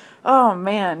favor. Oh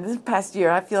man, this past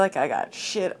year I feel like I got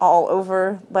shit all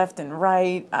over left and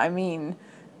right. I mean,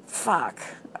 fuck.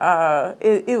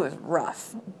 It was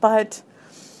rough. But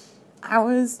I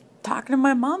was talking to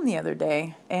my mom the other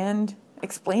day and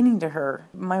explaining to her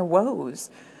my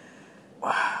woes.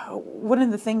 One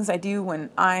of the things I do when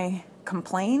I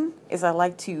complain is I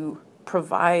like to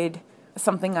provide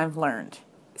something I've learned.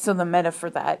 So the meta for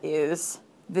that is,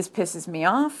 this pisses me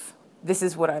off, this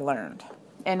is what I learned.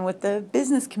 And with the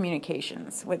business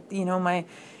communications, with, my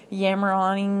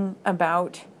yammer-oning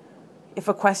about, if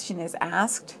a question is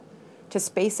asked, to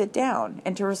space it down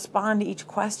and to respond to each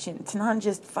question, to not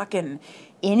just fucking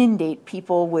inundate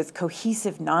people with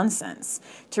cohesive nonsense,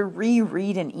 to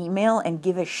reread an email and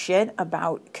give a shit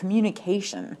about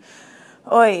communication.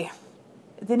 Oy,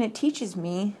 then it teaches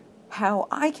me how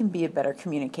I can be a better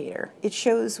communicator. It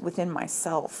shows within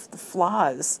myself the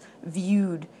flaws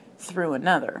viewed through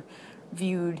another,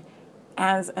 viewed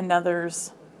as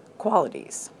another's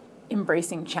qualities.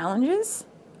 Embracing challenges,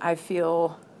 I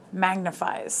feel,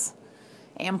 magnifies,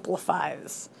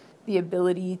 amplifies the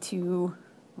ability to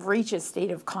reach a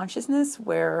state of consciousness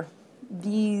where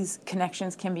these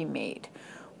connections can be made,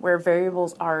 where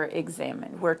variables are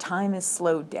examined, where time is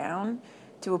slowed down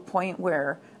to a point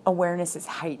where awareness is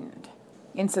heightened.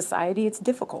 In society, it's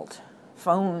difficult.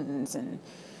 Phones and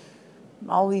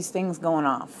all these things going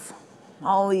off,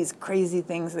 all these crazy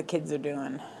things the kids are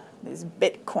doing, this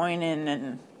Bitcoining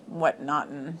and whatnot.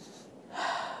 And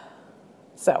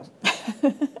so,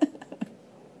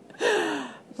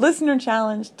 listener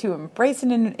challenge to embrace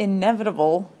an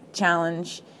inevitable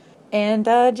challenge and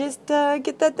just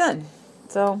get that done.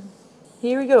 So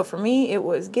here we go. For me, it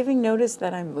was giving notice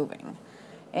that I'm moving.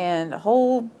 And a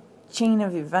whole chain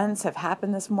of events have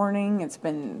happened this morning. It's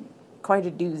been quite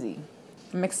a doozy.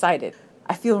 I'm excited.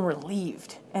 I feel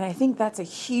relieved. And I think that's a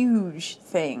huge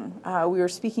thing we were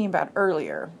speaking about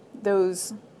earlier.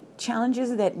 Those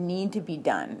challenges that need to be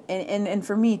done. And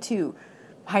for me too,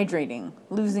 hydrating,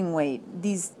 losing weight,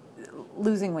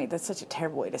 that's such a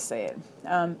terrible way to say it.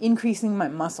 Increasing my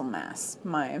muscle mass,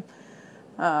 my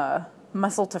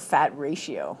muscle to fat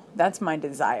ratio. That's my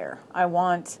desire. I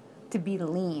want to be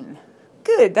lean.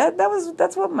 Good.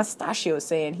 That's what Mustachio's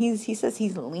saying. He says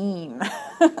he's lean.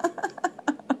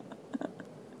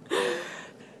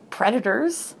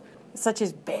 Predators, such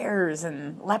as bears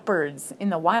and leopards in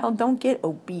the wild, don't get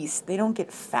obese. They don't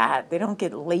get fat. They don't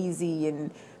get lazy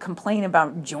and complain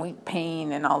about joint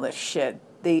pain and all this shit.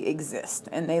 They exist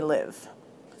and they live.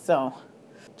 So,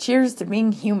 cheers to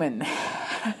being human.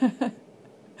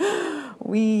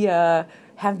 We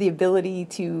have the ability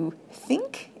to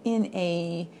think in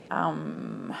a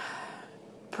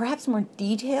perhaps more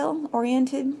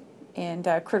detail-oriented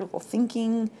and critical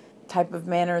thinking type of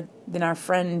manner than our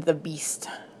friend the beast.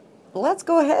 Let's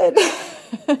go ahead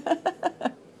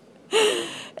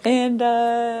and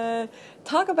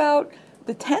talk about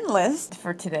the 10 list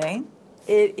for today.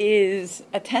 It is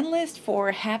a 10 list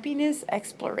for happiness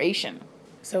exploration.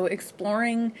 So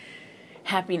exploring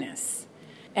happiness.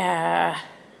 Yeah.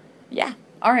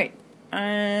 All right.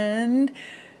 And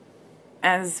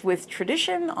as with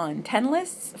tradition on 10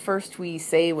 lists, first we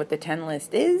say what the 10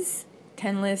 list is.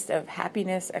 10 list of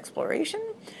happiness exploration.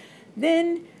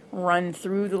 Then run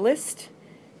through the list,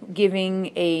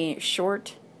 giving a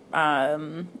short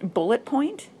bullet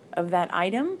point of that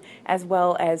item, as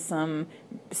well as some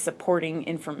supporting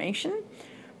information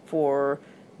for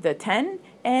the 10,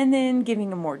 and then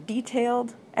giving a more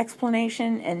detailed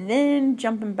explanation, and then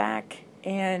jumping back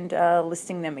and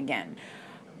listing them again.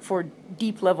 For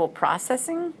deep level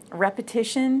processing,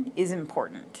 repetition is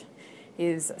important.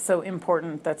 Is so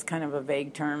important, that's kind of a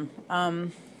vague term.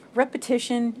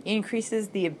 Repetition increases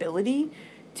the ability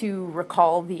to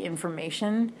recall the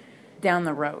information down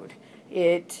the road.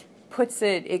 It puts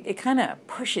it kind of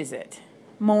pushes it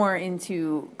more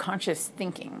into conscious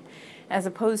thinking, as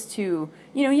opposed to,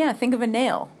 think of a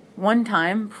nail. One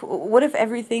time, what if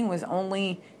everything was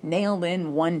only nailed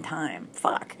in one time?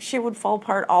 Fuck, shit would fall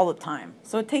apart all the time.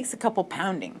 So it takes a couple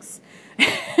poundings.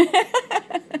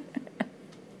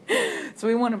 So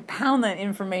we want to pound that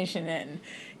information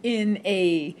in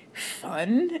a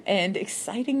fun and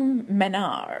exciting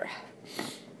manner.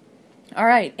 All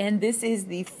right, and this is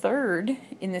the third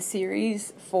in the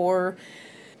series for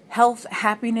health,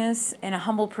 happiness, and a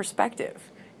humble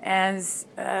perspective. As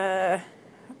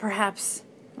perhaps,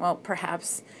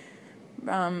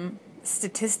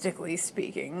 statistically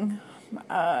speaking,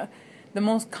 the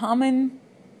most common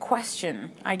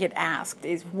question I get asked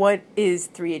is, what is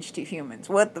 3H2 humans?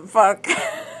 What the fuck?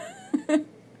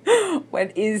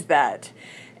 What is that?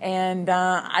 And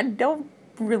I don't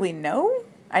really know.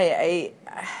 I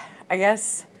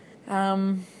guess,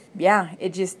 it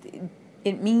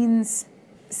means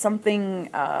something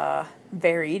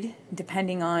varied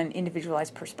depending on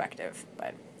individualized perspective,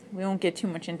 but we won't get too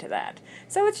much into that.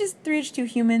 So it's just 3H2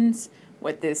 humans.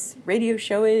 What this radio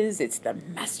show is, it's the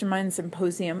Mastermind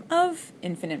Symposium of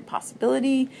Infinite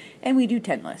Possibility, and we do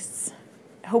 10 lists.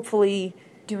 Hopefully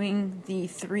doing the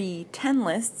 3 10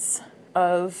 lists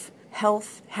of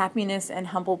health, happiness, and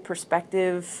humble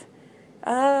perspective,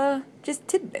 just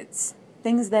tidbits.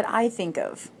 things that I think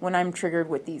of when I'm triggered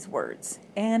with these words.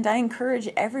 And I encourage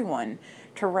everyone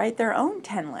to write their own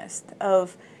 10 list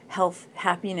of health,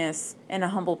 happiness, and a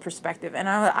humble perspective. And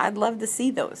I'd love to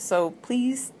see those. So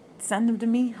please send them to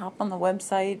me. Hop on the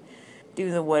website.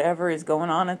 Do the whatever is going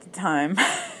on at the time.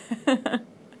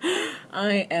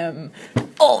 I am...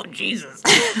 Oh, Jesus.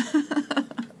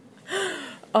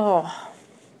 Oh,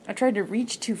 I tried to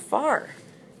reach too far.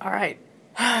 All right.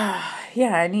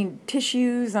 Yeah, I need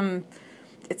tissues.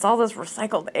 It's all this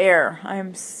recycled air.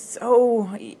 I'm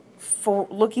so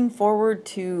looking forward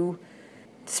to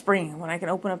spring when I can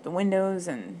open up the windows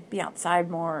and be outside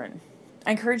more. And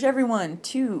I encourage everyone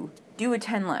to do a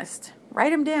 10 list.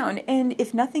 Write them down. And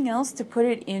if nothing else, to put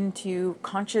it into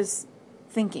conscious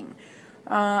thinking.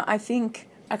 I think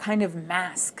a kind of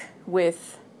mask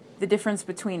with the difference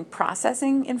between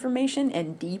processing information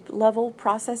and deep level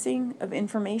processing of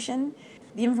information.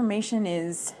 The information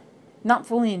is not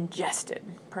fully ingested,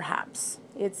 perhaps.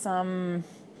 It's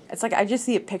like I just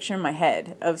see a picture in my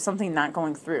head of something not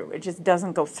going through. It just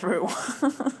doesn't go through.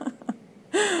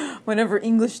 Whatever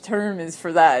English term is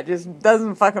for that, it just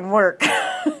doesn't fucking work.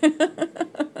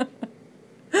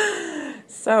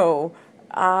 So,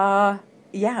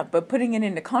 yeah, but putting it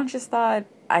into conscious thought,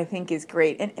 I think is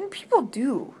great. And people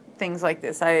do things like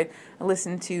this. I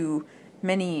listen to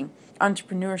many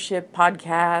entrepreneurship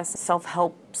podcasts,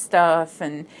 self-help stuff,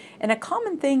 and a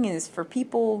common thing is for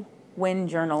people when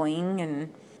journaling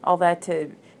and all that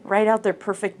to write out their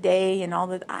perfect day and all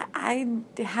that. I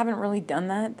haven't really done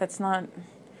that. That's not...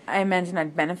 I imagine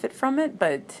I'd benefit from it,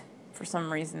 but for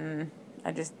some reason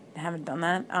I just haven't done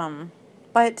that.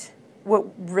 But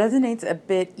what resonates a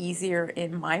bit easier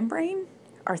in my brain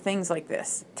are things like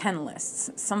this, 10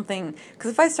 lists, something,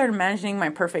 because if I start imagining my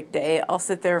perfect day, I'll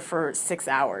sit there for 6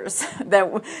 hours.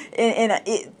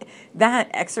 That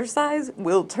exercise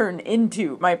will turn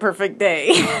into my perfect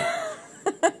day.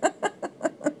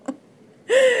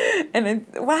 And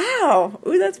wow,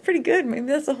 ooh, that's pretty good. Maybe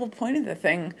that's the whole point of the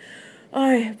thing.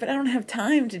 Oh, but I don't have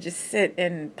time to just sit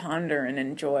and ponder and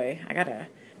enjoy. I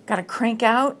gotta crank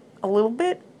out a little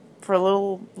bit for a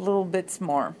little bits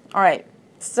more. All right.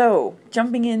 So,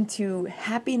 jumping into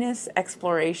happiness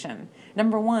exploration.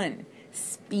 Number 1,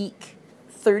 speak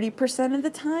 30% of the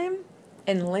time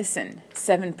and listen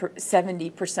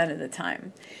 70% of the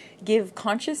time. Give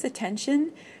conscious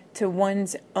attention to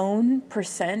one's own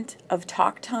percent of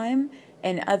talk time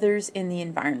and others in the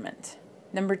environment.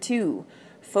 Number 2,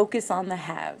 focus on the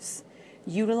haves.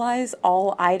 Utilize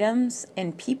all items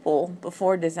and people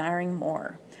before desiring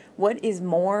more. What is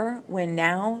more when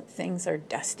now things are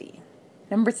dusty?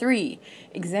 Number 3,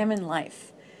 examine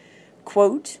life.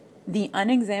 Quote, "The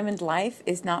unexamined life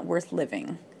is not worth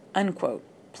living." Unquote.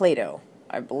 Plato,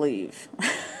 I believe.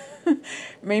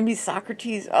 Maybe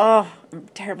Socrates. Oh, I'm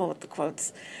terrible with the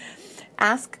quotes.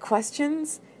 Ask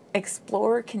questions.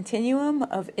 Explore continuum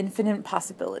of infinite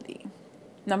possibility.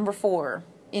 Number 4,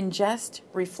 ingest,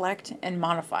 reflect, and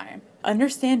modify.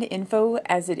 Understand info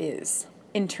as it is.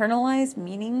 Internalize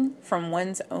meaning from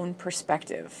one's own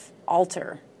perspective.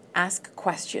 Alter. Ask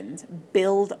questions.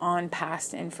 Build on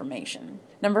past information.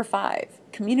 Number 5,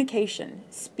 communication.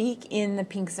 Speak in the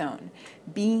pink zone.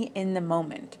 Be in the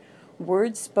moment.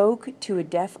 Words spoke to a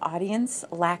deaf audience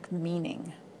lack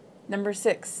meaning. Number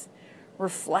 6,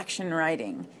 reflection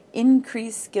writing.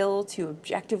 Increase skill to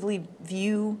objectively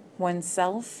view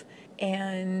oneself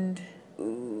and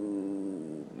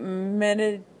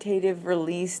meditative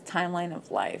release timeline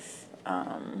of life.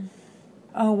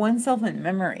 Oneself in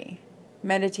memory.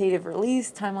 Meditative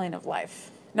release, timeline of life.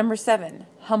 Number 7,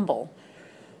 humble.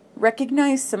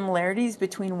 Recognize similarities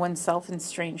between oneself and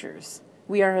strangers.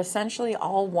 We are essentially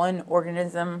all one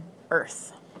organism,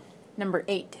 Earth. Number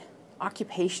 8,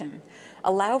 occupation.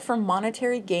 Allow for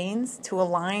monetary gains to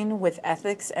align with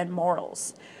ethics and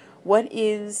morals. What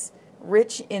is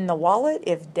rich in the wallet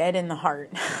if dead in the heart?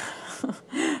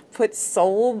 Put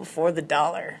soul before the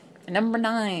dollar. Number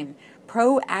 9,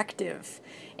 proactive.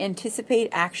 Anticipate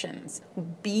actions.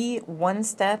 Be one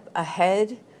step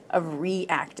ahead of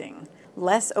reacting.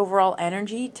 Less overall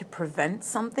energy to prevent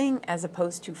something as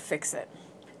opposed to fix it.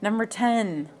 Number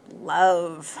 10,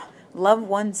 love. Love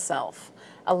oneself.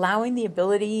 Allowing the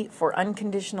ability for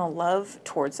unconditional love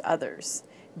towards others.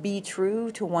 Be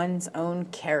true to one's own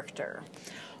character.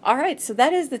 All right, so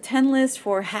that is the 10 list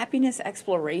for happiness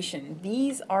exploration.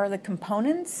 These are the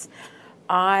components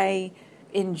I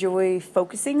enjoy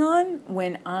focusing on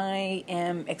when I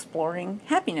am exploring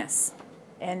happiness.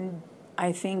 And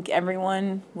I think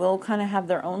everyone will kind of have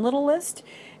their own little list.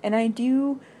 And I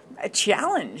do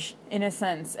challenge, in a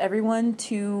sense, everyone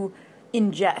to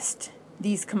ingest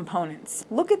these components.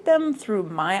 Look at them through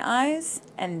my eyes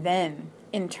and then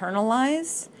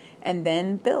internalize and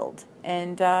then build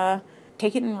and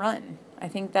take it and run. I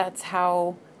think that's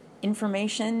how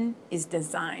information is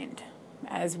designed,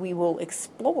 as we will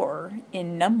explore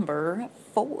in number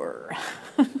 4.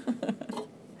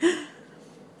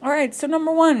 All right, so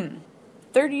number 1,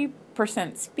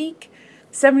 30% speak,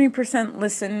 70%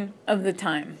 listen of the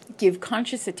time. Give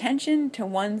conscious attention to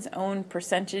one's own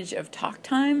percentage of talk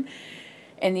time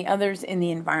and the others in the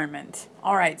environment.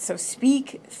 All right, so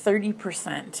speak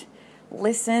 30%,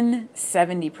 listen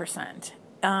 70%.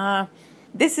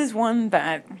 This is one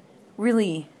that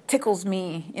really tickles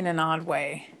me in an odd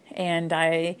way, and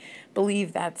I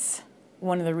believe that's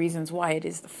one of the reasons why it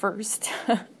is the first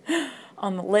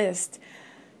on the list.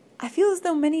 I feel as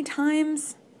though many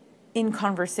times in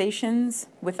conversations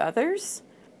with others,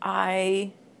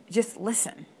 I just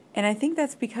listen. And I think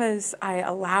that's because I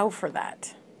allow for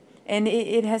that. And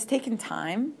it has taken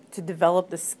time to develop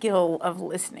the skill of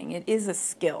listening. It is a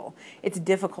skill. It's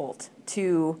difficult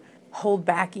to hold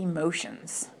back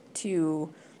emotions,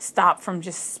 to stop from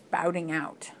just spouting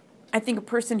out. I think a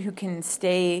person who can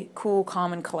stay cool,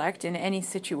 calm, and collect in any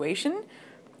situation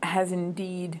has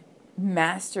indeed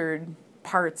mastered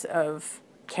parts of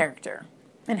character.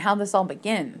 And how this all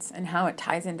begins and how it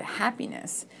ties into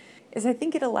happiness is I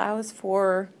think it allows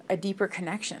for a deeper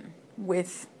connection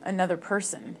with another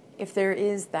person if there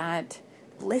is that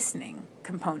listening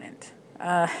component.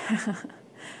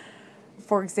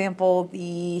 For example,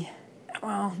 we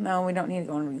don't need to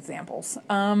go into examples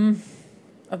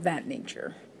of that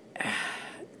nature.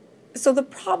 So the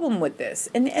problem with this,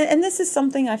 and this is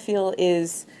something I feel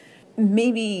is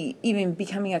maybe even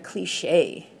becoming a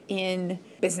cliche in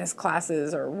business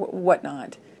classes or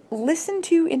whatnot. Listen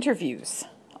to interviews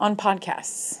on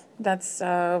podcasts. That's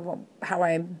how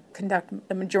I conduct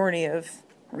the majority of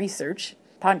research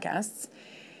podcasts.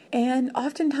 And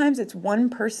oftentimes it's one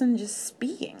person just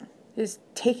speaking, just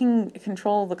taking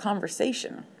control of the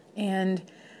conversation. And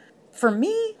for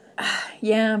me,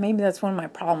 maybe that's one of my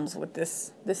problems with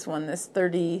this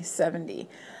 30-70.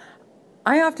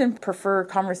 I often prefer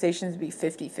conversations to be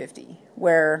 50-50,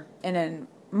 where in a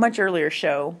much earlier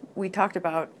show, we talked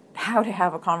about how to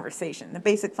have a conversation, the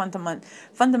basic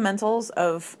fundamentals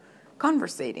of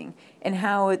conversating, and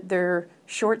how they're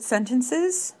short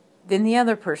sentences, then the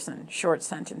other person, short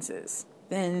sentences,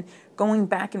 then going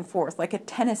back and forth like a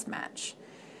tennis match.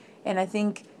 And I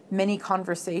think many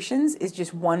conversations is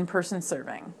just one person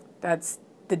serving. That's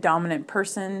the dominant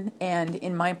person, and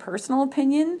in my personal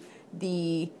opinion,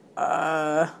 the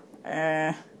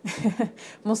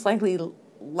most likely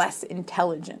less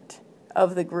intelligent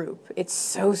of the group. It's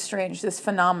so strange, this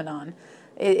phenomenon.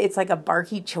 It's like a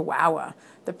barky chihuahua.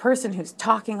 The person who's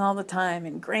talking all the time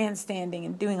and grandstanding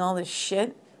and doing all this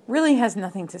shit really has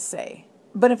nothing to say.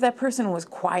 But if that person was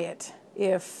quiet,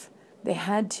 if they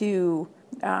had to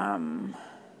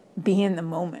be in the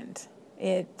moment,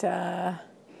 it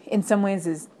in some ways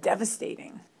is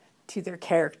devastating to their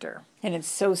character. And it's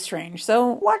so strange. So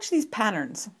watch these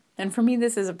patterns. And for me,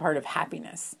 this is a part of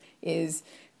happiness, is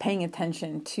paying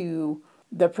attention to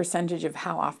the percentage of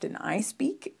how often I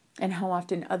speak and how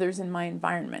often others in my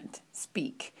environment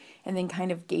speak, and then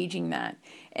kind of gauging that.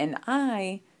 And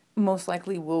I most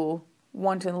likely will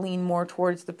want to lean more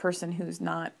towards the person who's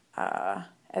not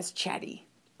as chatty.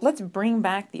 Let's bring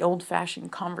back the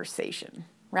old-fashioned conversation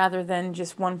rather than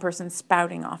just one person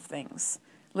spouting off things.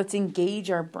 Let's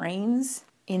engage our brains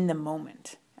in the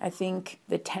moment. I think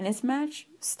the tennis match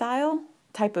style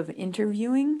type of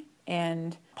interviewing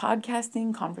and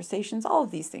podcasting, conversations, all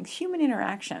of these things, human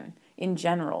interaction in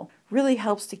general, really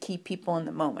helps to keep people in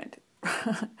the moment.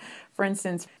 For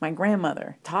instance, my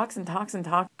grandmother talks and talks and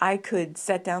talks. I could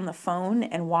set down the phone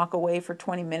and walk away for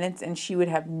 20 minutes and she would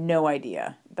have no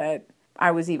idea that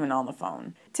I was even on the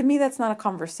phone. To me, that's not a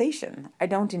conversation. I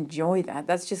don't enjoy that.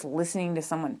 That's just listening to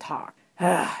someone talk.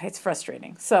 It's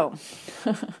frustrating. So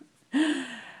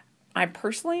I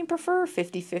personally prefer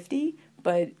 50-50,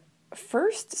 but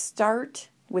first start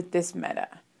with this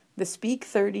meta. The speak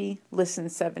 30, listen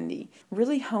 70.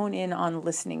 Really hone in on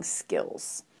listening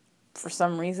skills. For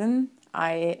some reason,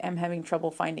 I am having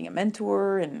trouble finding a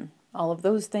mentor and all of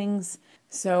those things.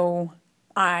 So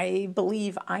I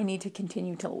believe I need to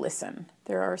continue to listen.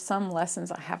 There are some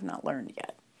lessons I have not learned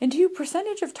yet. And to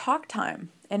percentage of talk time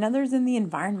and others in the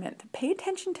environment, pay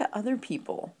attention to other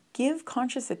people. Give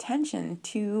conscious attention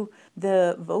to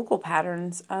the vocal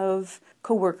patterns of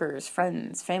coworkers,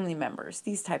 friends, family members,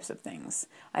 these types of things.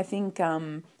 I think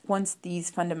once these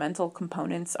fundamental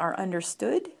components are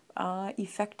understood,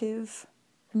 effective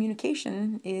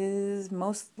communication is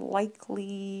most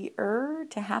likely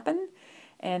to happen.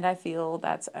 And I feel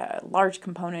that's a large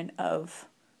component of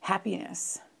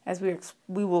happiness. As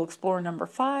we will explore number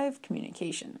 5,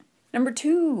 communication. Number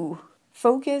 2,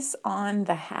 focus on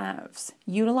the haves.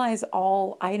 Utilize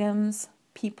all items,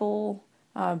 people,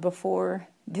 before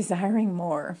desiring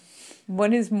more.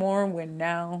 What is more when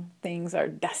now things are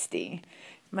dusty?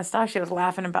 Mustachio's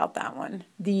laughing about that one.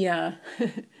 The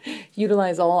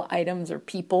utilize all items or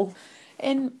people.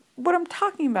 And what I'm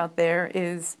talking about there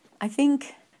is, I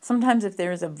think sometimes if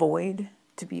there is a void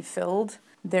to be filled,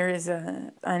 there is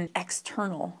an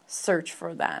external search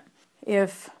for that.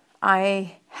 If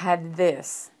I had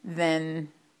this, then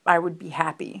I would be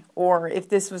happy. Or if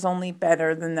this was only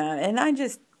better than that. And I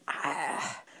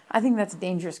think that's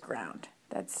dangerous ground.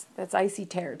 That's icy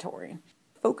territory.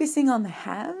 Focusing on the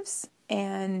haves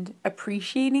and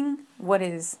appreciating what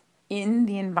is in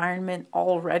the environment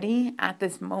already at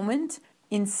this moment,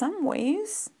 in some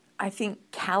ways, I think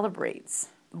calibrates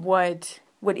what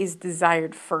is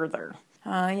desired further.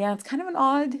 It's kind of an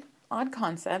odd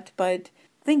concept, but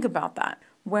think about that,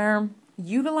 where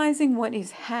utilizing what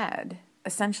is had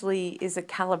essentially is a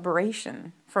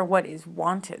calibration for what is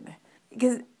wanted.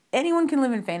 Because anyone can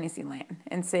live in Fantasyland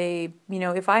and say,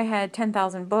 if I had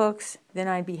 10,000 books, then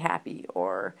I'd be happy,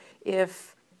 or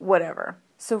if whatever.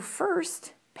 So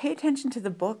first, pay attention to the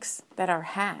books that are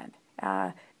had.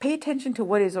 Pay attention to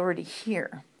what is already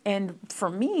here. And for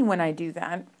me, when I do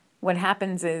that, what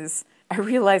happens is I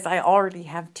realize I already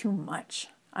have too much.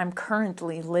 I'm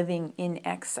currently living in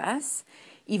excess,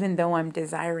 even though I'm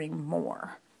desiring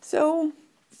more. So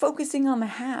focusing on the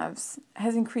haves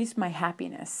has increased my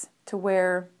happiness to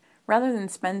where rather than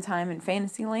spend time in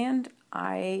Fantasyland,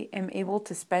 I am able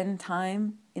to spend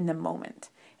time in the moment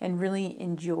and really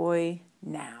enjoy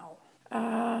now.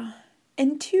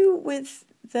 And 2, with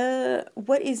the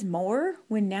what is more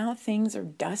when now things are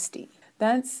dusty.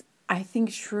 That's, I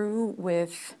think, true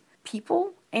with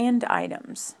people and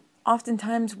items.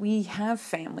 Oftentimes we have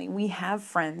family, we have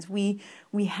friends, we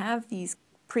have these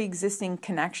pre-existing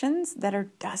connections that are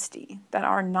dusty, that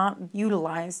are not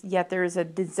utilized, yet there is a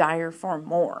desire for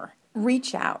more.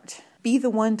 Reach out. Be the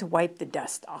one to wipe the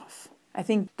dust off. I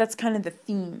think that's kind of the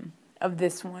theme of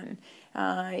this one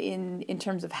in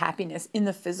terms of happiness in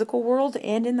the physical world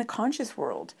and in the conscious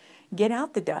world. Get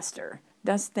out the duster.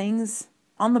 Dust things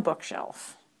on the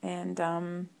bookshelf and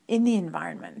in the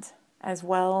environment as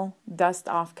well. Dust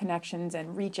off connections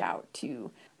and reach out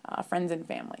to friends and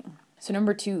family. So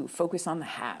number 2, focus on the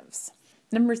haves.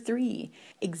 Number 3,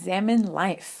 examine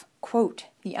life. Quote,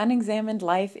 "The unexamined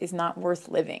life is not worth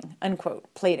living," unquote,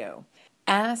 Plato.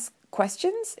 Ask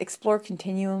questions, explore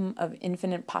continuum of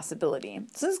infinite possibility.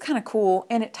 So this is kind of cool,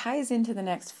 and it ties into the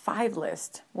next 5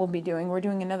 list we'll be doing. We're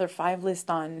doing another 5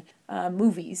 list on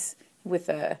movies with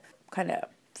a kind of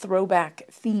throwback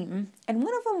theme, and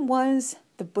one of them was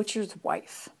The Butcher's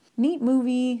Wife. Neat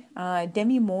movie,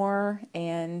 Demi Moore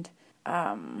and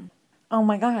oh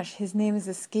my gosh, his name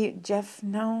is Jeff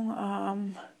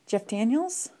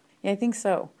Daniels? Yeah, I think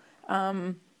so.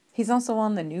 He's also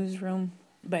on The Newsroom.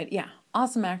 But yeah,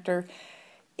 awesome actor.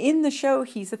 In the show,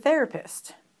 he's a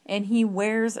therapist. And he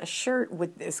wears a shirt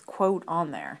with this quote on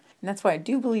there. And that's why I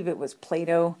do believe it was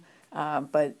Plato.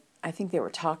 But I think they were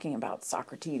talking about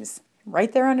Socrates.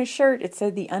 Right there on his shirt, it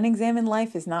said, "The unexamined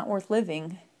life is not worth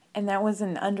living." And that was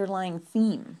an underlying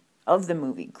theme of the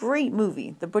movie. Great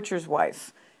movie, The Butcher's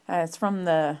Wife. It's from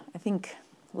the, I think,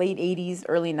 late 80s,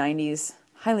 early 90s.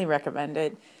 Highly recommend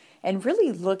it. And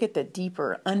really look at the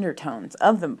deeper undertones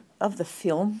of the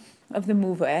film, of the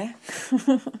movie.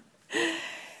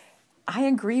 I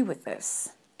agree with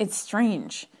this. It's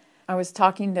strange. I was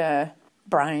talking to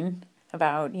Brian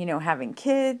about, having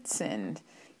kids, and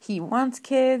he wants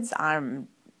kids. I'm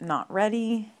not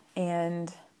ready.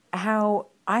 And how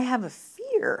I have a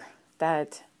fear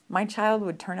that my child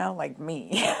would turn out like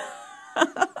me.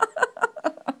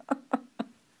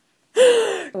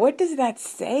 What does that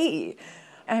say?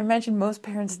 I imagine most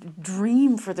parents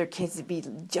dream for their kids to be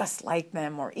just like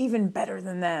them or even better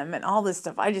than them and all this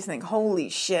stuff. I just think, holy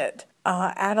shit.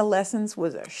 Adolescence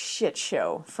was a shit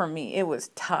show for me. It was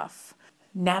tough.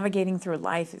 Navigating through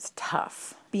life is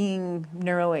tough. Being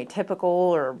neuroatypical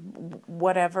or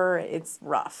whatever, it's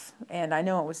rough. And I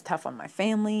know it was tough on my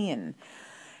family, and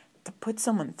to put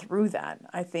someone through that,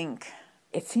 I think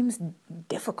it seems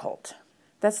difficult.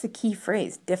 That's the key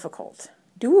phrase, difficult.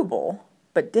 Doable,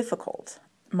 but difficult.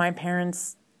 My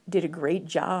parents did a great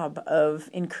job of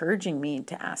encouraging me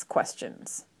to ask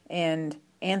questions and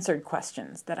answered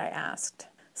questions that I asked.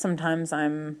 Sometimes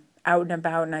I'm out and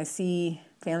about and I see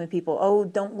family people, "Oh,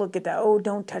 don't look at that. Oh,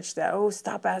 don't touch that. Oh,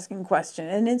 stop asking questions."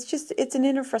 And it's an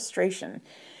inner frustration.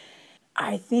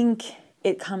 I think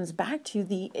it comes back to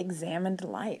the examined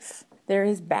life. There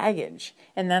is baggage,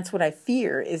 and that's what I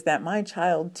fear, is that my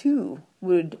child too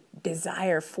would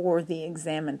desire for the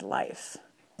examined life.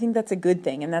 I think that's a good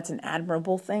thing, and that's an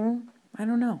admirable thing. I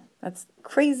don't know. That's a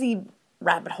crazy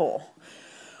rabbit hole.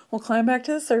 We'll climb back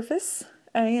to the surface,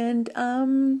 and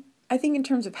I think in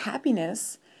terms of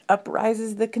happiness,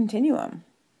 uprises the continuum.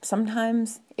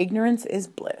 Sometimes ignorance is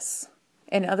bliss,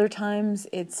 and other times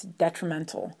it's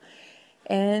detrimental.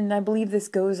 And I believe this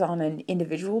goes on an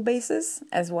individual basis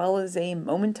as well as a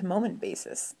moment-to-moment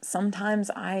basis. Sometimes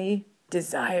I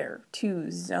desire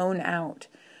to zone out,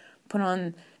 put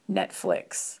on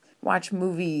Netflix, watch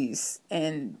movies,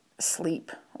 and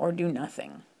sleep or do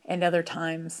nothing. And other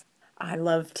times I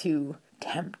love to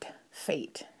tempt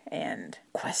fate and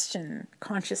question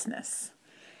consciousness.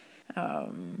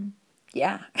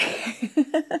 Yeah.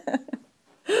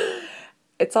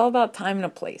 It's all about time and a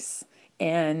place.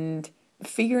 And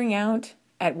figuring out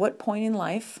at what point in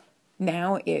life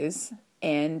now is,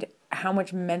 and how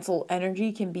much mental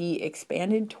energy can be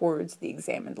expanded towards the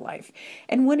examined life,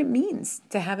 and what it means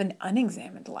to have an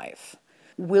unexamined life.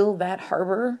 Will that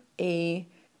harbor a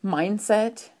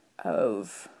mindset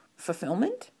of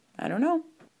fulfillment? I don't know.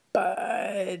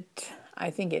 But I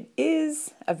think it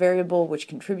is a variable which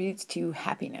contributes to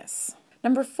happiness.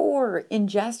 Number 4,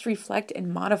 ingest, reflect,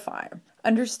 and modify.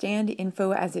 Understand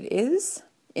info as it is.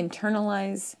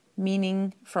 Internalize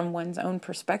meaning from one's own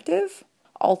perspective.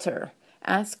 Alter.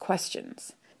 Ask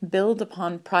questions. Build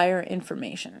upon prior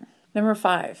information. Number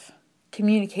 5,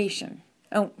 communication.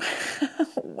 Oh,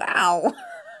 wow.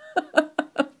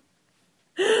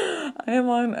 I am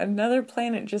on another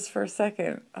planet just for a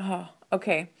second. Oh,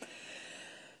 okay.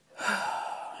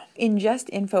 Ingest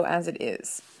info as it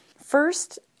is.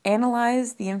 First,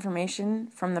 analyze the information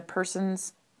from the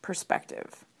person's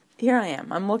perspective. Here I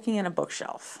am. I'm looking at a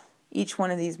bookshelf. Each one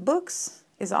of these books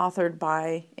is authored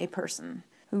by a person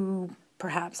who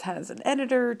perhaps has an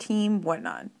editor, team,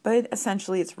 whatnot, but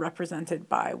essentially it's represented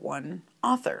by one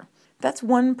author. That's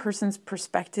one person's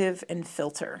perspective and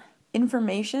filter.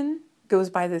 Information goes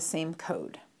by the same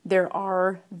code. There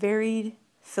are varied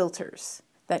filters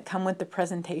that come with the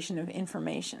presentation of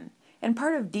information. And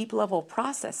part of deep level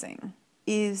processing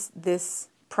is this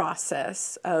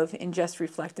process of ingest,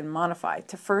 reflect, and modify,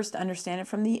 to first understand it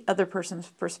from the other person's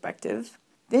perspective,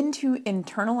 then to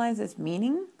internalize its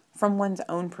meaning from one's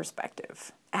own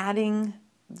perspective, adding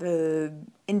the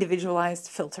individualized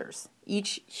filters.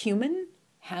 Each human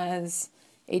has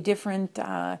a different,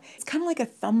 it's kind of like a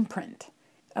thumbprint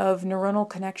of neuronal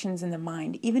connections in the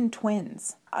mind. Even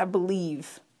twins, I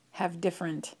believe, have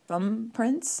different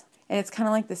thumbprints. And it's kind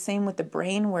of like the same with the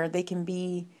brain, where they can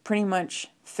be pretty much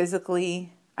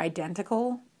physically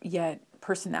identical, yet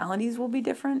personalities will be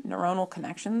different, neuronal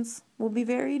connections will be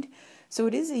varied. So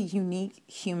it is a unique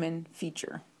human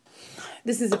feature.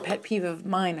 This is a pet peeve of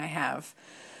mine I have,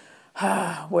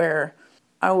 where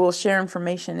I will share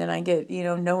information and I get,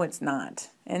 no, it's not.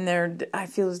 And I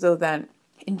feel as though that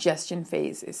ingestion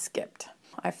phase is skipped.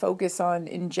 I focus on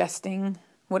ingesting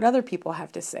what other people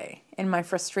have to say, and my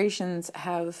frustrations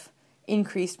have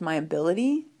increased my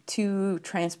ability to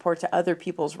transport to other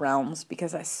people's realms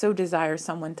because I so desire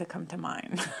someone to come to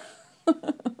mine.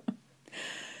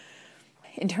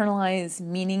 Internalize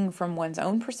meaning from one's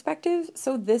own perspective.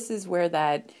 So this is where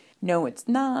that no, it's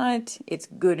not, it's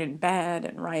good and bad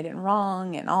and right and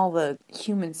wrong, and all the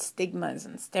human stigmas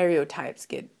and stereotypes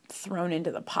get thrown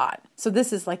into the pot. So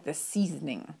this is like the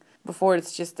seasoning. Before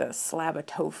it's just a slab of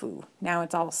tofu. Now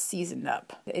it's all seasoned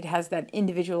up. It has that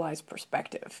individualized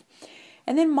perspective.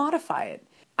 And then modify it.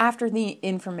 After the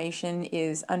information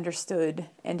is understood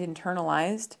and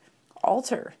internalized,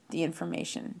 alter the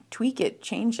information, tweak it,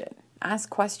 change it,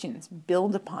 ask questions,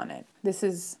 build upon it. This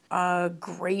is a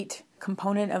great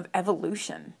component of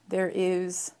evolution. There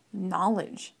is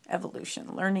knowledge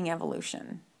evolution, learning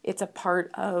evolution. It's a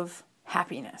part of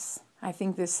happiness. I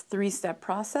think this 3-step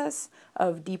process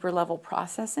of deeper level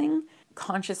processing,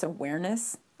 conscious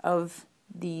awareness of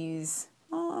these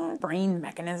brain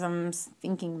mechanisms,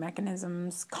 thinking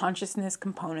mechanisms, consciousness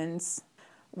components,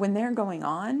 when they're going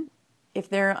on, if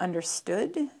they're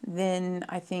understood, then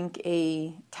I think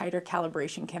a tighter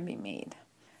calibration can be made.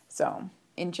 So,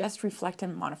 ingest, reflect,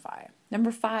 and modify.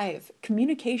 Number 5,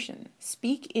 communication.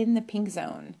 Speak in the pink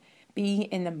zone. Be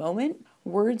in the moment.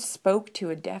 Words spoke to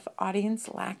a deaf audience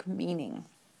lack meaning.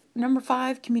 Number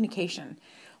 5, communication.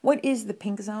 What is the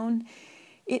pink zone?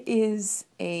 It is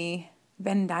a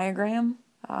Venn diagram.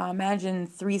 Imagine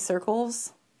 3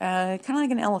 circles, kind of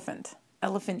like an elephant.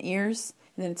 Elephant ears,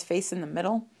 and then its face in the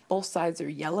middle. Both sides are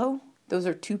yellow. Those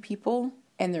are 2 people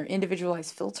and their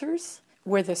individualized filters.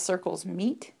 Where the circles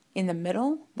meet in the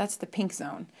middle, that's the pink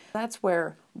zone. That's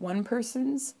where one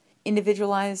person's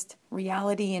individualized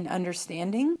reality and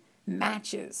understanding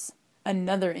matches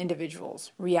another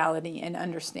individual's reality and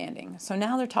understanding. So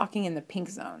now they're talking in the pink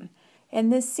zone.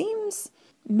 And this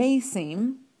may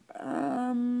seem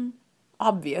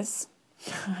obvious,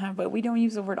 but we don't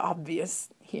use the word obvious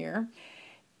here.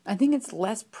 I think it's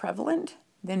less prevalent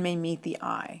than may meet the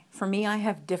eye. For me, I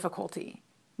have difficulty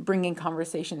bringing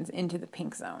conversations into the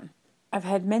pink zone. I've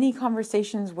had many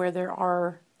conversations where there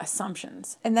are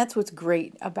assumptions, and that's what's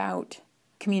great about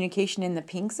communication in the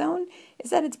pink zone,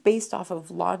 is that it's based off of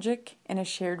logic and a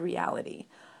shared reality,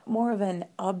 more of an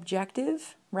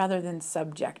objective rather than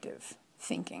subjective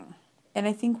thinking. And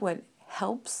I think what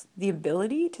helps the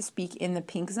ability to speak in the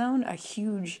pink zone, a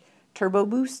huge turbo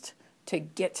boost to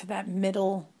get to that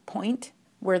middle point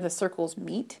where the circles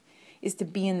meet, is to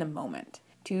be in the moment,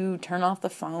 to turn off the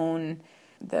phone,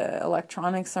 the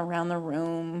electronics around the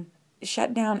room,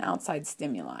 shut down outside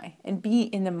stimuli, and be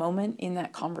in the moment in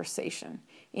that conversation.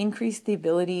 Increase the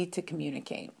ability to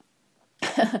communicate.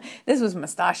 This was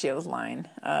Mustachio's line.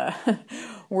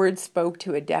 Words spoke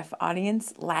to a deaf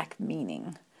audience lack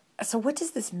meaning. So what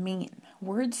does this mean?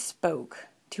 Words spoke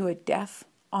to a deaf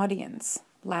audience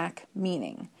lack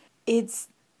meaning. It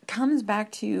comes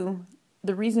back to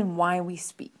the reason why we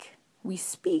speak. We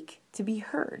speak to be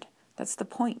heard. That's the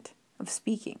point of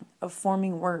speaking, of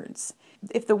forming words.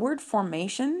 If the word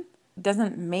formation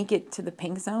doesn't make it to the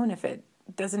pink zone, if it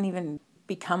doesn't even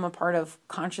become a part of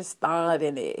conscious thought,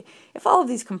 and if all of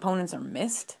these components are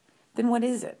missed, then what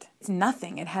is it? It's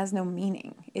nothing. It has no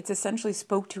meaning. It's essentially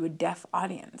spoke to a deaf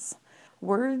audience.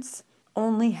 Words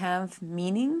only have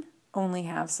meaning,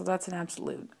 so that's an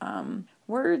absolute.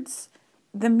 Words,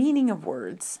 the meaning of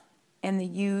words and the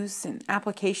use and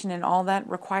application and all that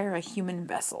require a human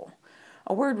vessel.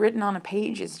 A word written on a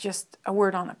page is just a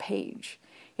word on a page.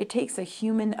 It takes a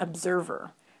human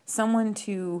observer, someone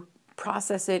to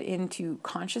process it into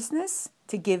consciousness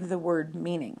to give the word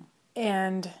meaning.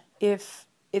 And if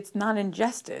it's not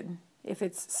ingested, if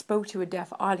it's spoke to a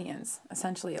deaf audience,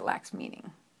 essentially it lacks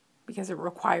meaning because it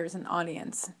requires an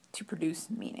audience to produce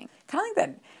meaning. Kind of like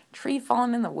that tree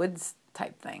falling in the woods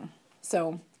type thing.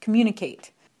 So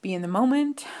communicate, be in the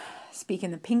moment, speak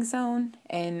in the pink zone,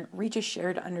 and reach a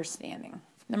shared understanding.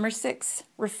 Number 6,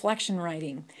 reflection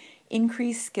writing.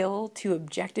 Increase skill to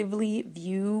objectively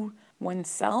view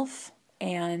oneself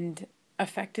and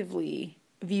effectively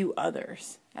view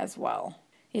others as well.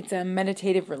 It's a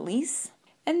meditative release.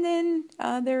 And then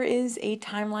there is a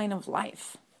timeline of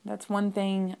life. That's one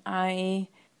thing I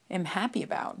am happy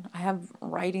about. I have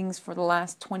writings for the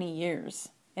last 20 years,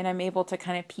 and I'm able to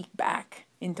kind of peek back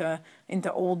into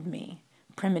old me,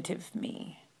 primitive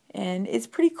me. And it's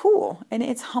pretty cool, and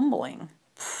it's humbling.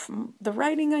 The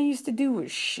writing I used to do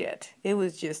was shit. It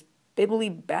was just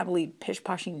bibbly-babbly,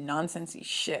 pish-poshy, nonsensy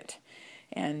shit.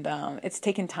 And it's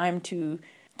taken time to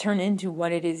turn into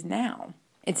what it is now.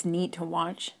 It's neat to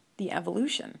watch the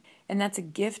evolution. And that's a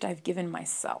gift I've given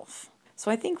myself. So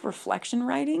I think reflection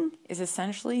writing is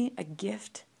essentially a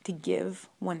gift to give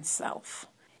oneself,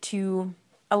 to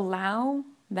allow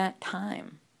that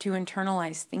time to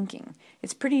internalize thinking.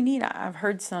 It's pretty neat. I've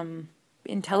heard some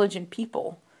intelligent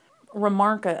people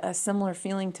remark a similar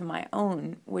feeling to my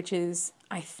own, which is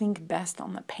I think best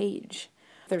on the page.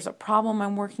 If there's a problem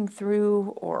I'm working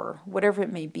through or whatever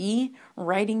it may be,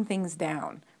 writing things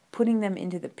down, putting them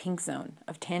into the pink zone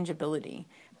of tangibility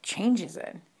changes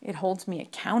it. It holds me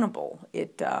accountable.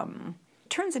 It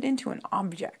turns it into an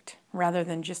object rather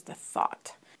than just a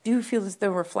thought. I do feel as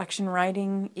though reflection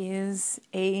writing is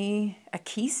a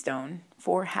keystone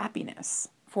for happiness,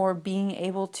 for being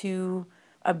able to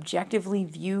objectively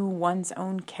view one's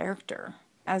own character,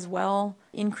 as well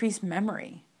increase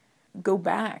memory, go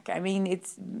back. I mean,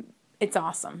 it's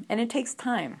awesome, and it takes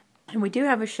time. And we do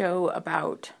have a show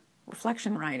about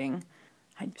reflection writing.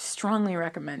 I strongly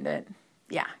recommend it.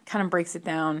 Yeah, kind of breaks it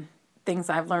down, things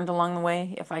I've learned along the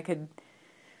way. If I could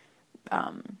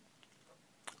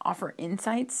offer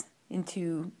insights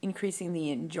into increasing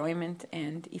the enjoyment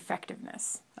and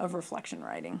effectiveness of reflection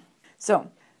writing.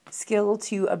 So, skill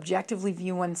to objectively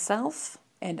view oneself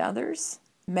and others,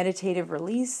 meditative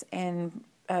release, and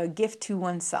a gift to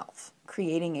oneself,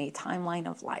 creating a timeline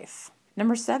of life.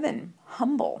 Number 7,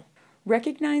 humble.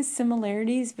 Recognize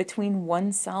similarities between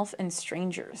oneself and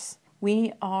strangers.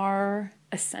 We are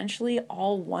essentially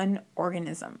all one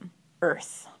organism,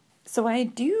 Earth. So I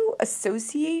do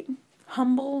associate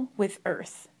humble with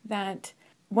Earth. That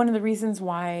one of the reasons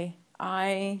why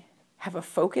I have a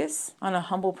focus on a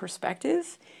humble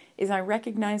perspective is I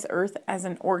recognize Earth as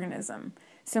an organism,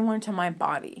 similar to my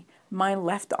body. My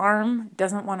left arm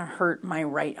doesn't want to hurt my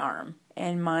right arm,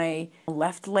 and my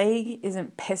left leg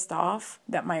isn't pissed off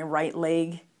that my right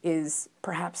leg is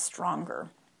perhaps stronger.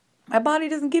 My body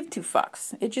doesn't give two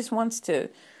fucks. It just wants to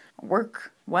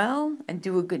work well and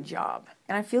do a good job.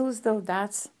 And I feel as though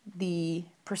that's the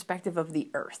perspective of the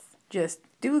earth. Just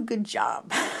do a good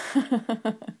job.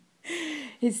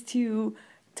 Is to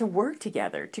work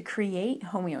together, to create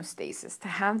homeostasis, to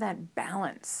have that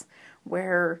balance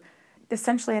where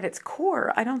essentially at its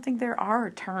core, I don't think there are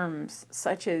terms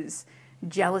such as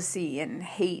jealousy and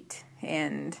hate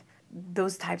and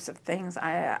those types of things.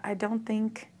 I don't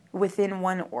think within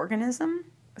one organism,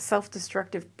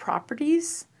 self-destructive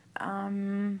properties,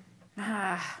 so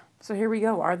here we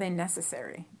go. Are they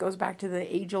necessary? Goes back to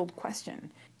the age-old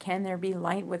question. Can there be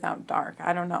light without dark?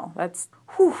 I don't know. That's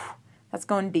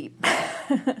going deep.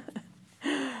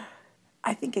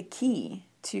 I think a key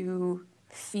to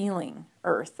feeling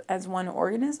Earth as one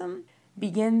organism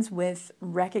begins with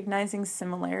recognizing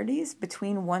similarities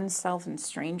between oneself and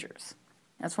strangers.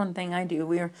 That's one thing I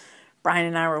do. Brian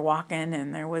and I were walking,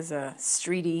 and there was a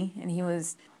streety, and he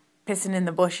was pissing in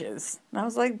the bushes. And I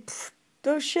was like,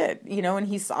 oh shit, and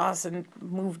he saw us and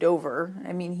moved over.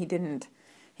 I mean, he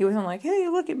wasn't like, hey,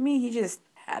 look at me. He just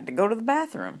had to go to the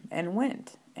bathroom and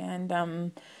went.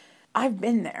 And I've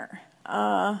been there.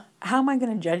 How am I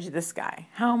going to judge this guy?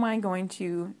 How am I going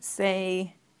to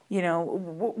say,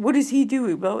 what does he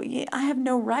do? Well, I have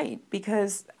no right,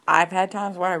 because I've had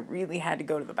times where I really had to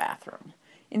go to the bathroom.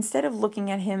 Instead of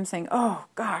looking at him saying, oh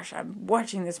gosh, I'm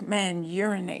watching this man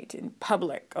urinate in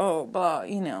public, oh blah,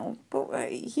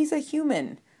 but he's a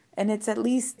human, and it's at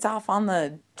least off on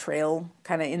the trail,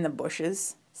 kind of in the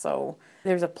bushes, so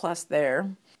there's a plus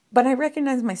there. But I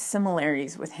recognize my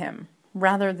similarities with him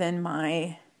rather than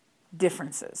my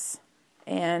differences.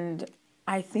 And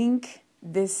I think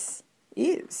this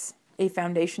is a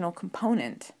foundational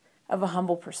component of a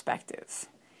humble perspective.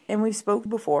 And we've spoken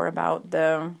before about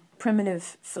the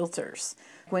primitive filters.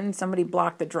 When somebody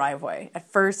blocked the driveway,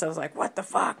 at first I was like, what the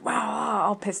fuck? Wow,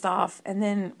 all pissed off. And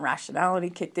then rationality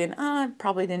kicked in. I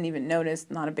probably didn't even notice,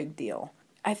 not a big deal.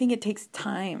 I think it takes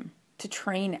time to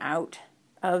train out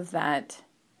of that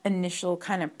initial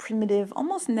kind of primitive,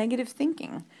 almost negative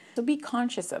thinking. So be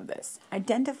conscious of this.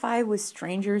 Identify with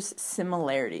strangers'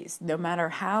 similarities, no matter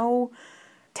how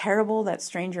terrible that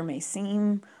stranger may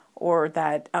seem, or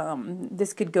that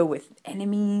this could go with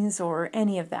enemies or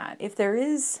any of that. If there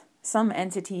is some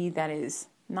entity that is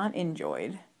not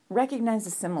enjoyed, recognize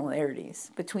the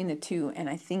similarities between the two, and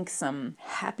I think some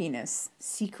happiness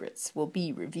secrets will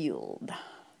be revealed.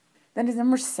 That is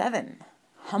number 7,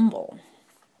 humble.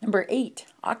 Number 8,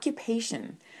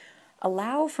 occupation.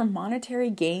 Allow for monetary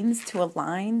gains to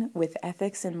align with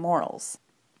ethics and morals.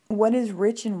 What is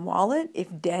rich in wallet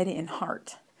if dead in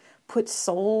heart? Put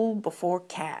soul before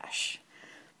cash.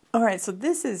 All right, so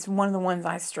this is one of the ones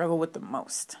I struggle with the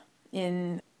most.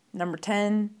 In number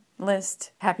 10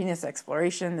 list, happiness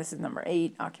exploration. This is number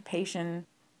 8, occupation.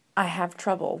 I have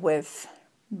trouble with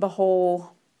the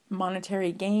whole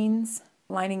monetary gains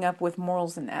lining up with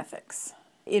morals and ethics.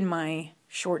 In my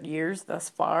short years thus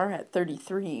far, at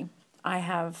 33, I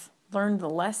have learned the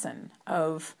lesson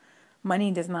of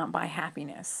money does not buy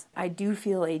happiness. I do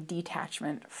feel a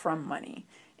detachment from money.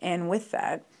 And with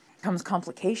that comes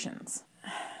complications.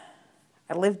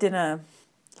 I lived in but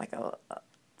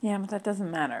that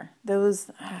doesn't matter.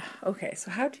 Okay,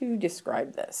 so how to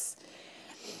describe this?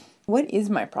 What is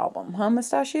my problem? Huh,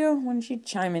 Mustachio? Why don't you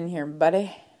chime in here,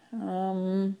 buddy?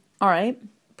 All right,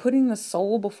 putting the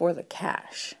soul before the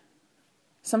cash.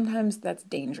 Sometimes that's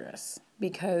dangerous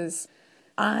because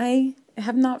I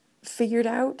have not figured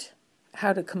out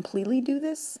how to completely do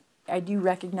this. I do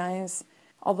recognize,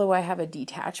 although I have a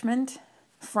detachment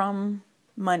from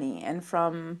money and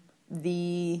from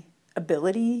the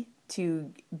ability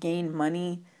to gain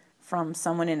money from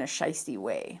someone in a shiesty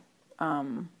way. I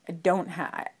don't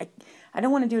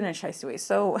want to do it in a shiesty way.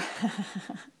 So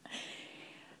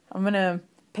I'm going to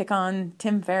pick on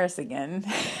Tim Ferriss again,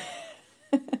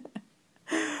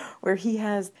 where he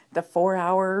has the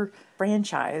 4-hour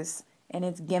franchise and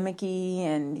it's gimmicky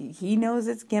and he knows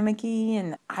it's gimmicky,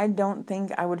 and I don't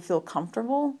think I would feel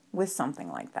comfortable with something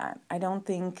like that. I don't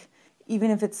think,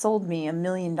 even if it sold me $1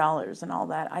 million and all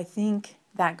that, I think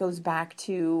that goes back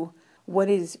to what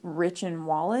is rich in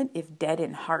wallet if dead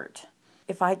in heart.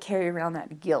 If I carry around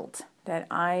that guilt that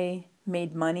I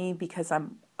made money because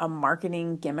I'm a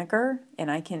marketing gimmicker and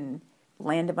I can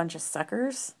land a bunch of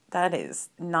suckers, that is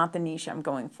not the niche I'm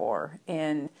going for.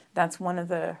 And that's one of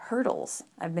the hurdles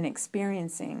I've been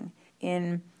experiencing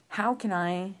in how can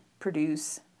I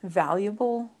produce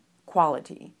valuable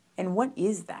quality And what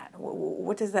is that?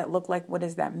 What does that look like? What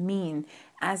does that mean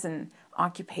as an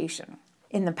occupation?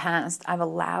 In the past, I've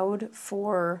allowed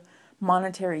for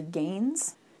monetary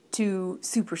gains to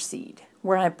supersede,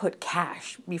 where I put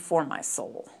cash before my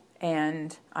soul.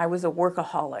 And I was a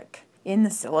workaholic in the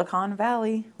Silicon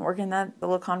Valley, working that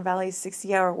Silicon Valley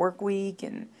 60-hour work week.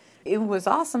 And it was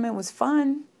awesome. It was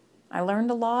fun. I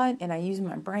learned a lot and I used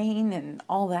my brain and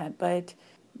all that. But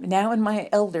now in my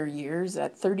elder years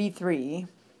at 33,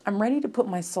 I'm ready to put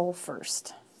my soul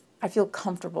first. I feel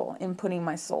comfortable in putting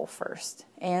my soul first.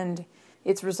 And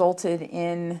it's resulted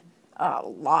in a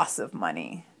loss of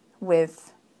money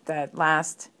with that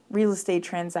last real estate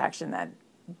transaction, that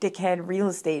dickhead real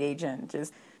estate agent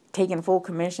just taking full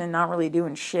commission, not really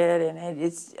doing shit. And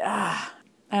it's, I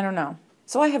don't know.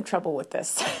 So I have trouble with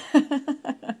this.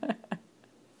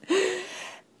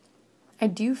 I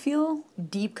do feel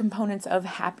deep components of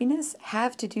happiness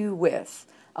have to do with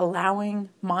allowing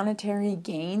monetary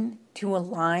gain to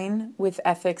align with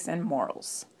ethics and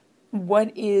morals.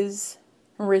 What is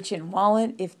rich in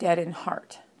wallet if dead in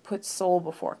heart? Put soul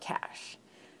before cash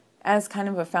as kind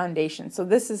of a foundation. So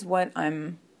this is what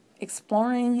I'm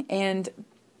exploring, and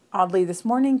oddly this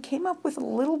morning came up with a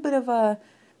little bit of a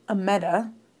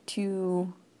meta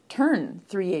to turn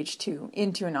 3H2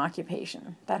 into an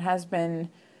occupation. That has been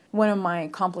one of my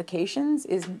complications,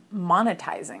 is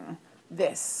monetizing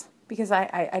this, because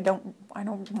I don't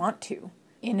want to,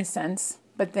 in a sense,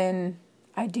 but then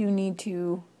I do need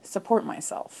to support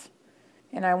myself,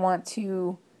 and I want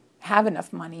to have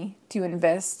enough money to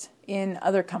invest in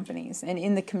other companies and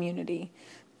in the community.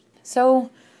 So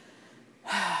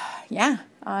yeah,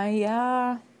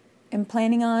 I am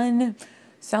planning on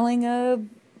selling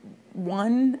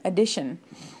one edition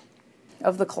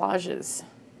of the collages.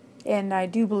 And I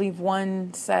do believe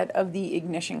one set of the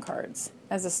ignition cards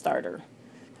as a starter.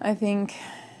 I think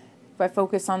if I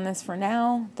focus on this for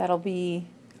now, that'll be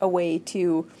a way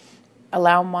to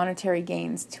allow monetary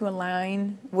gains to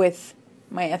align with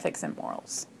my ethics and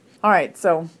morals. All right,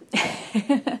 so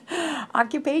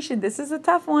occupation, this is a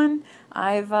tough one.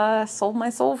 I've sold my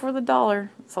soul for the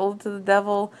dollar, sold it to the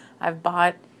devil. I've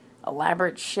bought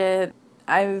elaborate shit.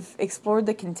 I've explored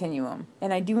the continuum,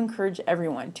 and I do encourage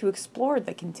everyone to explore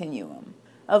the continuum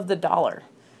of the dollar.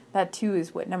 That too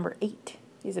is what number 8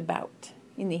 is about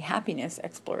in the happiness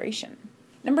exploration.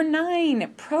 Number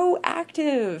 9,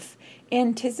 proactive.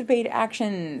 Anticipate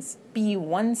actions. Be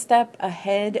one step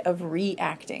ahead of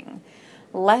reacting.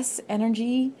 Less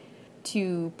energy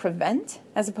to prevent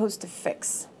as opposed to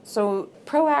fix. So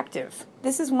proactive.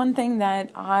 This is one thing that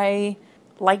I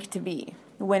like to be.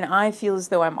 When I feel as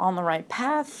though I'm on the right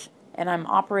path and I'm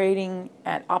operating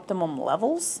at optimum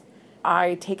levels,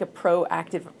 I take a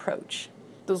proactive approach.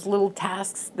 Those little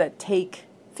tasks that take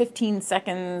 15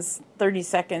 seconds, 30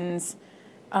 seconds,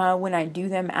 when I do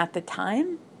them at the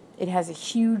time, it has a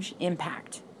huge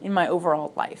impact in my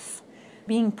overall life.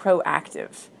 Being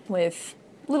proactive with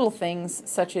little things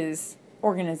such as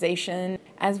organization,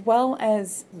 as well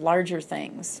as larger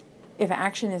things. If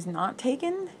action is not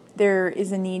taken, there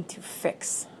is a need to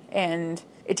fix. And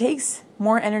it takes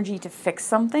more energy to fix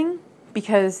something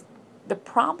because the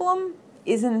problem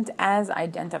isn't as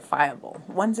identifiable.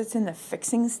 Once it's in the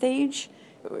fixing stage,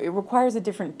 it requires a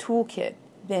different toolkit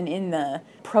than in the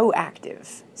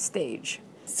proactive stage.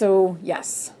 So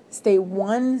yes, stay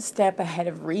one step ahead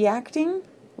of reacting,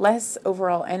 less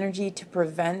overall energy to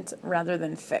prevent rather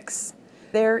than fix.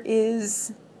 There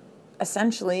is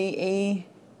essentially a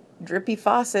drippy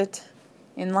faucet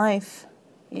in life,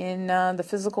 in the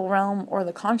physical realm or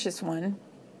the conscious one.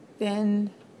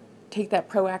 Then take that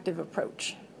proactive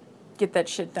approach. Get that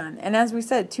shit done. And as we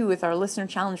said too with our listener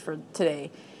challenge for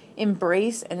today,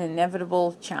 embrace an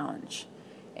inevitable challenge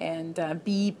and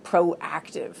be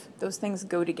proactive. Those things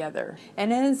go together.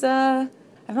 And as I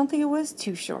don't think it was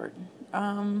too short,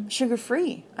 Sugar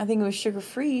Free, I think it was Sugar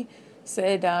Free,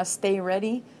 said stay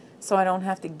ready so I don't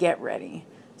have to get ready.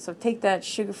 So take that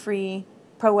Sugar Free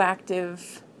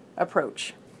proactive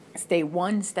approach. Stay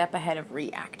one step ahead of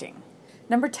reacting.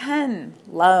 Number 10,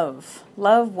 love.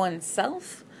 Love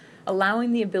oneself,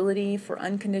 allowing the ability for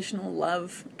unconditional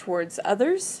love towards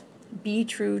others. Be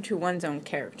true to one's own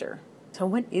character. So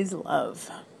what is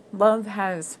love? Love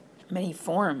has many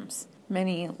forms,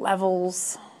 many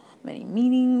levels, many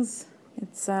meanings.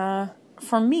 It's,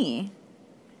 for me,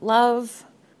 love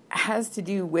has to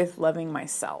do with loving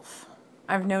myself.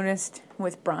 I've noticed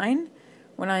with Brian,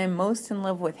 when I am most in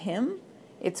love with him,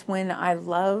 it's when I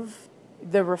love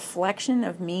the reflection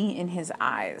of me in his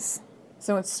eyes.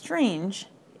 So it's strange,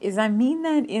 is I mean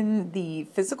that in the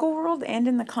physical world and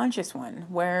in the conscious one,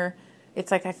 where it's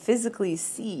like I physically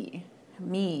see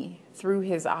me through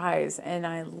his eyes, and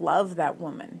I love that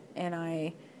woman, and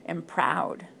I am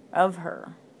proud of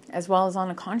her, as well as on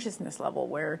a consciousness level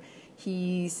where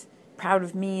he's proud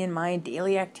of me and my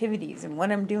daily activities and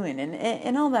what I'm doing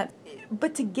and all that.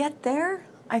 But to get there,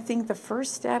 I think the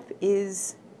first step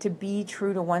is to be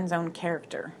true to one's own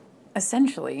character.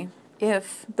 Essentially,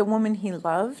 if the woman he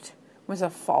loved was a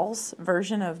false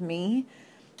version of me,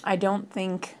 I don't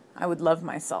think I would love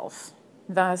myself.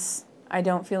 Thus, I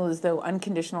don't feel as though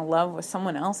unconditional love with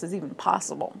someone else is even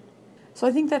possible. So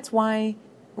I think that's why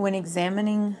when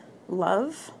examining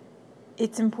love,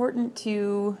 it's important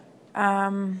to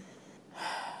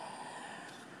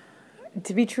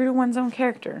be true to one's own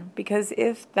character. Because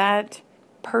if that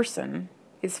person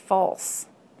is false,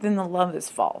 then the love is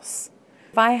false.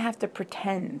 If I have to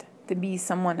pretend to be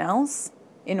someone else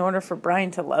in order for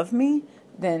Brian to love me,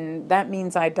 then that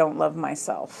means I don't love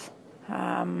myself.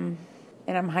 And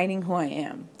I'm hiding who I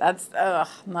am. That's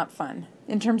not fun.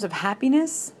 In terms of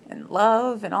happiness and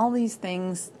love and all these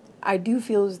things, I do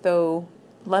feel as though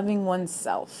loving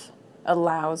oneself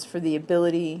allows for the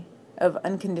ability of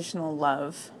unconditional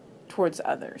love towards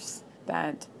others.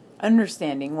 That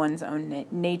understanding one's own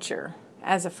nature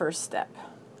as a first step.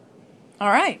 All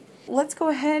right, let's go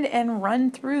ahead and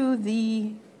run through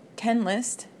the 10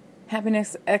 list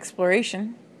happiness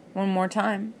exploration one more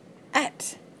time.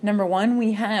 At number 1,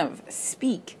 we have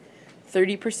speak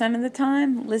 30% of the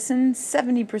time, listen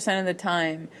 70% of the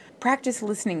time. Practice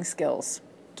listening skills.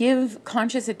 Give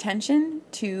conscious attention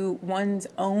to one's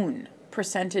own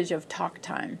percentage of talk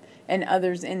time and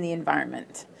others in the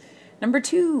environment. Number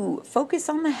 2, focus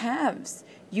on the haves.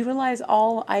 Utilize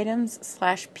all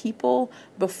items/people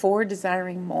before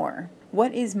desiring more.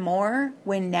 What is more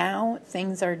when now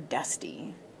things are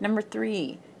dusty? Number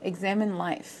 3, examine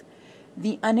life.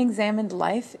 The unexamined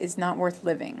life is not worth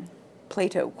living.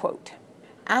 Plato quote.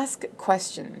 Ask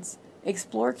questions.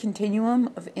 Explore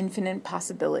continuum of infinite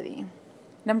possibility.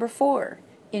 Number 4,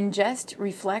 ingest,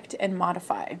 reflect, and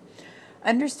modify.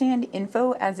 Understand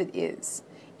info as it is.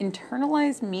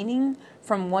 Internalize meaning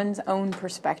from one's own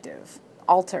perspective.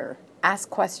 Alter, ask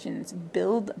questions,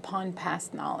 build upon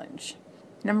past knowledge.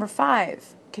 Number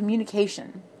 5,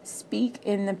 communication. Speak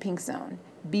in the pink zone.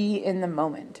 Be in the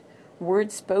moment.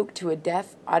 Words spoke to a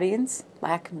deaf audience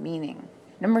lack meaning.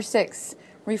 Number 6,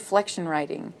 reflection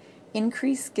writing.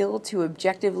 Increase skill to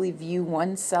objectively view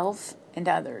oneself and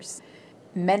others.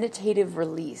 Meditative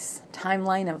release.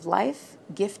 Timeline of life.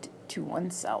 Gift to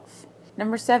oneself.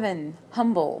 Number 7,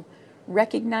 humble.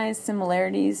 Recognize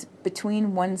similarities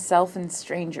between oneself and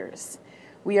strangers.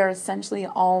 We are essentially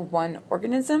all one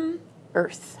organism,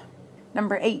 Earth.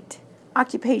 Number 8,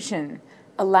 occupation.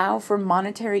 Allow for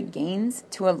monetary gains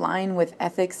to align with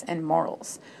ethics and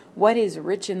morals. What is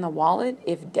rich in the wallet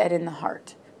if dead in the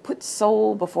heart? Put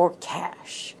soul before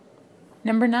cash.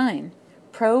 Number 9,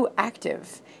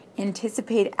 proactive.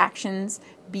 Anticipate actions.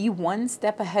 Be one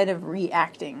step ahead of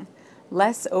reacting.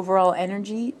 Less overall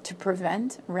energy to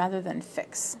prevent rather than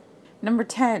fix. Number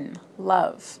 10,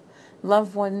 love.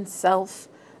 Love oneself,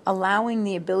 allowing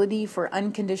the ability for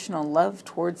unconditional love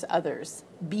towards others.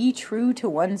 Be true to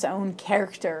one's own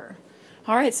character.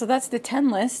 All right, so that's the 10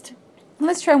 list.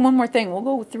 Let's try one more thing. We'll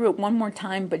go through it one more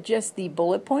time, but just the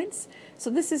bullet points. So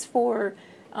this is for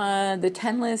the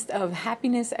 10 list of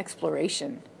happiness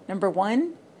exploration. Number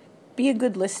 1, be a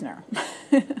good listener.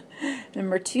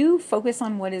 Number 2, focus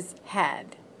on what is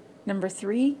had. Number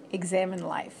 3, examine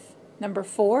life. Number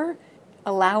 4,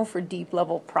 allow for deep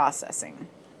level processing.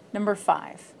 Number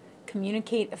 5,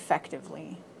 communicate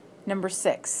effectively. Number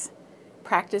 6,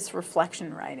 practice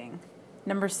reflection writing.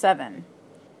 Number 7,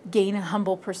 gain a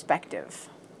humble perspective.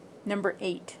 Number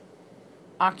 8,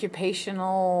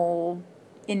 occupational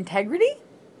integrity.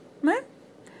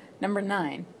 Number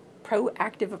 9,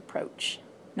 proactive approach.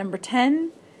 Number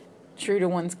 10, true to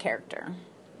one's character.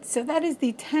 So that is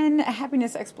the 10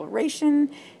 happiness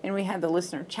exploration, and we had the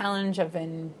listener challenge of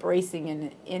embracing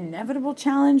an inevitable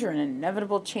challenge or an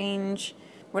inevitable change,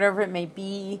 whatever it may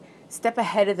be. Step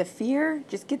ahead of the fear.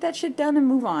 Just get that shit done and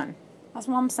move on. That's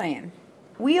what I'm saying.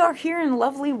 We are here in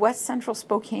lovely West Central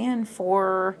Spokane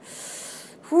for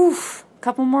a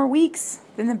couple more weeks.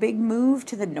 Then the big move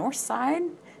to the north side,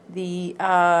 the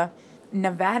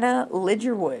Nevada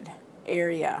Lidgerwood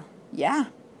area. Yeah,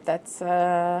 that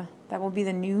will be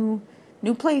the new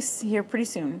place here pretty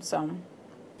soon. So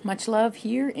much love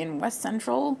here in West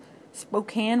Central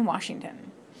Spokane,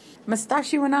 Washington.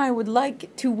 Mustachio and I would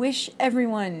like to wish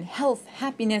everyone health,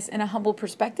 happiness, and a humble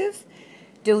perspective.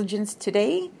 Diligence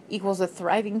today equals a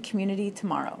thriving community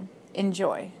tomorrow.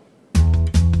 Enjoy.